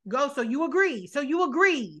that. Go. So you agree.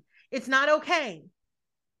 It's not okay.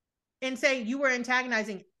 And say you were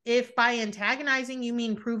antagonizing. If by antagonizing you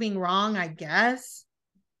mean proving wrong, I guess.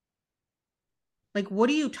 Like, what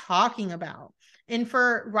are you talking about? And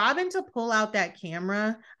for Robin to pull out that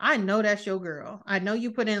camera, I know that's your girl. I know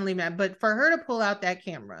you put in leave that, but for her to pull out that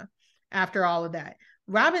camera after all of that,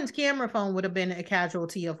 Robin's camera phone would have been a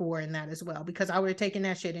casualty of war in that as well, because I would have taken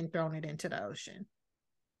that shit and thrown it into the ocean.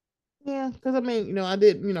 Yeah, because I mean, you know, I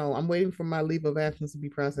did, you know, I'm waiting for my leave of absence to be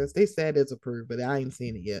processed. They said it's approved, but I ain't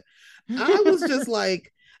seen it yet. I was just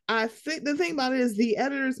like, I think the thing about it is the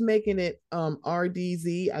editor's making it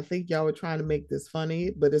RDZ. I think y'all were trying to make this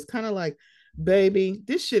funny, but it's kind of like, baby,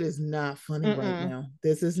 this shit is not funny right now.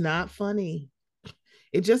 This is not funny.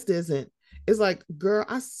 It just isn't. It's like, girl,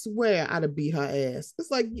 I swear I'd have beat her ass. It's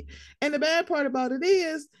like, and the bad part about it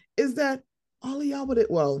is that all of y'all would have,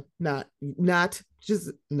 well, not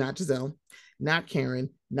Giselle, not Karen,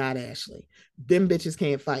 not Ashley. Them bitches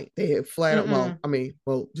can't fight. They have flat out, well, I mean,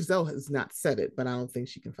 well, Giselle has not said it, but I don't think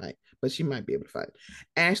she can fight, but she might be able to fight.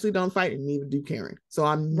 Ashley don't fight, and neither do Karen. So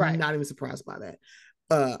I'm not even surprised by that.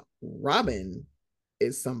 Robin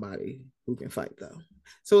is somebody who can fight though.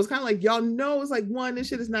 So it's kind of like, y'all know, it's like, one, this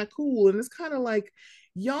shit is not cool. And it's kind of like,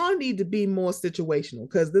 y'all need to be more situational.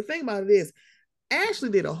 Because the thing about it is, Ashley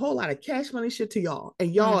did a whole lot of cash money shit to y'all,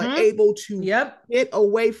 and y'all are able to get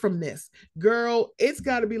away from this. Girl, it's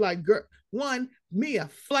got to be like, girl, one, Mia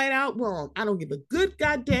flat out wrong. I don't give a good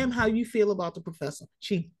goddamn how you feel about the professor.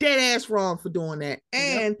 She dead ass wrong for doing that.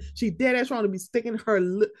 And she dead ass wrong to be sticking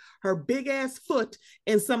her big ass foot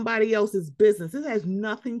in somebody else's business. This has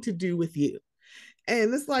nothing to do with you.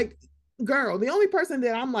 And it's like, girl, the only person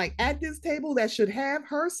that I'm like at this table that should have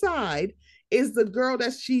her side is the girl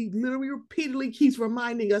that she literally repeatedly keeps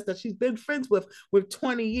reminding us that she's been friends with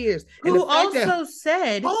 20 years. Who also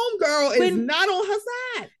said homegirl is not on her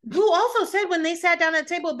side. Who also said when they sat down at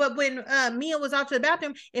the table, but when Mia was off to the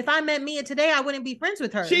bathroom, if I met Mia today, I wouldn't be friends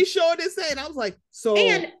with her. She sure did say it. I was like, so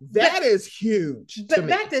that is huge. But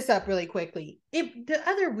back this up really quickly. The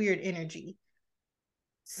other weird energy.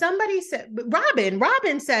 Somebody said,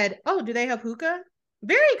 Robin said, oh, do they have hookah?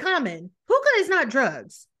 Very common. Hookah is not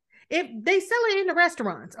drugs. If they sell it in the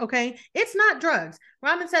restaurants, okay, it's not drugs.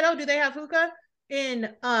 Robin said, oh, do they have hookah?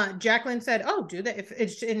 And Jacqueline said, oh, do they? If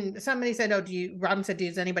it's, and somebody said, oh, do you? Robin said,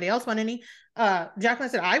 does anybody else want any? Jacqueline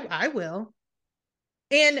said, I will.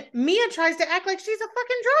 And Mia tries to act like she's a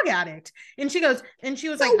fucking drug addict. And she goes, and she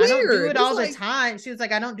was so like, weird. I don't do it all the time. She was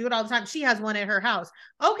like, I don't do it all the time. She has one at her house.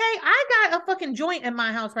 Okay, I got a fucking joint in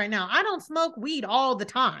my house right now. I don't smoke weed all the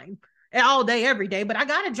time, all day, every day, but I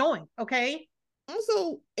got a joint, okay?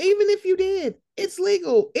 Also, even if you did, it's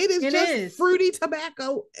legal. It is fruity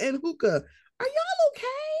tobacco and hookah. Are y'all okay?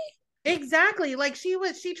 Exactly. Like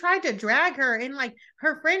she tried to drag her, and like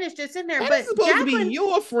her friend is just in there. That is supposed to be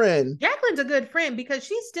your friend. Jacqueline's a good friend, because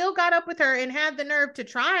she still got up with her and had the nerve to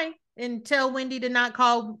try and tell Wendy to not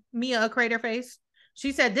call Mia a crater face.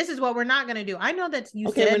 She said, "This is what we're not going to do." I know that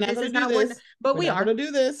you said this is not what, but we are going to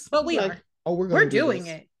do this. But we are. Oh, we're doing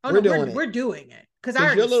it. Oh, we're doing it. Because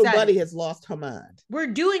your little buddy has lost her mind. We're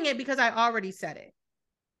doing it because I already said it.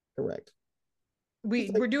 Correct.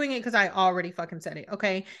 We're doing it because I already fucking said it.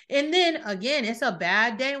 Okay. And then again, it's a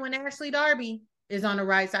bad day when Ashley Darby is on the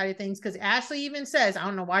right side of things. Because Ashley even says, I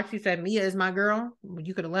don't know why she said Mia is my girl.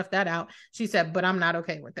 You could have left that out. She said, but I'm not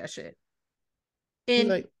okay with that shit. You're And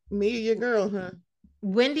like, Mia, your girl, huh?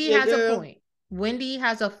 Wendy Your has a girl. point. Wendy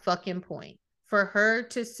has a fucking point. For her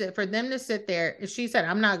to sit, for them to sit there, she said,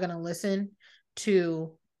 I'm not going to listen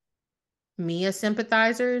to Mia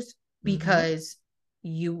sympathizers because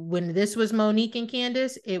when this was Monique and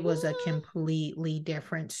Candace, it was a completely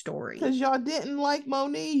different story. Because y'all didn't like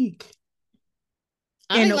Monique.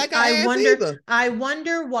 I and didn't like her ass either. I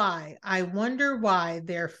wonder why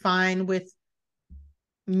they're fine with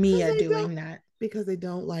Mia doing that. Because they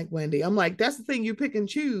don't like Wendy. I'm like, that's the thing, you pick and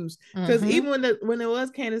choose. Because even when it was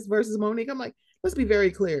Candace versus Monique, I'm like, let's be very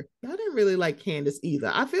clear. Y'all didn't really like Candace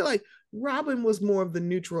either. I feel like Robin was more of the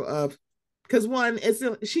neutral of, because one,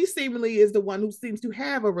 she seemingly is the one who seems to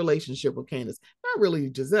have a relationship with Candace. Not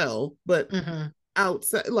really Giselle, but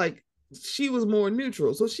outside, like she was more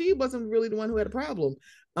neutral. So she wasn't really the one who had a problem.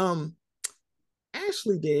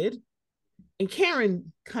 Ashley did. And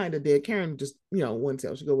Karen kind of did. Karen just, one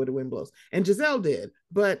tail, she go where the wind blows. And Giselle did.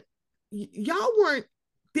 But y'all weren't,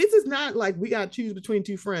 this is not like we got to choose between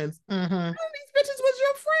two friends. None of these bitches was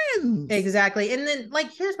your friends. Exactly. And then,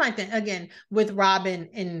 like, here's my thing again with Robin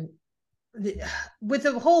and with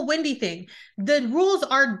the whole Wendy thing. The rules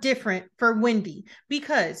are different for Wendy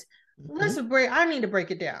because I need to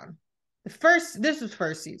break it down. This was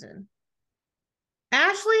first season.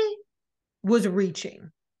 Ashley was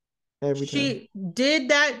reaching. She did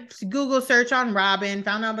that Google search on Robin,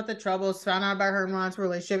 found out about the troubles, found out about her and Ron's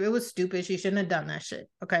relationship. It was stupid. She shouldn't have done that shit.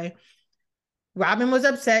 Okay. Robin was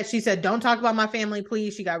upset. She said, don't talk about my family,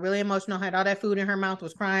 please. She got really emotional, had all that food in her mouth,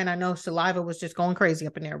 was crying. I know saliva was just going crazy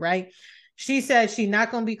up in there, right? She said she's not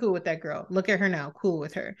going to be cool with that girl. Look at her now, cool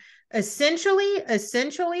with her. Essentially,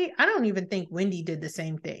 I don't even think Wendy did the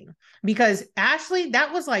same thing because Ashley,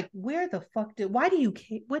 that was like, why do you,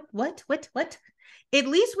 what? At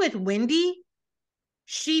least with Wendy,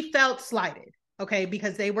 she felt slighted, okay?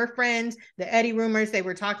 Because they were friends, the Eddie rumors, they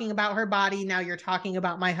were talking about her body. Now you're talking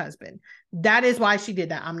about my husband. That is why she did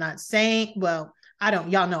that. I'm not saying, y'all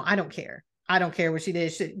know, I don't care. I don't care what she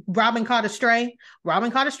did. Robin caught a stray. Robin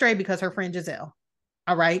caught a stray because her friend Giselle.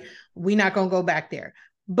 All right. We're not going to go back there.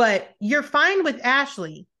 But you're fine with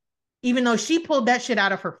Ashley, even though she pulled that shit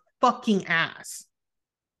out of her fucking ass.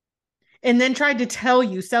 And then tried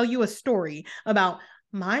to sell you a story about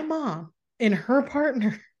my mom and her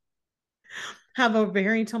partner have a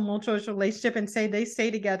very tumultuous relationship and say they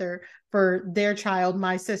stay together for their child,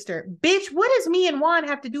 my sister. Bitch, what does me and Juan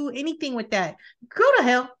have to do anything with that? Go to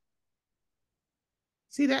hell.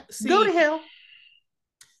 Go to hell.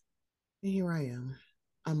 Here I am.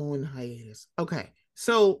 I'm on hiatus. Okay.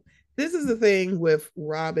 So this is the thing with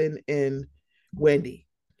Robin and Wendy.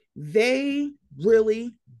 They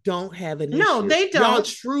really don't have an issue. No, they don't. Y'all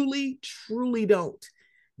truly, truly don't.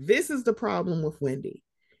 This is the problem with Wendy.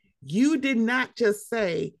 You did not just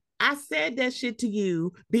say, I said that shit to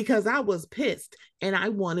you because I was pissed and I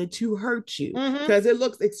wanted to hurt you. Because it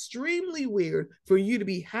looks extremely weird for you to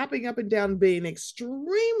be hopping up and down, being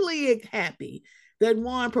extremely happy that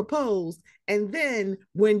Juan proposed. And then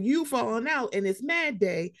when you falling out and it's Mad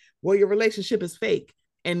Day, well, your relationship is fake.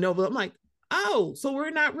 And Nova, I'm like, oh, so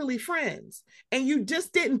we're not really friends. And you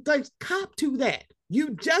just didn't cop to that.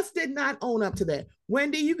 You just did not own up to that.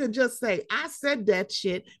 Wendy, you could just say, I said that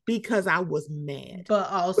shit because I was mad. But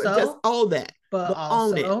also, just all that. But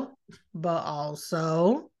also,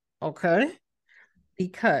 okay,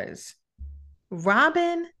 because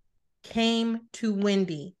Robin came to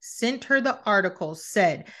Wendy, sent her the article,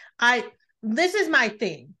 said, this is my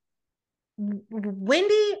thing.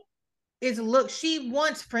 Wendy she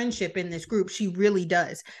wants friendship in this group. She really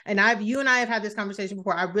does. And you and I have had this conversation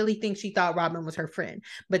before. I really think she thought Robin was her friend.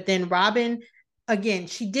 But then Robin, again,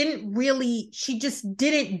 she just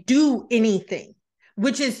didn't do anything,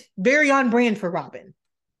 which is very on brand for Robin.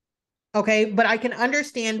 Okay, but I can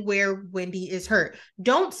understand where Wendy is hurt.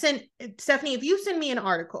 Stephanie, if you send me an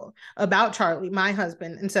article about Charlie, my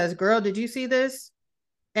husband, and says, girl, did you see this?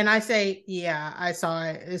 And I say, yeah, I saw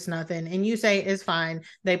it. It's nothing. And you say, it's fine.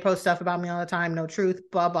 They post stuff about me all the time. No truth,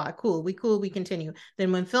 blah, blah. Cool. We continue.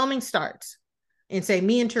 Then when filming starts and say,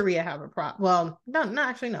 me and Taria have a problem. Well, no,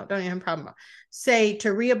 don't even have a problem. Say,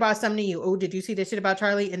 Taria brought something to you. Oh, did you see this shit about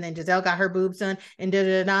Charlie? And then Giselle got her boobs done and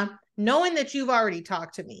da-da-da-da. Knowing that you've already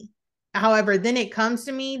talked to me. However, then it comes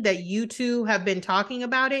to me that you two have been talking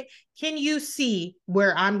about it. Can you see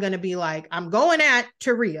where I'm going to be like, I'm going at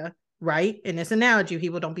Taria, right? In this analogy,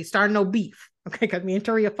 people don't be starting no beef, okay? Because me and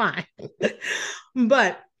Taria fine.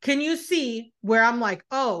 But can you see where I'm like,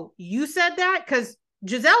 oh, you said that? Because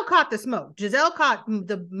Giselle caught the smoke. Giselle caught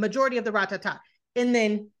the majority of the ratata. and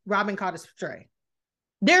then Robin caught a stray.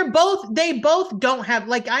 They both don't have,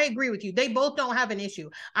 like, I agree with you. They both don't have an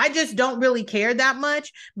issue. I just don't really care that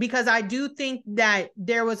much because I do think that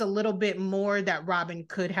there was a little bit more that Robin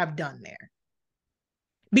could have done there.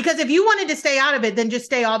 Because if you wanted to stay out of it, then just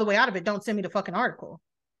stay all the way out of it. Don't send me the fucking article.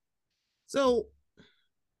 So,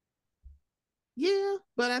 yeah,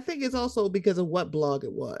 but I think it's also because of what blog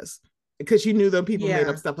it was. Because she knew that people made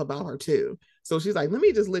up stuff about her too. So she's like, let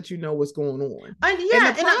me just let you know what's going on. And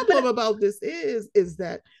the problem about this is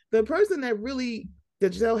that the person that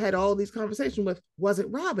Giselle had all these conversations with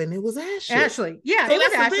wasn't Robin, it was Ashley. Yeah, so it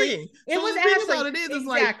was Ashley. Thing. It was Ashley. About it is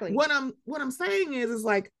exactly. Like what I'm saying is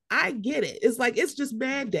like I get it. It's like it's just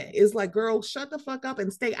bad day. It's like, girl, shut the fuck up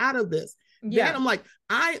and stay out of this. Yeah. Then I'm like,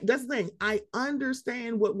 that's the thing. I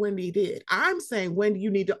understand what Wendy did. I'm saying, Wendy, you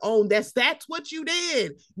need to own that's what you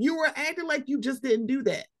did. You were acting like you just didn't do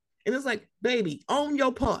that. And it's like, baby, own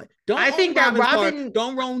your part. Don't think that Robin part.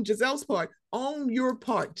 Don't own Giselle's part. Own your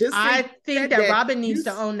part. Just I think that Robin needs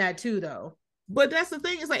to own that too, though. But that's the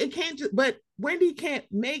thing. It's like it can't just. But Wendy can't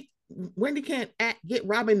get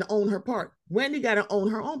Robin to own her part. Wendy got to own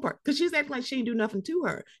her own part because she's acting like she didn't do nothing to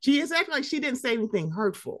her. She is acting like she didn't say anything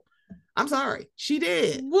hurtful. I'm sorry, she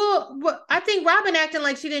did. Well, I think Robin acting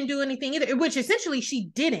like she didn't do anything either, which essentially she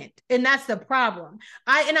didn't, and that's the problem.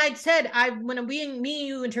 I said when me and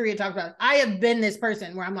you and Taria talked about it, I have been this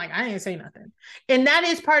person where I'm like, I didn't say nothing, and that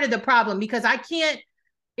is part of the problem because I can't.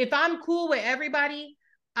 If I'm cool with everybody,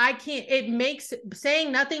 I can't. It makes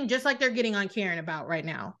saying nothing just like they're getting on Karen about right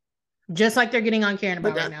now. Just like they're getting on Karen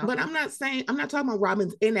about right now. But I'm not talking about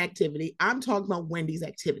Robin's inactivity. I'm talking about Wendy's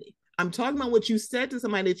activity. I'm talking about what you said to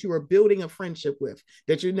somebody that you were building a friendship with,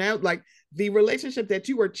 that you're now like the relationship that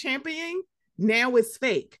you were championing now is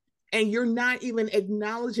fake. And you're not even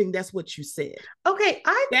acknowledging that's what you said. Okay.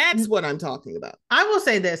 That's what I'm talking about. I will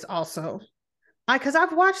say this also, because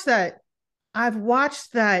I've watched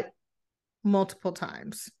that multiple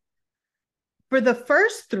times. For the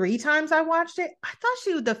first 3 times I watched it, I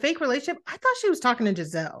thought the fake relationship, I thought she was talking to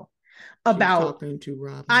Giselle. About talking to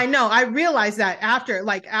Robin. I know. I realized that after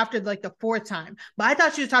the 4th time, but I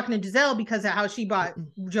thought she was talking to Giselle because of how she brought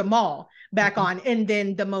Jamal back on, and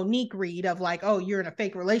then the Monique read of like, oh, you're in a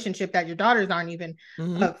fake relationship that your daughters aren't even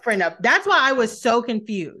a friend of. That's why I was so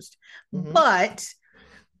confused. But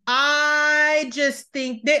I just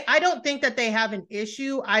think I don't think that they have an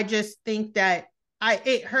issue. I just think that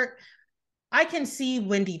I can see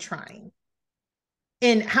Wendy trying.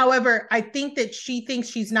 And however, I think that she thinks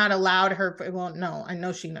she's not allowed I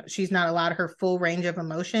know she's not allowed her full range of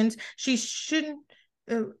emotions. She shouldn't.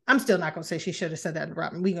 I'm still not going to say she should have said that to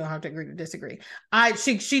Robin. We're going to have to agree to disagree.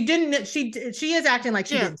 She didn't. She is acting like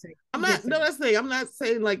she didn't say. That's the thing. I'm not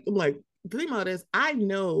saying like the thing about this, I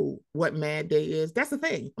know what Mad Day is. That's the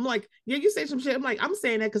thing. I'm like, yeah, you say some shit. I'm like, I'm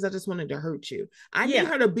saying that because I just wanted to hurt you. I need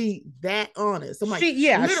her to be that honest. I'm like, she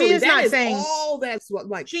is not saying all that's what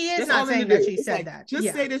like she is not saying that she said like, that.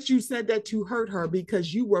 Just say that you said that to hurt her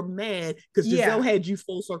because you were mad because Giselle had you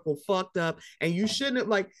full circle fucked up and you shouldn't have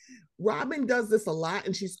like. Robin does this a lot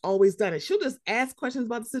and she's always done it. She'll just ask questions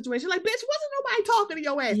about the situation. Like, bitch, wasn't nobody talking to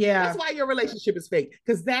your ass? Yeah. That's why your relationship is fake.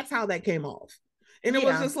 Because that's how that came off. And it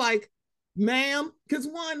was just like, ma'am, because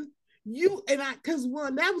that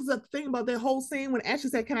was the thing about that whole scene when Ashley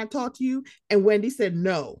said, can I talk to you? And Wendy said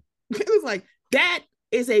no. It was like, that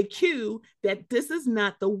is a cue that this is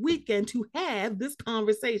not the weekend to have this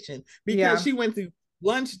conversation because she went through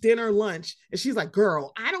dinner, lunch, and she's like,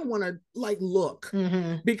 girl, I don't want to like look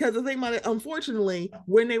because the thing about it, unfortunately,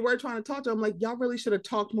 when they were trying to talk to her, I'm like, y'all really should have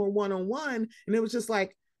talked more one-on-one. And it was just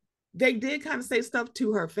like, they did kind of say stuff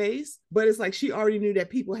to her face, but it's like she already knew that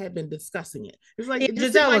people had been discussing it. It's like it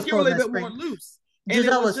just seemed like you're a little bit more loose. And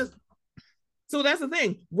Giselle was just so that's the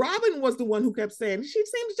thing. Robin was the one who kept saying she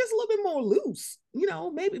seems just a little bit more loose. You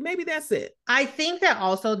know, maybe that's it. I think that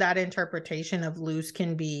also that interpretation of loose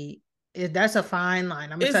can be that's a fine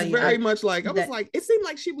line. I'm gonna tell you. It's very much like I was like, it seemed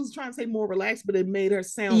like she was trying to say more relaxed, but it made her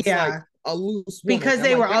sound like a loose woman. Because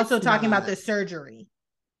they were also talking about the surgery.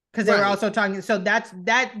 Because they were also talking, so that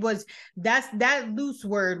loose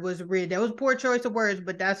word was real. That was poor choice of words,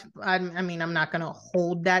 but I mean, I'm not gonna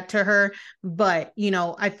hold that to her. But you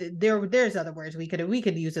know, there's other words we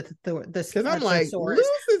could use it because I'm like,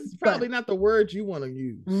 loose is probably not the word you want to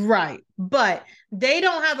use, right? But they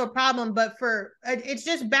don't have a problem. But it's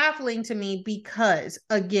just baffling to me because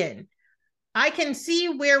again, I can see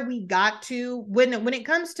where we got to when it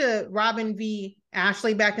comes to Robin v.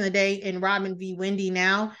 Ashley back in the day and Robin v. Wendy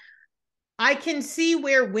now. I can see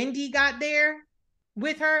where Wendy got there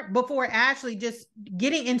with her before Ashley just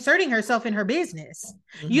inserting herself in her business.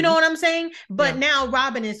 You know what I'm saying? But now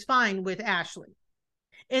Robin is fine with Ashley.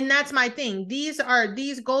 And that's my thing. These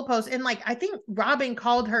goalposts. And like, I think Robin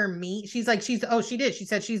called her mean. She's like, she did. She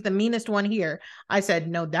said she's the meanest one here. I said,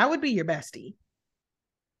 no, that would be your bestie.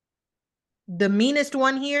 The meanest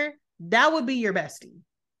one here, that would be your bestie.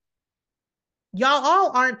 Y'all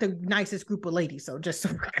all aren't the nicest group of ladies, so just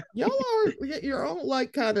y'all are your own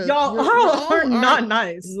like kind of y'all all are not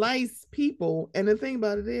nice people. And the thing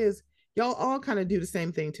about it is y'all all kind of do the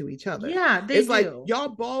same thing to each other. Yeah, it's do. Like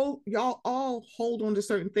y'all all hold on to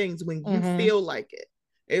certain things when you feel like it.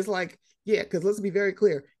 It's like, yeah, because let's be very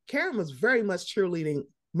clear, Karen was very much cheerleading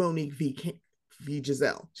Monique v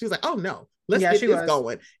Giselle. She was like, oh no, let's get this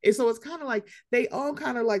going. And so it's kind of like they all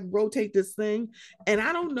kind of like rotate this thing. And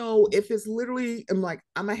I don't know if it's literally, I'm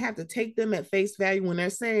gonna have to take them at face value when they're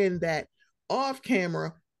saying that off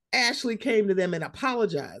camera Ashley came to them and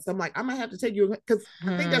apologized. I'm like, I'm gonna have to take you, because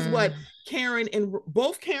I think that's what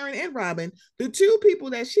both Karen and Robin, the two people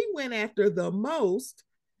that she went after the most,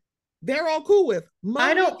 they're all cool with.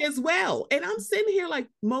 Monique as well. And I'm sitting here like,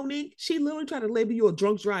 Monique, she literally tried to label you a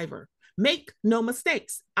drunk driver. Make no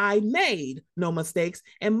mistakes. I made no mistakes.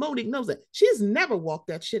 And Monique knows that. She's never walked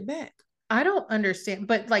that shit back. I don't understand.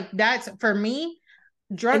 But like, that's for me,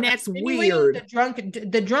 drunk. And that's weird.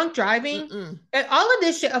 The drunk driving. All of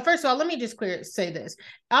this shit. First of all, let me just say this.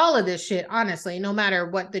 All of this shit, honestly, no matter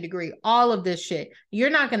what the degree, all of this shit,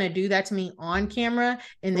 you're not going to do that to me on camera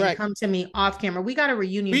and then come to me off camera. We got a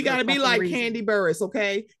reunion. We got to be like Candy Burris,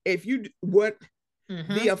 okay? If you,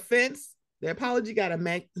 the offense, the apology got to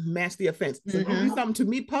match the offense. So if you do something to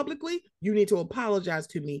me publicly, you need to apologize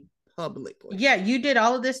to me publicly. Yeah, you did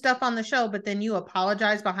all of this stuff on the show, but then you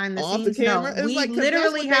apologize behind the scenes. The camera. No, we like,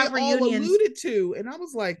 literally have reunions. Alluded to, and I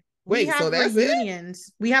was like, wait, so that's reunions.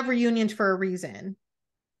 It? We have reunions for a reason.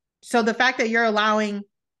 So the fact that you're allowing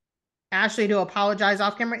Ashley to apologize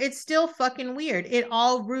off camera, it's still fucking weird. It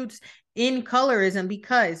all roots in colorism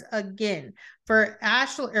because, again, for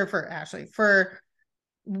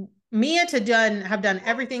Mia to have done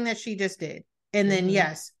everything that she just did. And then,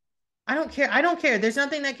 yes, I don't care. There's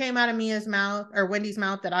nothing that came out of Mia's mouth or Wendy's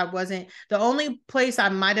mouth that I wasn't. The only place I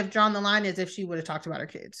might have drawn the line is if she would have talked about her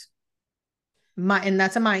kids. And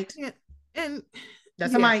that's a might. Yeah. And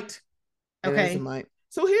that's a might. Okay. That's a might.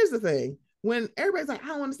 So here's the thing. When everybody's like, I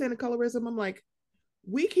don't understand the colorism, I'm like,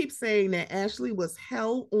 we keep saying that Ashley was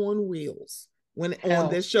hell on wheels on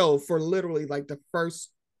this show for literally like the first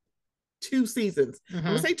 2 seasons. I'm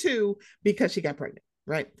gonna say 2 because she got pregnant,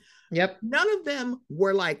 right? Yep. None of them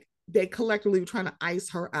were like, they collectively were trying to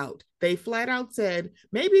ice her out. They flat out said,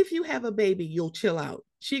 maybe if you have a baby, you'll chill out.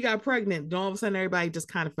 She got pregnant, and all of a sudden everybody just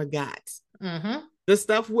kind of forgot. The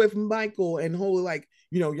stuff with Michael and whole like,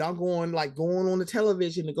 y'all going on the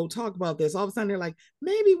television to go talk about this. All of a sudden they're like,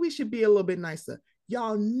 maybe we should be a little bit nicer.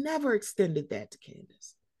 Y'all never extended that to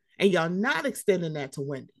Candace. And y'all not extending that to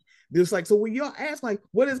Wendy. It's like, so when y'all ask like,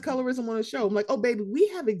 what is colorism on the show? I'm like, oh baby, we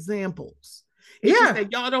have examples. It's just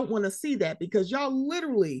that y'all don't want to see that because y'all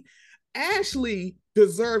literally, Ashley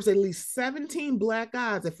deserves at least 17 black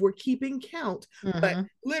eyes if we're keeping count. But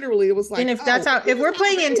literally it was like, and if that's how, if we're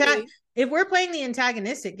playing the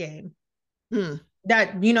antagonistic game,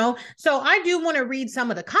 that, so I do want to read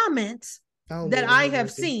some of the comments that I have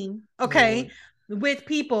seen, with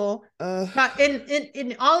people,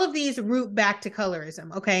 and all of these root back to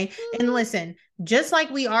colorism, okay? And listen, just like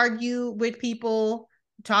we argue with people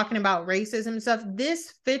talking about racism and stuff,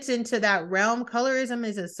 this fits into that realm. Colorism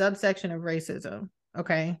is a subsection of racism,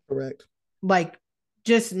 okay? Correct. Like,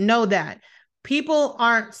 just know that. People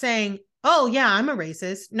aren't saying, oh yeah, I'm a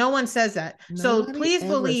racist. No one says that. So please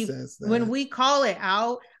believe when we call it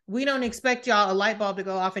out, we don't expect y'all a light bulb to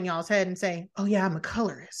go off in y'all's head and say, oh yeah, I'm a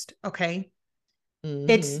colorist, okay?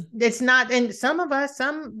 It's not, and some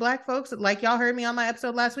black folks, like y'all heard me on my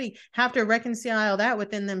episode last week, have to reconcile that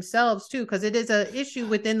within themselves too, because it is an issue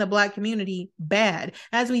within the black community, bad,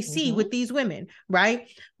 as we see with these women, right?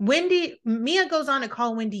 Mia goes on to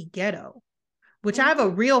call Wendy ghetto, which I have a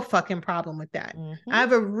real fucking problem with that. I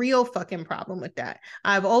have a real fucking problem with that.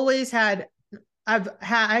 I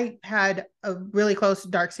had a really close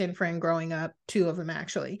dark skinned friend growing up, 2 of them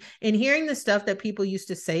actually, and hearing the stuff that people used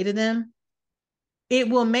to say to them, it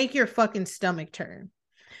will make your fucking stomach turn.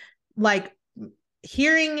 Like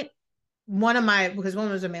hearing because one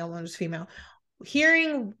was a male, one was female,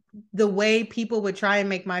 hearing the way people would try and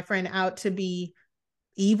make my friend out to be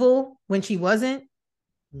evil when she wasn't,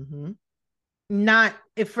 not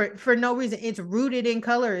for no reason. It's rooted in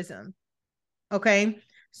colorism. Okay.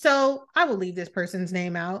 So I will leave this person's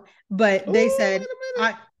name out, but they said,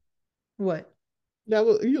 what? That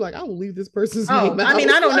was you like, I will leave this person's Oh, name out. I mean,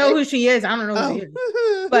 I don't know who she is. I don't know who she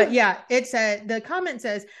is. But Oh. yeah, it said the comment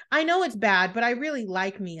says, I know it's bad, but I really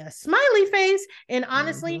like Mia. Smiley face. And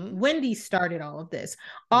honestly, Mm-hmm. Wendy started all of this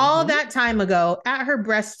all Mm-hmm. that time ago at her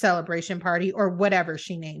breast celebration party or whatever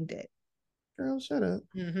she named it. Girl, shut up.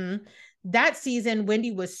 Mm-hmm. That season,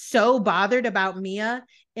 Wendy was so bothered about Mia,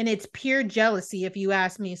 and it's pure jealousy, if you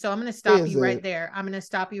ask me. So I'm going to stop Is you right it? there. I'm going to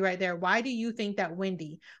stop you right there. Why do you think that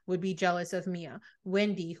Wendy would be jealous of Mia?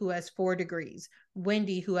 Wendy, who has 4 degrees.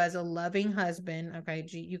 Wendy, who has a loving husband. Okay,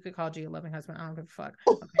 G, you could call G a loving husband. I don't give a fuck.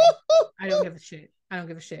 Okay, I don't give a shit. I don't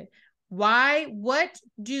give a shit. Why? What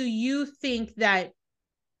do you think that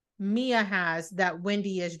Mia has that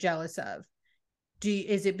Wendy is jealous of?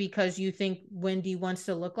 Is it because you think Wendy wants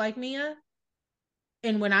to look like Mia?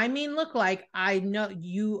 And when I mean look like, I know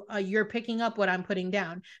you're picking up what I'm putting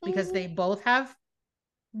down because they both have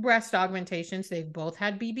breast augmentations, they've both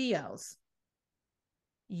had BBLs.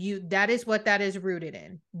 That is what that is rooted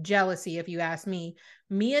in. Jealousy, if you ask me.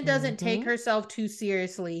 Mia doesn't take Mm-hmm. herself too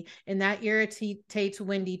seriously, and that irritates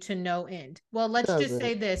Wendy to no end. Well, let's Does just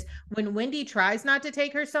say it? this. When Wendy tries not to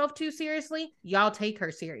take herself too seriously, y'all take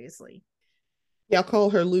her seriously. Y'all call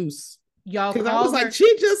her loose. Y'all Because I was call like, her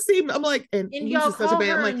she just seemed, I'm like, and and loose y'all is such a call bad,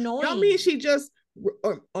 I'm her like, y'all mean annoying. she just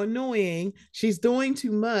annoying? She's doing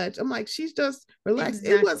too much. I'm like, she's just relaxed.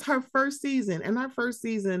 It was Exactly. her first season, and her first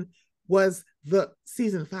season was the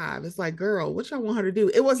season 5. It's like, girl, what y'all want her to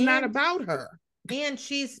do? It was not And about her. and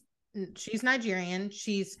she's Nigerian.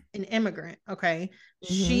 She's an immigrant. Okay.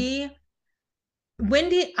 Mm-hmm. She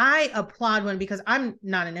Wendy, I applaud Wendy because I'm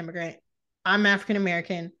not an immigrant. I'm African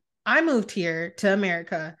American. I moved here to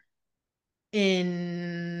America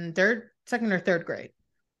in second or third grade.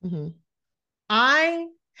 Mm-hmm. I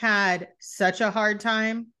had such a hard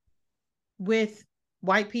time with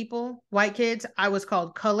white people, white kids. I was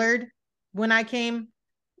called colored when I came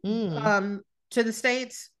Mm. um to the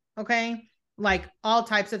States. Okay. Like all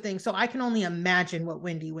types of things. So I can only imagine what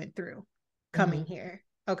Wendy went through coming Mm-hmm. here.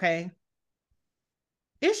 Okay.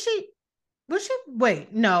 Is she was she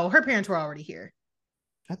wait, no, her parents were already here.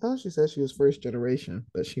 I thought she said she was first generation,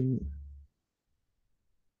 but she.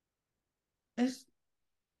 Is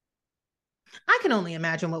I can only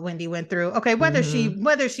imagine what Wendy went through. Okay, Mm-hmm.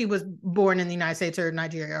 whether she was born in the United States or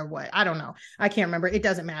Nigeria or what, I don't know. I can't remember. It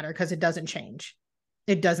doesn't matter because it doesn't change.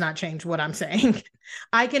 It does not change what I'm saying.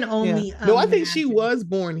 I can Yeah. only No, I think she imagine was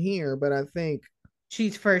born here, but I think,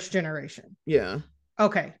 she's first generation. yeah,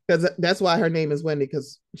 Okay. because that's why her name is Wendy,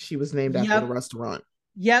 because she was named after the Yep. restaurant.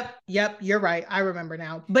 Yep. You're right. I remember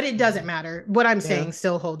now. But it doesn't matter. What I'm Yeah. saying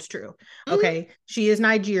still holds true. Mm-hmm. Okay. She is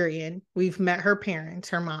Nigerian. We've met her parents,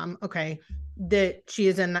 her mom. Okay. That she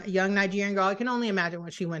is a young Nigerian girl. I can only imagine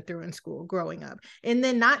what she went through in school growing up. And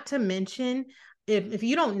then, not to mention, if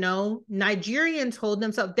you don't know, Nigerians hold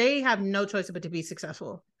themselves, they have no choice but to be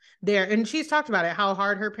successful there. And she's talked about it, how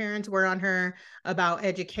hard her parents were on her about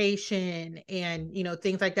education and,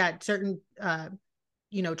 things like that. Certain,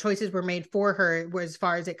 choices were made for her as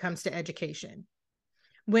far as it comes to education.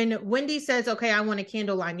 When Wendy says, okay, I want a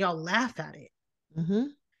candle line, y'all laugh at it. Mm-hmm.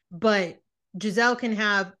 But Giselle can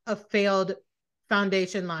have a failed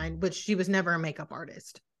foundation line, which she was never a makeup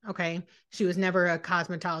artist. Okay. She was never a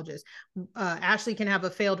cosmetologist. Ashley can have a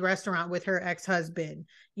failed restaurant with her ex-husband.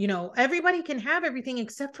 Everybody can have everything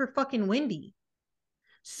except for fucking Wendy.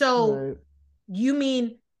 So Right. you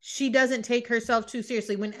mean she doesn't take herself too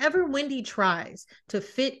seriously? Whenever Wendy tries to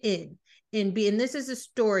fit in and this is a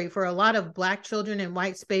story for a lot of Black children in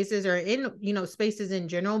white spaces or in, spaces in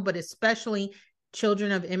general, but especially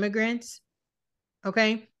children of immigrants.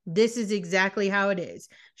 Okay. This is exactly how it is.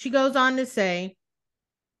 She goes on to say,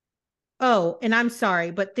 oh, and I'm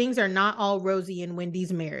sorry, but things are not all rosy in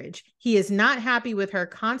Wendy's marriage. He is not happy with her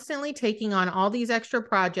constantly taking on all these extra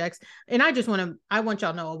projects. And I want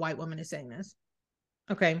y'all to know a white woman is saying this.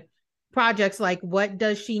 Okay. Projects like, what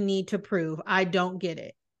does she need to prove? I don't get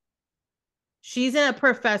it. She's a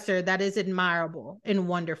professor that is admirable and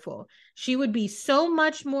wonderful. She would be so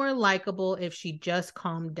much more likable if she just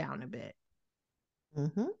calmed down a bit.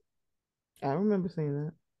 Mm-hmm. I remember seeing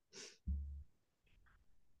that.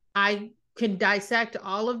 I can dissect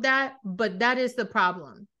all of that, but that is the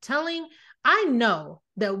problem. I know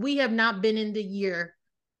that we have not been in the year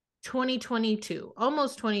 2022,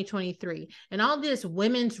 almost 2023, and all this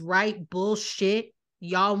women's right bullshit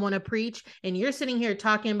y'all want to preach, and you're sitting here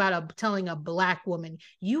talking about telling a Black woman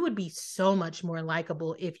you would be so much more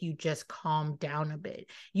likable if you just calmed down a bit.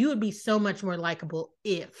 You would be so much more likable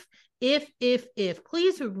if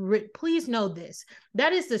please know this.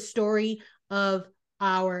 That is the story of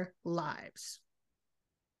our lives.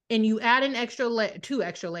 and you add an extra two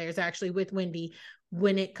extra layers actually with Wendy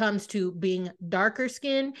when it comes to being darker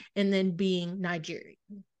skin and then being Nigerian.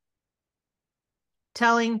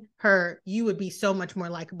 Telling her you would be so much more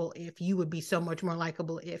likable if, you would be so much more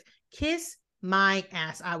likable if. Kiss my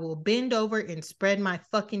ass. I will bend over and spread my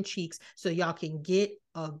fucking cheeks so y'all can get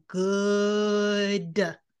a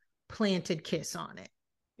good planted kiss on it.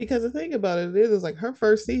 Because the thing about it is like her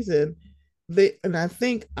first season, and I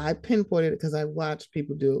think I pinpointed it because I watched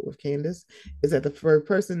people do it with Candace, is that the first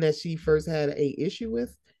person that she first had a issue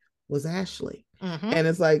with was Ashley. Mm-hmm. And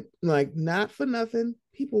it's like not for nothing,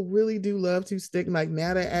 people really do love to stick, like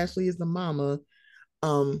now that Ashley is the mama,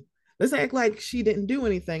 let's act like she didn't do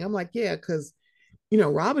anything. I'm like, yeah, because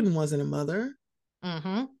Robin wasn't a mother.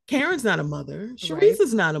 Mm-hmm. Karen's not a mother.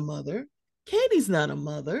 Sharice's not a mother. Katie's not a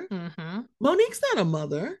mother. Mm-hmm. Monique's not a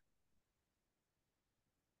mother.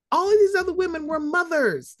 All of these other women were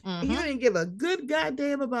mothers. Mm-hmm. And you didn't give a good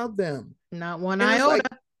goddamn about them. Not one iota.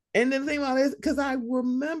 And then the thing about it is, because I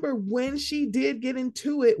remember when she did get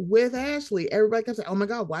into it with Ashley, everybody kept saying, "Oh my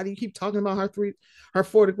God, why do you keep talking about her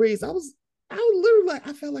 4 degrees?" I was literally like,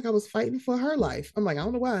 I felt like I was fighting for her life. I'm like, I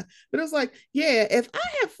don't know why. But it was like, yeah, if I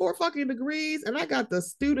have 4 fucking degrees and I got the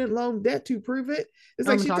student loan debt to prove it, it's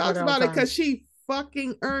like she talks about it because she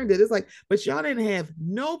fucking earned it. It's like, but y'all didn't have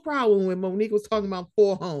no problem when Monique was talking about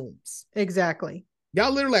 4 homes. Exactly.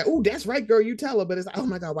 Y'all literally like, oh, that's right, girl, you tell her. But it's like, oh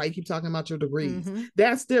my God, why you keep talking about your degrees? Mm-hmm.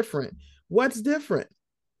 That's different. What's different?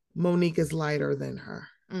 Monique is lighter than her.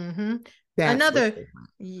 Mm-hmm.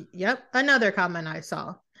 Another comment I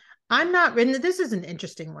saw. I'm not, and this is an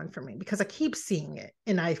interesting one for me because I keep seeing it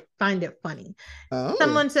and I find it funny. Oh.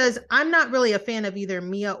 Someone says, I'm not really a fan of either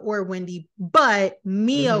Mia or Wendy, but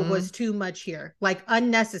Mia was too much here, like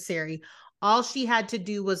unnecessary. All she had to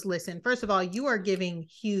do was listen. First of all, you are giving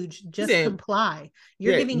huge, just comply.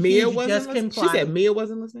 You're giving Mia huge, just comply. She said Mia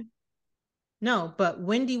wasn't listening? No, but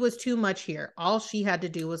Wendy was too much here. All she had to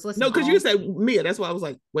do was listen. No, because you said Mia. That's why I was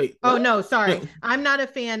like, wait. What? Oh no, sorry. No. I'm not a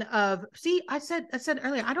fan of. See, I said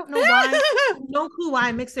earlier. I don't know why. No clue why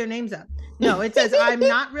I mixed their names up. No, it says I'm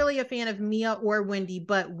not really a fan of Mia or Wendy,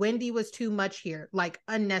 but Wendy was too much here, like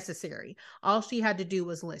unnecessary. All she had to do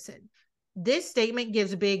was listen. This statement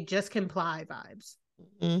gives big just comply vibes.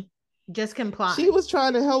 Mm-hmm. Just comply. She was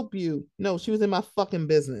trying to help you. No, she was in my fucking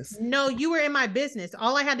business. No, you were in my business.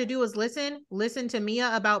 All I had to do was listen to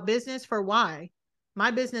Mia about business for why.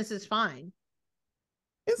 My business is fine.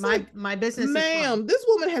 It's my business is fine. This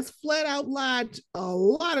woman has flat out lied a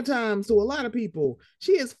lot of times to a lot of people.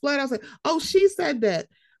 She has flat out said, oh, she said that.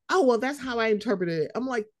 Oh, well, that's how I interpreted it. I'm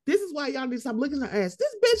like, this is why y'all need to stop looking at her ass.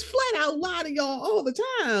 This bitch flat out lied to y'all all the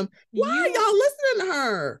time. Why are y'all listening to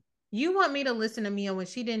her? You want me to listen to Mia when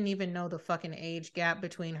she didn't even know the fucking age gap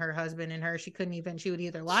between her husband and her. She would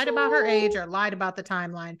either lied about her age or lied about the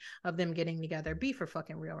timeline of them getting together. Be for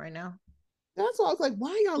fucking real right now. That's why I was like,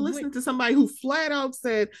 why y'all listening to somebody who flat out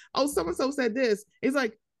said, oh, so-and-so said this. It's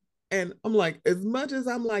like, and I'm like, as much as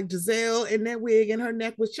I'm like Giselle in that wig and her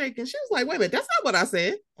neck was shaking, she was like, wait a minute, that's not what I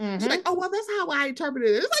said. Mm-hmm. She's like, oh, well, that's how I interpreted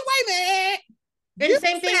it. It's like, wait a minute. And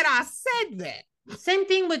same thing. I said that. Same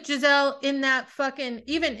thing with Giselle in that fucking,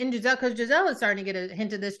 even in Giselle, because Giselle is starting to get a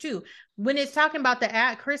hint of this too. When it's talking about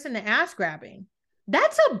Chris and the ass grabbing,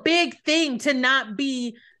 that's a big thing to not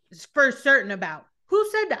be for certain about. Who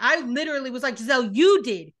said that? I literally was like, Giselle, you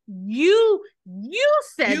did. You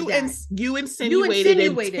said that. You insinuated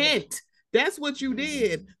intent. That's what you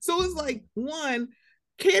did. So it's like, one,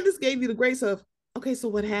 Candace gave you the grace of, okay, so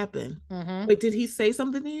what happened? Mm-hmm. Wait, did he say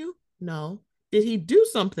something to you? No. Did he do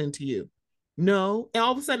something to you? No. And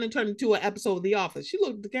all of a sudden it turned into an episode of The Office. She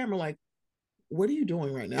looked at the camera like, what are you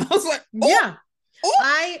doing right now? I was like, oh, yeah. Oh.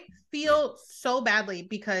 I feel so badly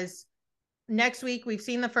because next week we've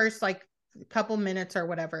seen the first like couple minutes or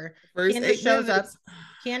whatever. Candace shows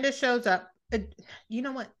up. You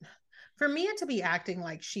know what? For Mia to be acting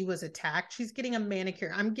like she was attacked, she's getting a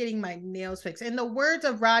manicure. I'm getting my nails fixed. In the words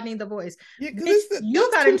of Rodney the Voice,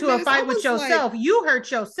 you got into a fight with yourself. Like, you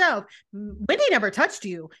hurt yourself. Wendy never touched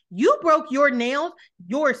you. You broke your nails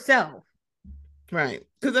yourself. Right.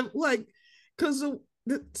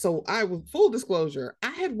 So I was full disclosure.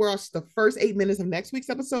 I had watched the first 8 minutes of next week's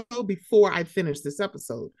episode before I finished this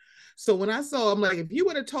episode. So when I saw, I'm like, if you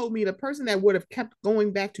would have told me the person that would have kept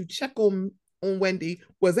going back to check on Wendy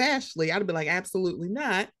was Ashley, I'd have been like, absolutely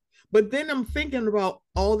not. But then I'm thinking about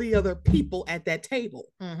all the other people at that table.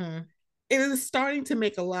 Mm-hmm. It is starting to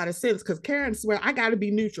make a lot of sense because Karen swear, I got to be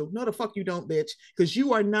neutral. No, the fuck you don't, bitch, because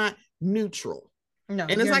you are not neutral. No,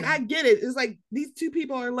 and it's like, not. I get it. It's like these two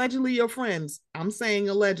people are allegedly your friends. I'm saying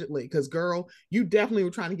allegedly because, girl, you definitely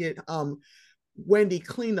were trying to get Wendy,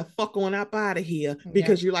 clean the fuck on up out of here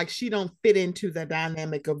because you're like, she don't fit into the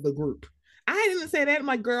dynamic of the group. I didn't say that. I'm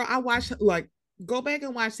like, girl, I watched, like, go back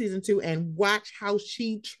and watch season 2 and watch how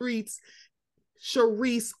she treats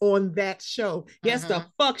Charisse on that show. Yes, the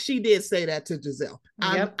fuck she did say that to Giselle.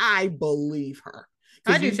 I believe her.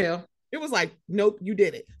 I do too. It was like, nope, you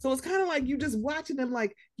did it. So it's kind of like you just watching them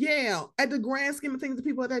like, yeah, at the grand scheme of things, the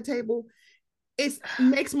people at that table, it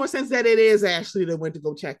makes more sense that it is Ashley that went to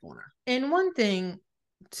go check on her. And one thing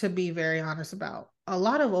to be very honest about, a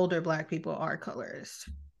lot of older Black people are colorist.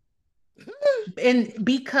 And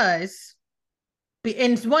because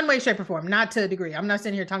in one way, shape, or form, not to a degree. I'm not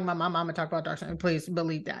sitting here talking about my mama talk about dark skin. Please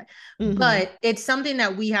believe that. But it's something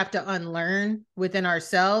that we have to unlearn within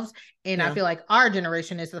ourselves. And I feel like our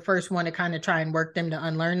generation is the first one to kind of try and work them to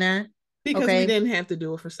unlearn that. Because we didn't have to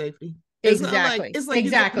do it for safety. Exactly. It's like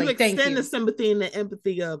exactly. You extend the sympathy and the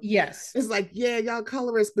empathy of, yes. It's like, yeah, y'all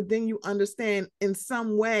colorists, but then you understand in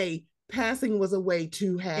some way passing was a way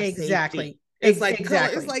to have safety. It's like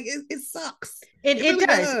exactly. It's like it sucks. It really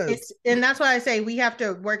does. And that's why I say we have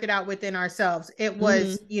to work it out within ourselves. It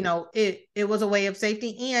was, it was a way of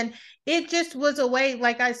safety, and it just was a way.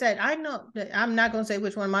 Like I said, I know I'm not gonna say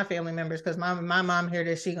which one of my family members, because my mom hear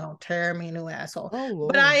this, she gonna tear me a new asshole. Oh,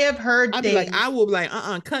 Lord. But I have heard I'll things. Be like, I will be like,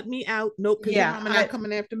 cut me out. Nope, because your mama not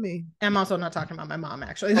coming after me. I'm also not talking about my mom,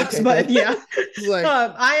 actually. Okay, but yeah, like,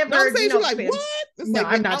 I have heard. Like, what? It's no,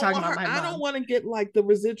 like, I'm not talking about my mom. I don't want to get like the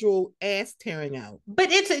residual ass tearing out. But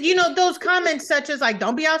it's, those comments such as like,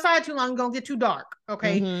 don't be outside too long, gonna get too dark.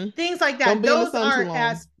 Okay. Things like that. Those are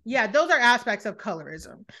those are aspects of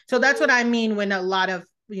colorism. So that's what I mean when a lot of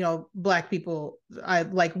Black people, we have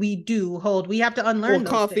to unlearn. Or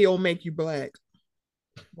coffee will make you black.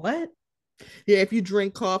 What? Yeah, if you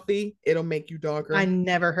drink coffee, it'll make you darker. I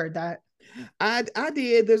never heard that. I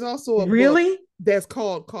did. There's also a book that's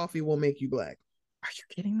called Coffee Will Make You Black. Are you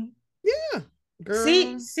kidding me? Yeah. Girl.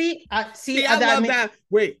 See, I love that.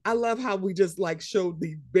 Wait, I love how we just like showed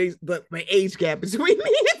the age gap between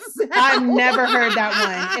me and I've never heard that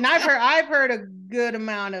one, and I've heard a good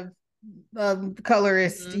amount of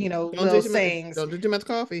colorist, little sayings. Don't do too much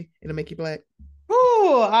coffee; it'll make you black.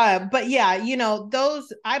 But yeah,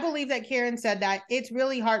 those, I believe that Karen said that. It's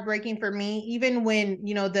really heartbreaking for me, even when,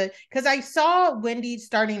 because I saw Wendy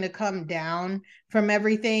starting to come down from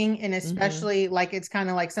everything. And especially like, it's kind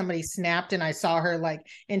of like somebody snapped and I saw her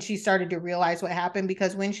and she started to realize what happened,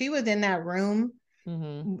 because when she was in that room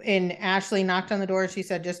and Ashley knocked on the door, she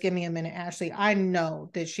said, just give me a minute, Ashley. I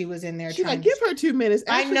know that she was in there. She's like, give her 2 minutes.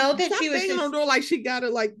 Ashley, I know that she was on the door like she got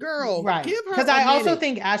it, like, girl, right. Give her. Because I also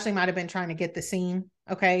think Ashley might have been trying to get the scene.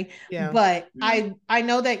 Okay. Yeah. But I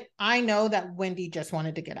know that Wendy just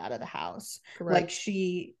wanted to get out of the house. Correct. Like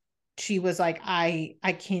she was like, I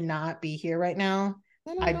cannot be here right now.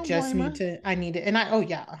 I just need to, and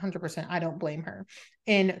 100%. I don't blame her.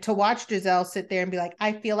 And to watch Giselle sit there and be like,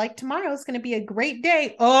 I feel like tomorrow's going to be a great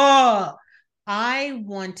day. Oh, I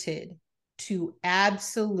wanted to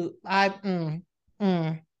I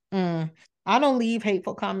don't leave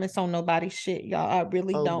hateful comments on nobody's shit, y'all. I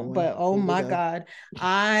really don't. Boy. But my God,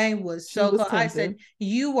 I was so I said,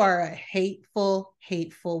 you are a hateful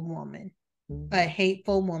woman. A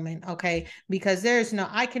hateful woman, okay? Because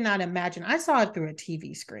I cannot imagine. I saw it through a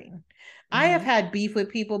TV screen. I have had beef with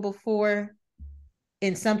people before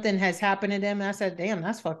and something has happened to them. And I said, damn,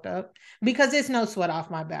 that's fucked up. Because it's no sweat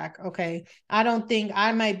off my back, okay? I don't think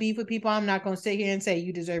I might beef with people. I'm not going to sit here and say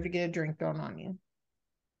you deserve to get a drink thrown on you.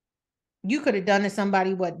 You could have done to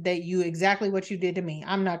somebody exactly what you did to me.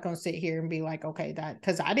 I'm not going to sit here and be like, okay, that,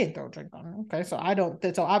 because I didn't throw a drink on her. Okay, so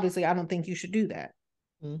obviously I don't think you should do that.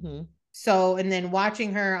 So, and then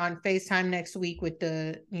watching her on FaceTime next week with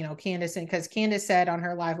Candace, and because Candace said on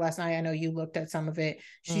her live last night, I know you looked at some of it.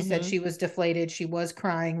 She said she was deflated. She was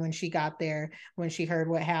crying when she got there, when she heard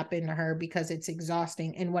what happened to her, because it's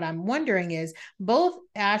exhausting. And what I'm wondering is both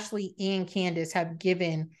Ashley and Candace have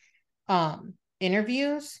given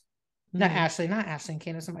interviews. Not Ashley and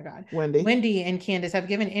Candace. Oh my God. Wendy and Candace have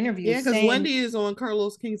given interviews. Yeah, because Wendy is on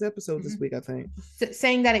Carlos King's episode this week, I think.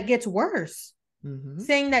 Saying that it gets worse.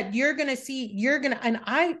 Saying that and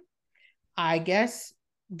I guess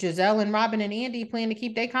Giselle and Robin and Andy plan to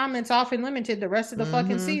keep their comments off and limited the rest of the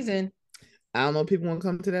fucking season. I don't know if people want to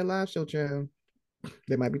come to that live show, child.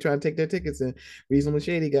 They might be trying to take their tickets in. Reasonable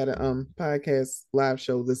Shady got a podcast live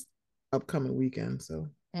show this upcoming weekend. So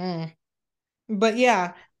but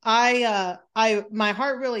yeah, my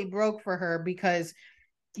heart really broke for her, because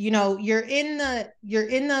you're in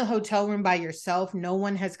the hotel room by yourself. No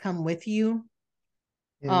one has come with you.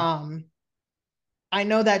 Yeah. I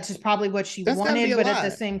know that's just probably what she That's gotta be wanted, a but at the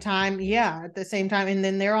lot. same time, yeah, at the same time, and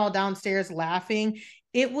then they're all downstairs laughing.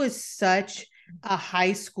 It was such a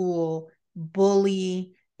high school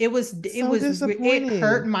bully. So It hurt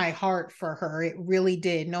disappointing. my heart for her. It really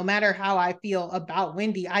did. No matter how I feel about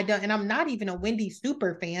Wendy, I don't, and I'm not even a Wendy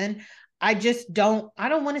super fan. I don't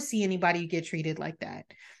want to see anybody get treated like that.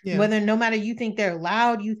 Yeah. Whether no matter you think they're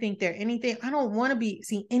loud, you think they're anything, I don't want to be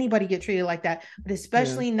see anybody get treated like that, but Yeah.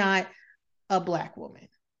 especially not a Black woman.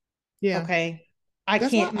 Yeah. Okay. I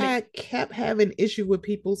That's why can't make. I kept having issue with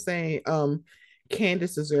people saying,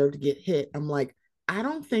 Candace deserved to get hit. I'm like, I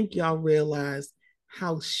don't think y'all realize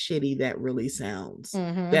how shitty that really sounds.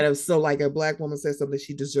 Mm-hmm. That if so, like a black woman says something,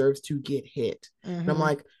 she deserves to get hit. And I'm Mm-hmm.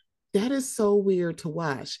 like, that is so weird to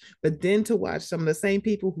watch. But then to watch some of the same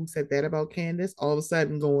people who said that about Candace, all of a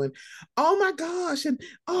sudden going, oh my gosh, and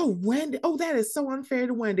oh Wendy, oh that is so unfair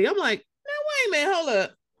to Wendy. I'm like, no, wait a minute, hold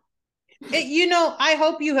up. I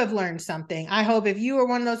hope you have learned something. I hope if you are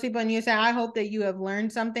one of those people and you say, I hope that you have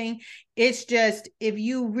learned something. It's just if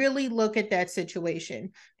you really look at that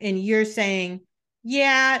situation and you're saying,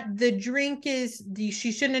 yeah, the drink is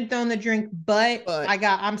she shouldn't have thrown the drink, but But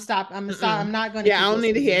I'm stopped. I'm gonna stop. I'm not going to yeah, keep I don't need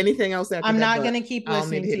listening to to hear you. anything else after I'm that, not but going to keep I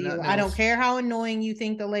don't need listening to to hear you. nothing I don't else. care how annoying you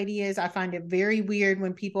think the lady is. I find it very weird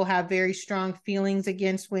when people have very strong feelings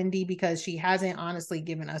against Wendy because she hasn't honestly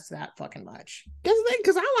given us that fucking much. Guess the thing,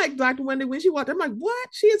 because I like Dr. Wendy when she walked. I'm like, what?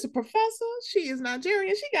 She is a professor. She is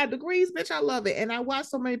Nigerian. She got degrees, bitch. I love it. And I watch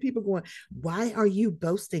so many people going, why are you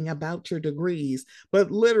boasting about your degrees?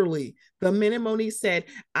 But literally, the minute Monique said,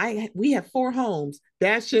 we have 4 homes,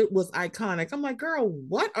 that shit was iconic. I'm like, girl,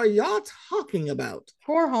 what are y'all talking about?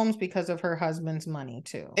 4 homes because of her husband's money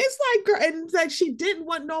too. It's like, girl, and it's like she didn't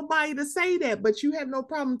want nobody to say that, but you have no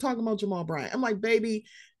problem talking about Jamal Bryant. I'm like, baby,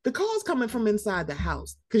 the call's coming from inside the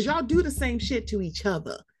house because y'all do the same shit to each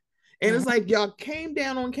other. And it's Mm-hmm. like y'all came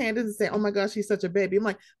down on Candace and say, oh my gosh, she's such a baby. I'm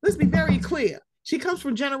like, let's be very clear. She comes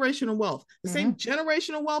from generational wealth, the Mm-hmm. same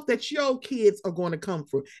generational wealth that your kids are going to come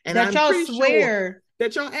from. And That I'm y'all pretty sure swear.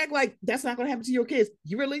 that y'all act like that's not going to happen to your kids.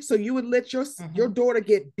 You really? So you would let your Mm-hmm. daughter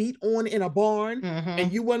get beat on in a barn and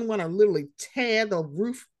Mm-hmm. you wouldn't want to literally tear the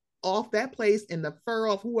roof off that place and the fur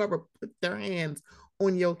off whoever put their hands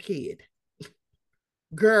on your kid.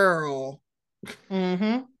 Girl,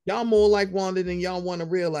 Mm-hmm. y'all more like Wanda than y'all want to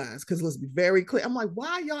realize. Because let's be very clear. I'm like, why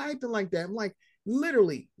are y'all acting like that? I'm like,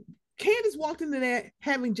 literally, Candace walked into that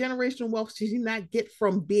having generational wealth she did not get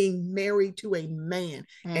from being married to a man.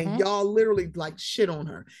 And Mm-hmm. y'all literally like shit on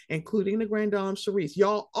her, including the grand dame Charisse.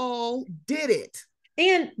 Y'all all did it.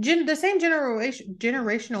 And the same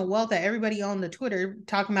generational wealth that everybody on the Twitter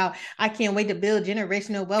talking about. I can't wait to build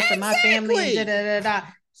generational wealth in my family and da Exactly. da da da.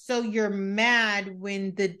 So you're mad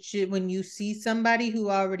when you see somebody who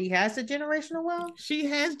already has the generational wealth. She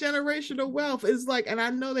has generational wealth. It's like, and I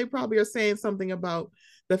know they probably are saying something about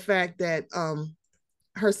the fact that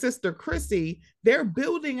her sister Chrissy, they're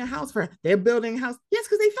building a house for her. They're building a house. Yes,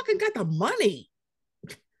 because they fucking got the money.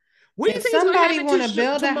 What do you If think is going to somebody happen want to to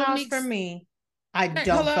build a house for Monique's? me, I Hey,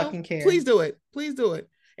 don't hello, fucking care. please do it. Please do it.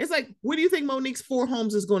 It's like, what do you think Monique's 4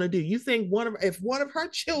 homes is going to do? You think if one of her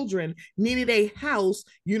children needed a house,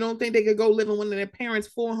 you don't think they could go live in one of their parents'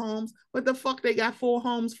 4 homes? What the fuck they got 4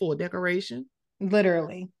 homes for? Decoration?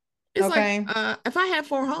 Literally. It's like, Okay. if I had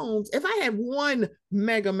 4 homes, if I had one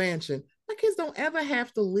mega mansion, my kids don't ever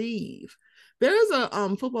have to leave. There's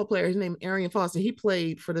a football player, his name Arian Foster. He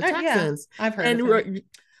played for the Yeah, Texans, I've heard of him. and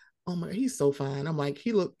oh my, he's so fine. I'm like,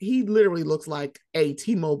 he literally looks like a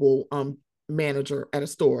T-Mobile manager at a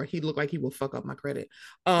store. He looked like he will fuck up my credit.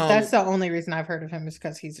 That's the only reason I've heard of him is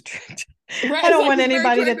because he's attractive. Right, I it's don't like want he's very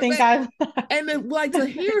anybody to attractive, think I. and then like to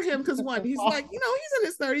hear him because one, he's like, he's in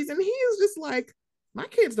his 30s, and he is just like, my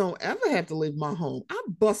kids don't ever have to leave my home. I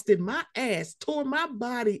busted my ass, tore my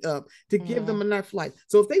body up to give them Mm-hmm. enough life.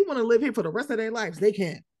 So if they want to live here for the rest of their lives, they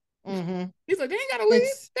can. Mm-hmm. He's like, they ain't gotta leave.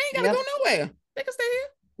 It's They ain't gotta go yep. nowhere. They can stay here.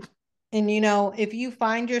 And if you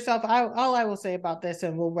find yourself, all I will say about this,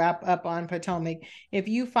 and we'll wrap up on Potomac. If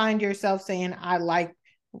you find yourself saying, "I like,"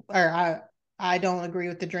 or I don't agree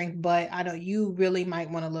with the drink, but I don't," you really might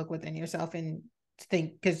want to look within yourself and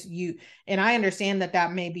think because and I understand that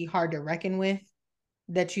that may be hard to reckon with,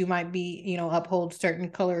 that you might be, uphold certain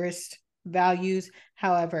colorist values.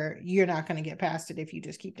 However, you're not going to get past it if you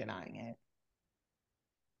just keep denying it.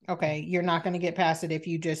 Okay, you're not going to get past it if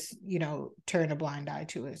you just turn a blind eye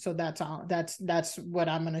to it. So that's all, that's what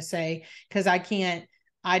I'm going to say, because I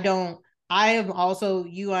don't I am also,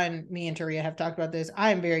 you and me and Taria have talked about this.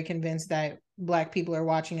 I am very convinced that Black people are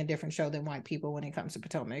watching a different show than white people when it comes to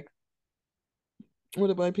Potomac. What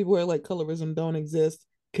about people who are like colorism don't exist?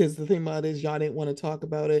 Because the thing about it is y'all didn't want to talk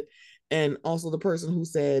about it. And also the person who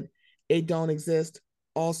said it don't exist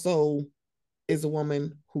also is a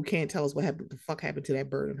woman who can't tell us what happened, the fuck happened to that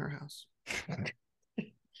bird in her house.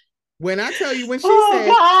 When I tell you, when she says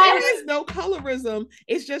there is no colorism,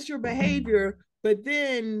 it's just your behavior, but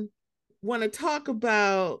then want to talk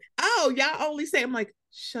about, oh, y'all only say, I'm like,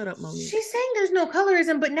 shut up, Monique. She's saying there's no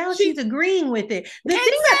colorism, but now she's agreeing with it. The thing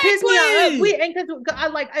that pissed me off, and because I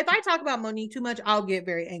like, if I talk about Monique too much, I'll get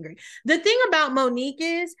very angry. The thing about Monique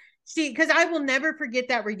is because I will never forget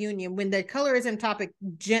that reunion when the colorism topic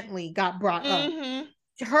gently got brought up.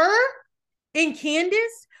 Her and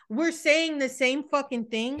Candace were saying the same fucking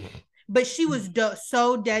thing, but she was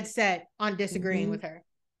so dead set on disagreeing with her.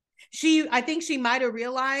 I think she might have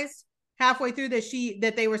realized halfway through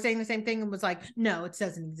that they were saying the same thing and was like, no, it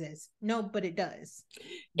doesn't exist. No, but it does.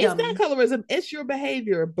 It's not colorism, it's your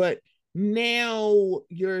behavior. But now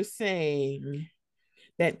you're saying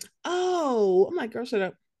that, oh, I'm like, girl, shut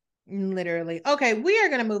up. Literally. Okay, we are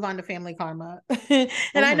going to move on to Family Karma. And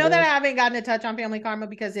I know that I haven't gotten to touch on Family Karma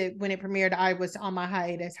because when it premiered, I was on my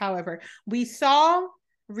hiatus. However, we saw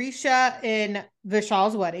Risha in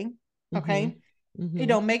Vishal's wedding. Okay. It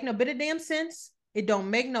don't make no bit of damn sense. It don't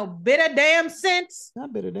make no bit of damn sense.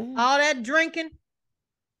 Not bit of damn. All that drinking.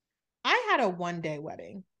 I had a 1-day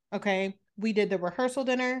wedding. Okay. We did the rehearsal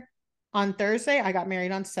dinner on Thursday. I got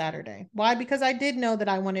married on Saturday. Why? Because I did know that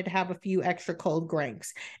I wanted to have a few extra cold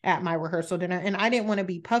drinks at my rehearsal dinner, and I didn't want to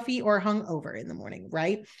be puffy or hungover in the morning,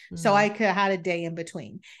 right? So I could have had a day in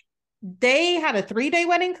between. They had a 3-day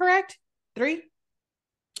wedding, correct? 3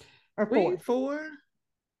 or 4? 4.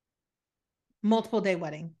 Multiple day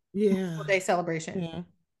wedding. Yeah. Multiple day celebration. Yeah.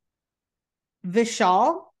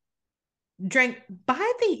 Vishal drank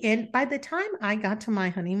by the time I got to my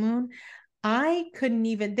honeymoon, I couldn't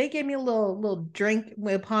even, they gave me a little drink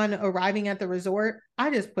upon arriving at the resort. I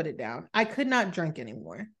just put it down. I could not drink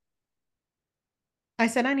anymore. I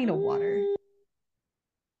said, I need a water.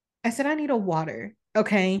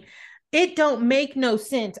 Okay. It don't make no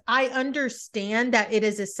sense. I understand that it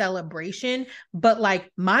is a celebration, but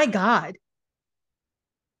like, my God,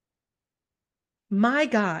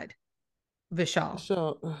 Vishal.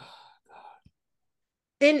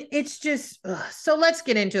 And it's just, so let's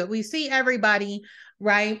get into it. We see everybody,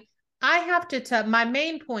 right? I have to tell, my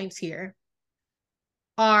main points here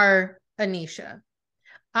are Anisha.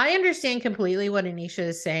 I understand completely what Anisha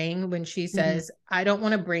is saying when she says, I don't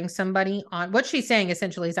want to bring somebody on. What she's saying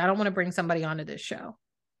essentially is, I don't want to bring somebody onto this show.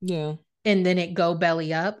 Yeah. And then it go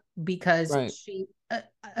belly up because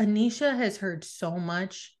Anisha has heard so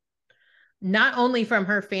much, not only from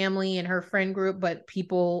her family and her friend group, but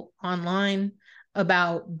people online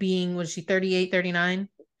about being, was she 38, 39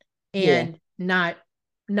 and not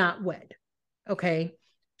wed. Okay.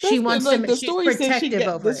 She wants to, the she's story said she protective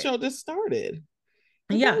over the show just started.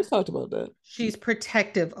 Yeah. Talked about that. She's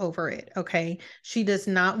protective over it. Okay. She does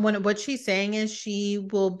not want, what she's saying is she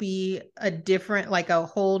will be a different, like a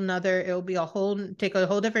whole nother, it will be take a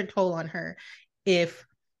whole different toll on her if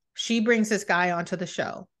she brings this guy onto the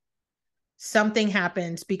show. Something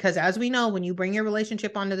happens, because as we know, when you bring your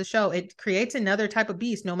relationship onto the show, it creates another type of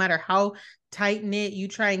beast. No matter how tight knit you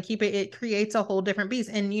try and keep it, it creates a whole different beast.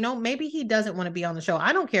 And maybe he doesn't want to be on the show.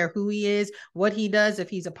 I don't care who he is, what he does, if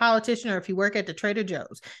he's a politician or if he work at the Trader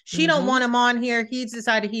Joe's. She don't want him on here. He's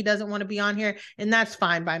decided he doesn't want to be on here, and that's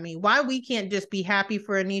fine by me. Why we can't just be happy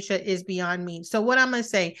for Anisha is beyond me. So what I'm gonna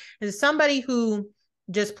say is, somebody who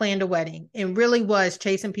just planned a wedding and really was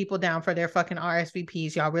chasing people down for their fucking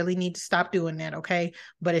RSVPs, y'all really need to stop doing that, okay?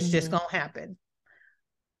 But it's just gonna happen.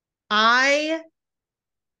 I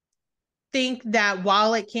think that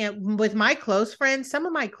while it can't, with my close friends, some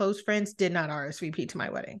of my close friends did not RSVP to my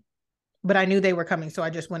wedding, but I knew they were coming, so I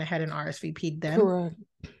just went ahead and RSVP'd them. Correct.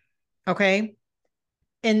 Okay.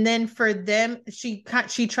 And then for them, she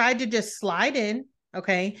tried to just slide in,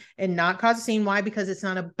 okay, and not cause a scene. Why? Because it's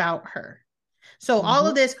not about her. So all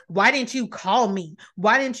of this, why didn't you call me?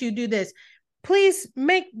 Why didn't you do this? Please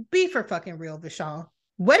be for fucking real, Vishal.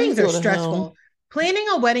 Weddings are stressful. Planning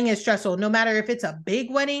a wedding is stressful, no matter if it's a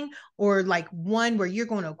big wedding or like one where you're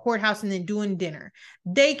going to a courthouse and then doing dinner.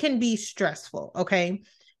 They can be stressful, okay?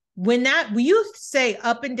 When you say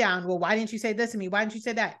up and down, well, why didn't you say this to me? Why didn't you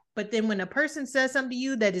say that? But then when a person says something to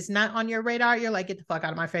you that is not on your radar, you're like, get the fuck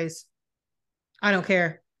out of my face. I don't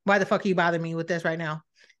care. Why the fuck are you bothering me with this right now?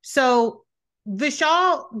 So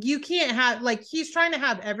Vishal, you can't have, like, he's trying to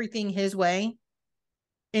have everything his way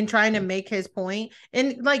and trying to make his point.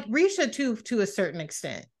 And like Risha too, to a certain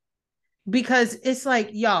extent, because it's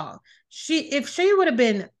like, y'all, if she would have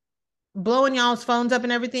been blowing y'all's phones up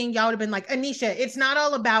and everything, y'all would have been like, Anisha, it's not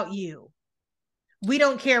all about you. We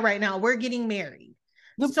don't care right now. We're getting married.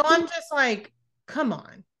 So I'm just like, come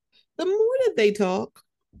on. The more that they talk,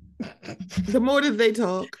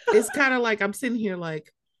 it's kind of like I'm sitting here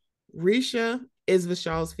like Risha is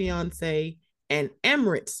Vishal's fiance and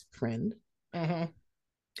Emret's friend. Mm-hmm.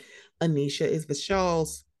 Anisha is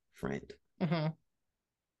Vishal's friend. Mm-hmm.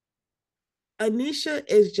 Anisha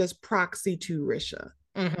is just proxy to Risha.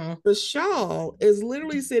 Mm-hmm. Vishal is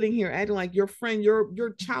literally sitting here acting like your friend,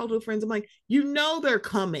 your childhood friends. I'm like, you know they're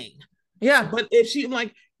coming. Yeah. But if she, I'm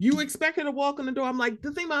like, you expect her to walk in the door. I'm like,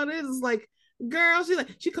 the thing about it is like, girl,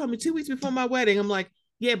 she called me 2 weeks before my wedding. I'm like,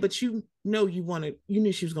 yeah, but you know you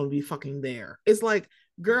knew she was gonna be fucking there. It's like,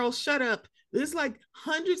 girl, shut up. There's like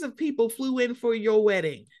hundreds of people flew in for your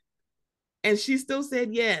wedding. And she still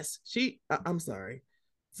said yes. I'm sorry.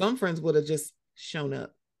 Some friends would have just shown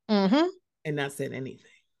up mm-hmm. and not said anything.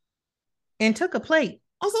 And took a plate.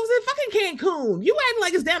 Also, it's in fucking Cancun. You acting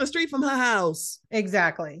like it's down the street from her house.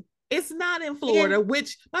 Exactly. It's not in Florida,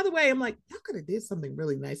 which, by the way, I'm like, y'all could have did something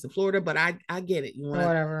really nice in Florida, but I get it. You want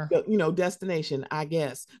whatever, destination, I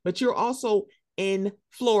guess. But you're also in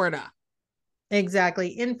Florida.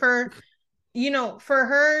 Exactly. And for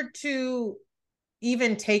her to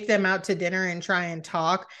even take them out to dinner and try and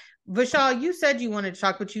talk. Vishal, you said you wanted to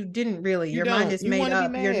talk, but you didn't really. Your mind is made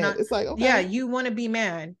up. You're not. It's like, okay. Yeah, you want to be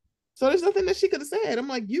mad. So there's nothing that she could have said. I'm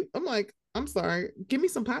like, I'm sorry. Give me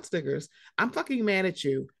some pot stickers. I'm fucking mad at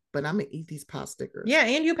you, but I'm gonna eat these pot stickers. Yeah,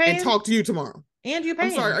 and you pay and talk to you tomorrow. And you pay.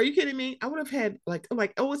 I'm sorry. Are you kidding me? I would have had like,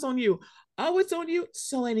 oh, it's on you. Oh, it's on you.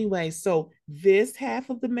 So anyway, so this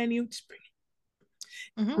half of the menu, just bring it.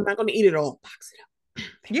 Mm-hmm. I'm not gonna eat it all. Box it up.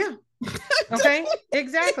 Yeah. Okay,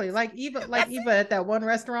 exactly. Like Eva at that one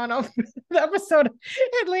restaurant over the episode of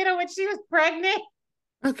Atlanta when she was pregnant.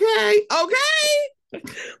 Okay.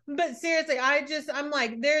 But seriously, I'm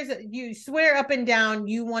like, you swear up and down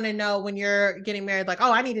you want to know when you're getting married, like,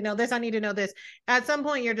 oh, I need to know this, I need to know this. At some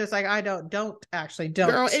point, you're just like, I don't. Girl,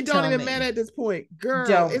 it don't even matter at this point.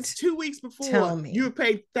 Girl, it's 2 weeks before. Tell me. You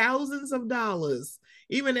paid thousands of dollars.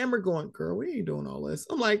 Even Emma going, girl, we ain't doing all this.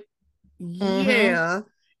 I'm like, yeah.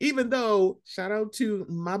 Even though, shout out to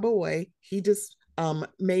my boy, he just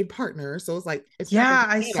made partners. So it's like, it's yeah,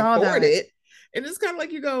 I saw that. It. And it's kind of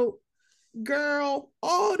like you go, girl,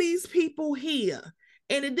 all these people here.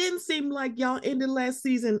 And it didn't seem like y'all ended last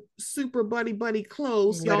season super buddy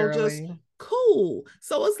close. Literally. Y'all just cool.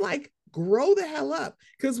 So it's like, grow the hell up.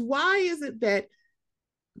 Because why is it that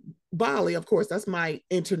Bali, of course, that's my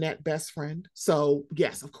internet best friend. So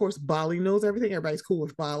yes, of course, Bali knows everything. Everybody's cool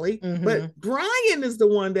with Bali. Mm-hmm. But Brian is the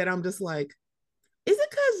one that I'm just like, is it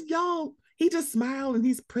because he just smiled and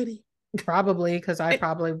he's pretty? Probably, because I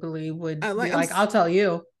probably would be like, I'll tell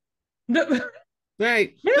you.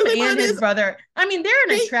 Right. Him and his brother. I mean, they're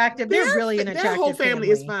really an attractive their whole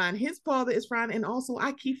family is fine. His father is fine. And also,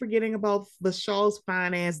 I keep forgetting about Vishal's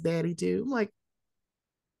fine ass daddy, too. I'm like,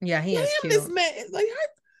 yeah, he is cute. This man, like,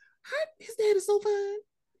 his dad is so fine.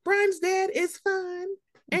 Brian's dad is fine.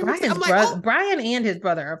 And Brian and his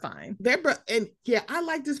brother are fine. And yeah, I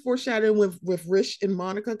like this foreshadowing with Rish and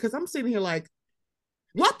Monica, because I'm sitting here like,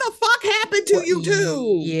 what the fuck happened to you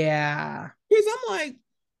two? Yeah. Because I'm like,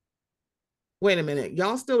 wait a minute,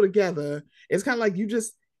 y'all still together? It's kind of like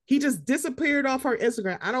he just disappeared off her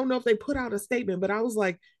Instagram. I don't know if they put out a statement, but I was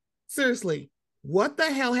like, seriously, what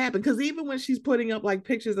the hell happened? Because even when she's putting up like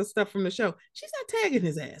pictures of stuff from the show, she's not tagging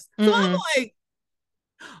his ass. So I'm like,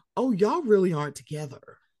 oh, y'all really aren't together.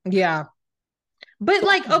 Yeah. But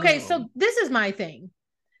like, okay, so this is my thing.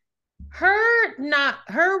 Her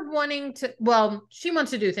wanting to, well, she wants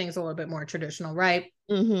to do things a little bit more traditional, right?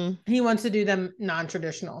 Mm-hmm. He wants to do them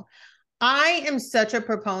non-traditional. I am such a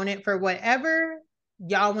proponent for whatever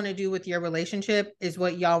y'all want to do with your relationship is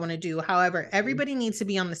what y'all want to do. However, everybody needs to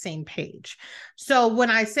be on the same page. So when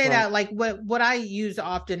I say that, like what I use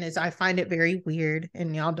often is I find it very weird,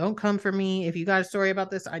 and y'all don't come for me. If you got a story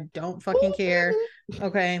about this, I don't fucking care.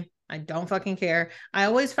 Okay. I don't fucking care. I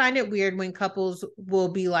always find it weird when couples will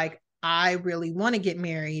be like, I really want to get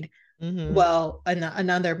married. Mm-hmm. Well,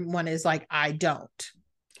 another one is like, I don't.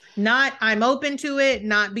 Not, I'm open to it,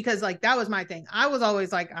 not because like that was my thing. I was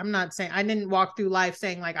always like, I'm not saying, I didn't walk through life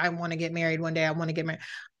saying like, I want to get married one day. I want to get married.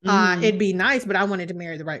 Mm-hmm. It'd be nice, but I wanted to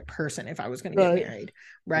marry the right person if I was going to get married.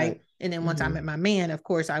 Right. And then once I met my man, of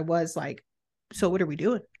course, I was like, so what are we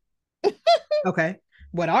doing? Okay.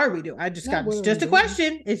 What are we doing? I just it's just a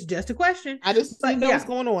question. It's just a question. I just know what's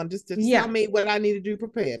going on. Just tell me what I need to do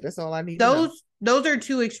prepared. That's all I need. Those are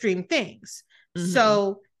two extreme things. Mm-hmm.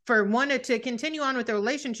 So for one to continue on with the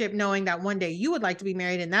relationship, knowing that one day you would like to be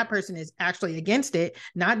married and that person is actually against it,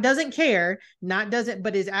 doesn't care,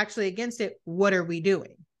 but is actually against it. What are we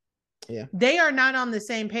doing? Yeah. They are not on the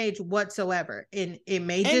same page whatsoever. And it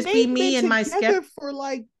may And just be they've me been and my together for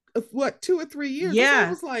like what 2 or 3 years. Yeah.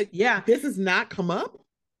 That's why I was like, yeah. This has not come up.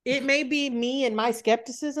 It may be me and my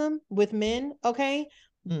skepticism with men, okay?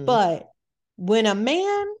 But when a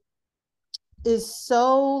man is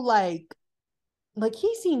so like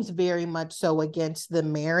he seems very much so against the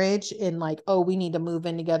marriage and like, oh, we need to move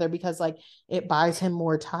in together because like it buys him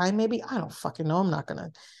more time. Maybe I don't fucking know. I'm not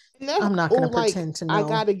gonna like, pretend to know. I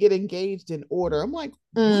gotta get engaged in order. I'm like,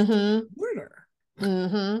 what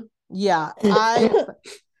order? Yeah,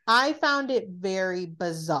 I found it very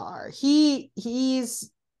bizarre.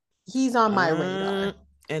 He's on my radar.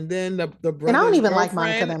 And then the brother, and I don't even like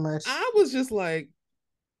Monica that much. I was just like,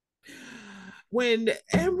 when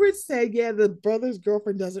Everett said, yeah, the brother's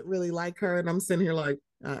girlfriend doesn't really like her, and I'm sitting here like,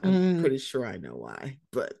 I'm pretty sure I know why,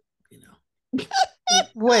 but you know.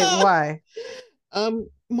 Wait, why?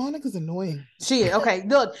 Monica's annoying. She okay.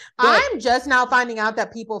 Look, I'm just now finding out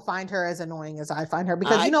that people find her as annoying as I find her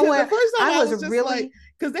because you know what? The first time I was just really like,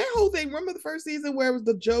 because that whole thing. Remember the first season where it was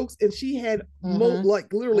the jokes and she had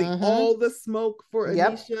like literally all the smoke for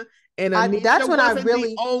Anisha, and Anisha that's when wasn't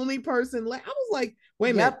the only person. Like I was like,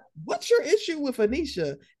 wait a minute, what's your issue with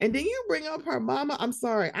Anisha? And then you bring up her mama. I'm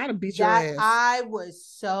sorry, I'd have beat your ass. I was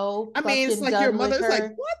so. I mean, it's like your mother's like,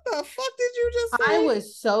 what the fuck did you just say? I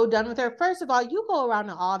was so done with her. First of all, you go around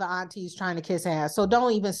to all the aunties trying to kiss ass, so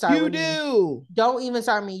don't even start. You do. Don't even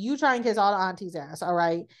start me. You try and kiss all the aunties' ass, all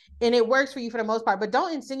right? And it works for you for the most part, but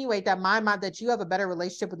don't insinuate that that you have a better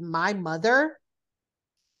relationship with my mother.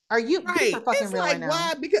 Are you right? It's like right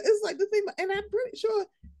why? Because it's like the thing, and I'm pretty sure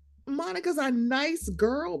Monica's a nice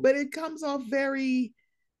girl, but it comes off very.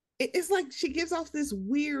 It's like she gives off this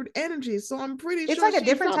weird energy, so I'm pretty sure it's like a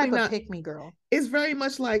different type of pick me girl. It's very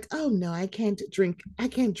much like, oh no, I can't drink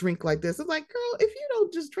like this. It's like, girl, if you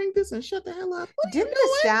don't just drink this and shut the hell up. Didn't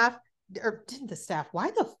the staff?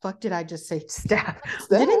 Why the fuck did I just say staff?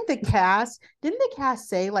 Didn't the cast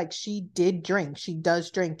say like she did drink? She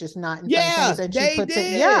does drink, just not in front of things, and she puts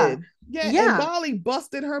it. Yeah. And Molly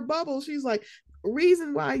busted her bubble. She's like,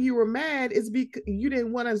 reason why you were mad is because you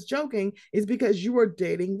didn't want us joking is because you were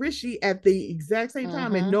dating Rishi at the exact same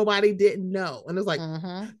time and nobody didn't know. And it's like,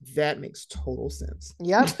 that makes total sense.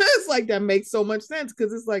 Yep. It's like, that makes so much sense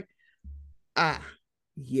because it's like,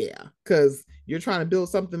 yeah, because you're trying to build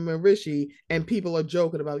something with Rishi and people are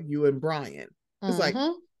joking about you and Brian. It's like,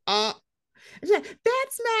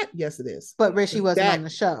 that's not. Yes, it is. But Rishi wasn't on the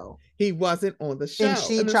show. He wasn't on the show. And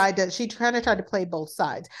she tried to play both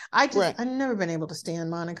sides. I've never been able to stand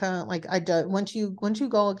Monica. Like once you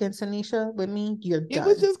go against Anisha with me, you're done. It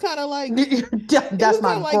was just kind of like that's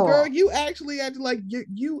my like, girl, you actually acted like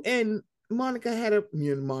you and Monica had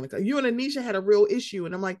you and Anisha had a real issue,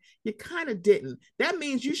 and I'm like, you kind of didn't. That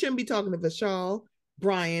means you shouldn't be talking to Vishal,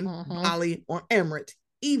 Brian, Molly, or Emmerich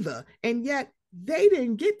either, and yet they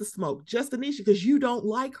didn't get the smoke, just Anisha, because you don't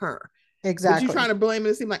like her. Exactly. But you're trying to blame it.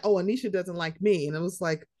 It seemed like, oh, Anisha doesn't like me. And it was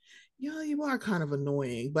like, yeah, you are kind of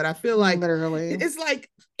annoying. But I feel like literally it's like,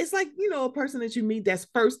 you know, a person that you meet that's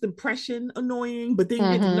first impression annoying, but then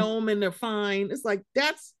you get to know them and they're fine. It's like,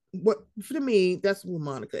 that's what, for me, that's what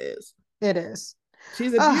Monica is. It is.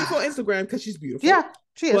 She's a beautiful Instagram because she's beautiful. Yeah,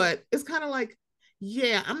 she is. But it's kind of like,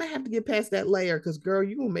 yeah, I'm gonna have to get past that layer because, girl,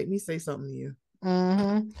 you gonna make me say something to you.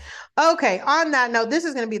 Okay, on that note, this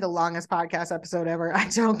is going to be the longest podcast episode ever. I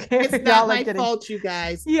don't care. It's not my fault, you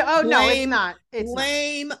guys. Yeah. No, it's not.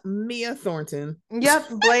 Blame Mia Thornton. Yep.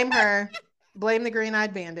 Blame her. Blame the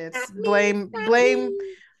Green-Eyed Bandits. Blame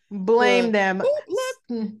them.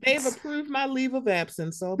 Look, they've approved my leave of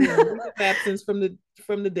absence. So I'll be on leave of absence from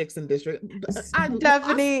the Dixon district. I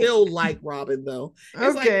still like Robin though.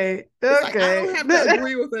 It's okay. Like, I don't have to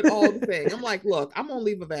agree with it all the thing. I'm like, look, I'm on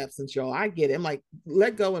leave of absence, y'all. I get it. I'm like,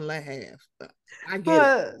 let go and let have. I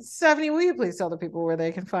get it. Stephanie, will you please tell the people where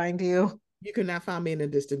they can find you? You cannot find me in the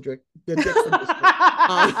Dixon district.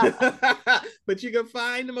 But you can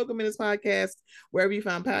find the Mocha Minutes podcast wherever you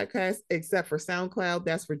find podcasts, except for SoundCloud.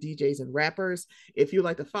 That's for DJs and rappers. If you'd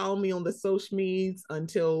like to follow me on the social medias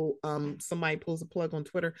until somebody pulls a plug on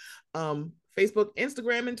Twitter, Facebook,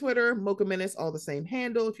 Instagram, and Twitter, Mocha Minutes, all the same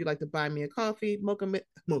handle. If you'd like to buy me a coffee, Mocha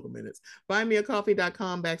Minutes,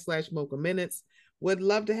 buymeacoffee.com/Mocha Minutes. Would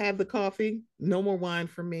love to have the coffee. No more wine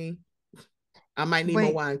for me. I might need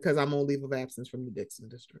more wine because I'm on leave of absence from the Dixon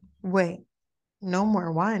district. Wait, no more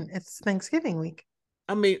wine. It's Thanksgiving week.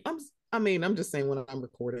 I'm just saying when I'm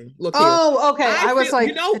recording. Look here. Oh, okay. I was like,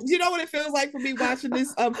 you know what it feels like for me watching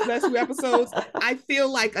this last few episodes? I feel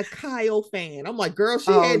like a Kyle fan. I'm like, girl,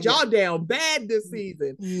 she had y'all down bad this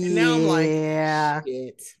season. And now I'm like,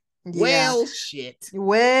 shit. Yeah. Well, shit.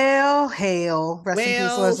 Well, hell. Rest in peace,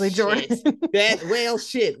 Well, Leslie Jordan. shit. Well,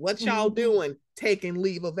 shit. What y'all doing? Taking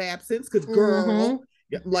leave of absence? Because, girl,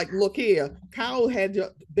 like, look here. Kyle had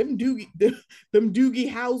them Doogie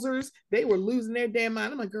Housers. They were losing their damn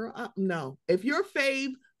mind. I'm like, girl, no. If your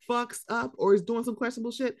fave fucks up or is doing some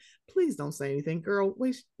questionable shit, please don't say anything, girl.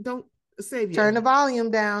 Wait, don't save Turn the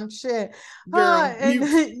volume down. Shit. Girl,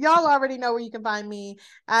 And y'all already know where you can find me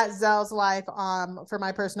at Zell's Life for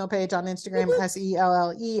my personal page on Instagram,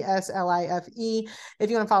 SELLESLIFE. If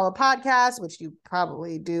you want to follow a podcast, which you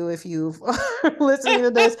probably do if you've listening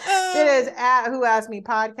to this, it is at Who Asked Me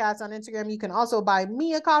Podcast on Instagram. You can also buy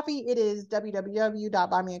me a coffee. It is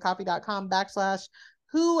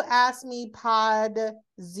www.buymeacoffee.com/Who Asked Me Pod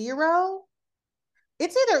 0.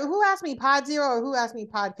 It's either Who Asked Me Pod 0 or Who Asked Me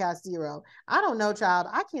Podcast 0. I don't know, child.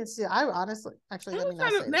 I can't see. I honestly, actually, let me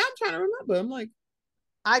not say now I'm trying to remember. I'm like,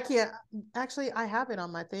 I can't. Actually, I have it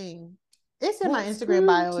on my thing. It's in my Instagram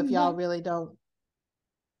bio if y'all really don't.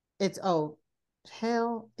 It's, hell,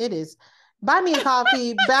 it is. Buy me a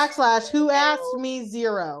coffee /Who Asked Me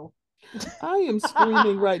 0. I am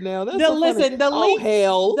screaming right now. That's link.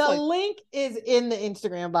 Hell. The link is in the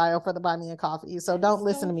Instagram bio for the Buy Me a Coffee. So don't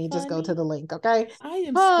listen to me. Just go to the link, okay? I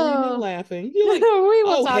am screaming, laughing. You're like, we will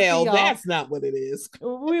oh talk hell, to y'all. that's not what it is.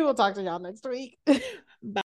 We will talk to y'all next week.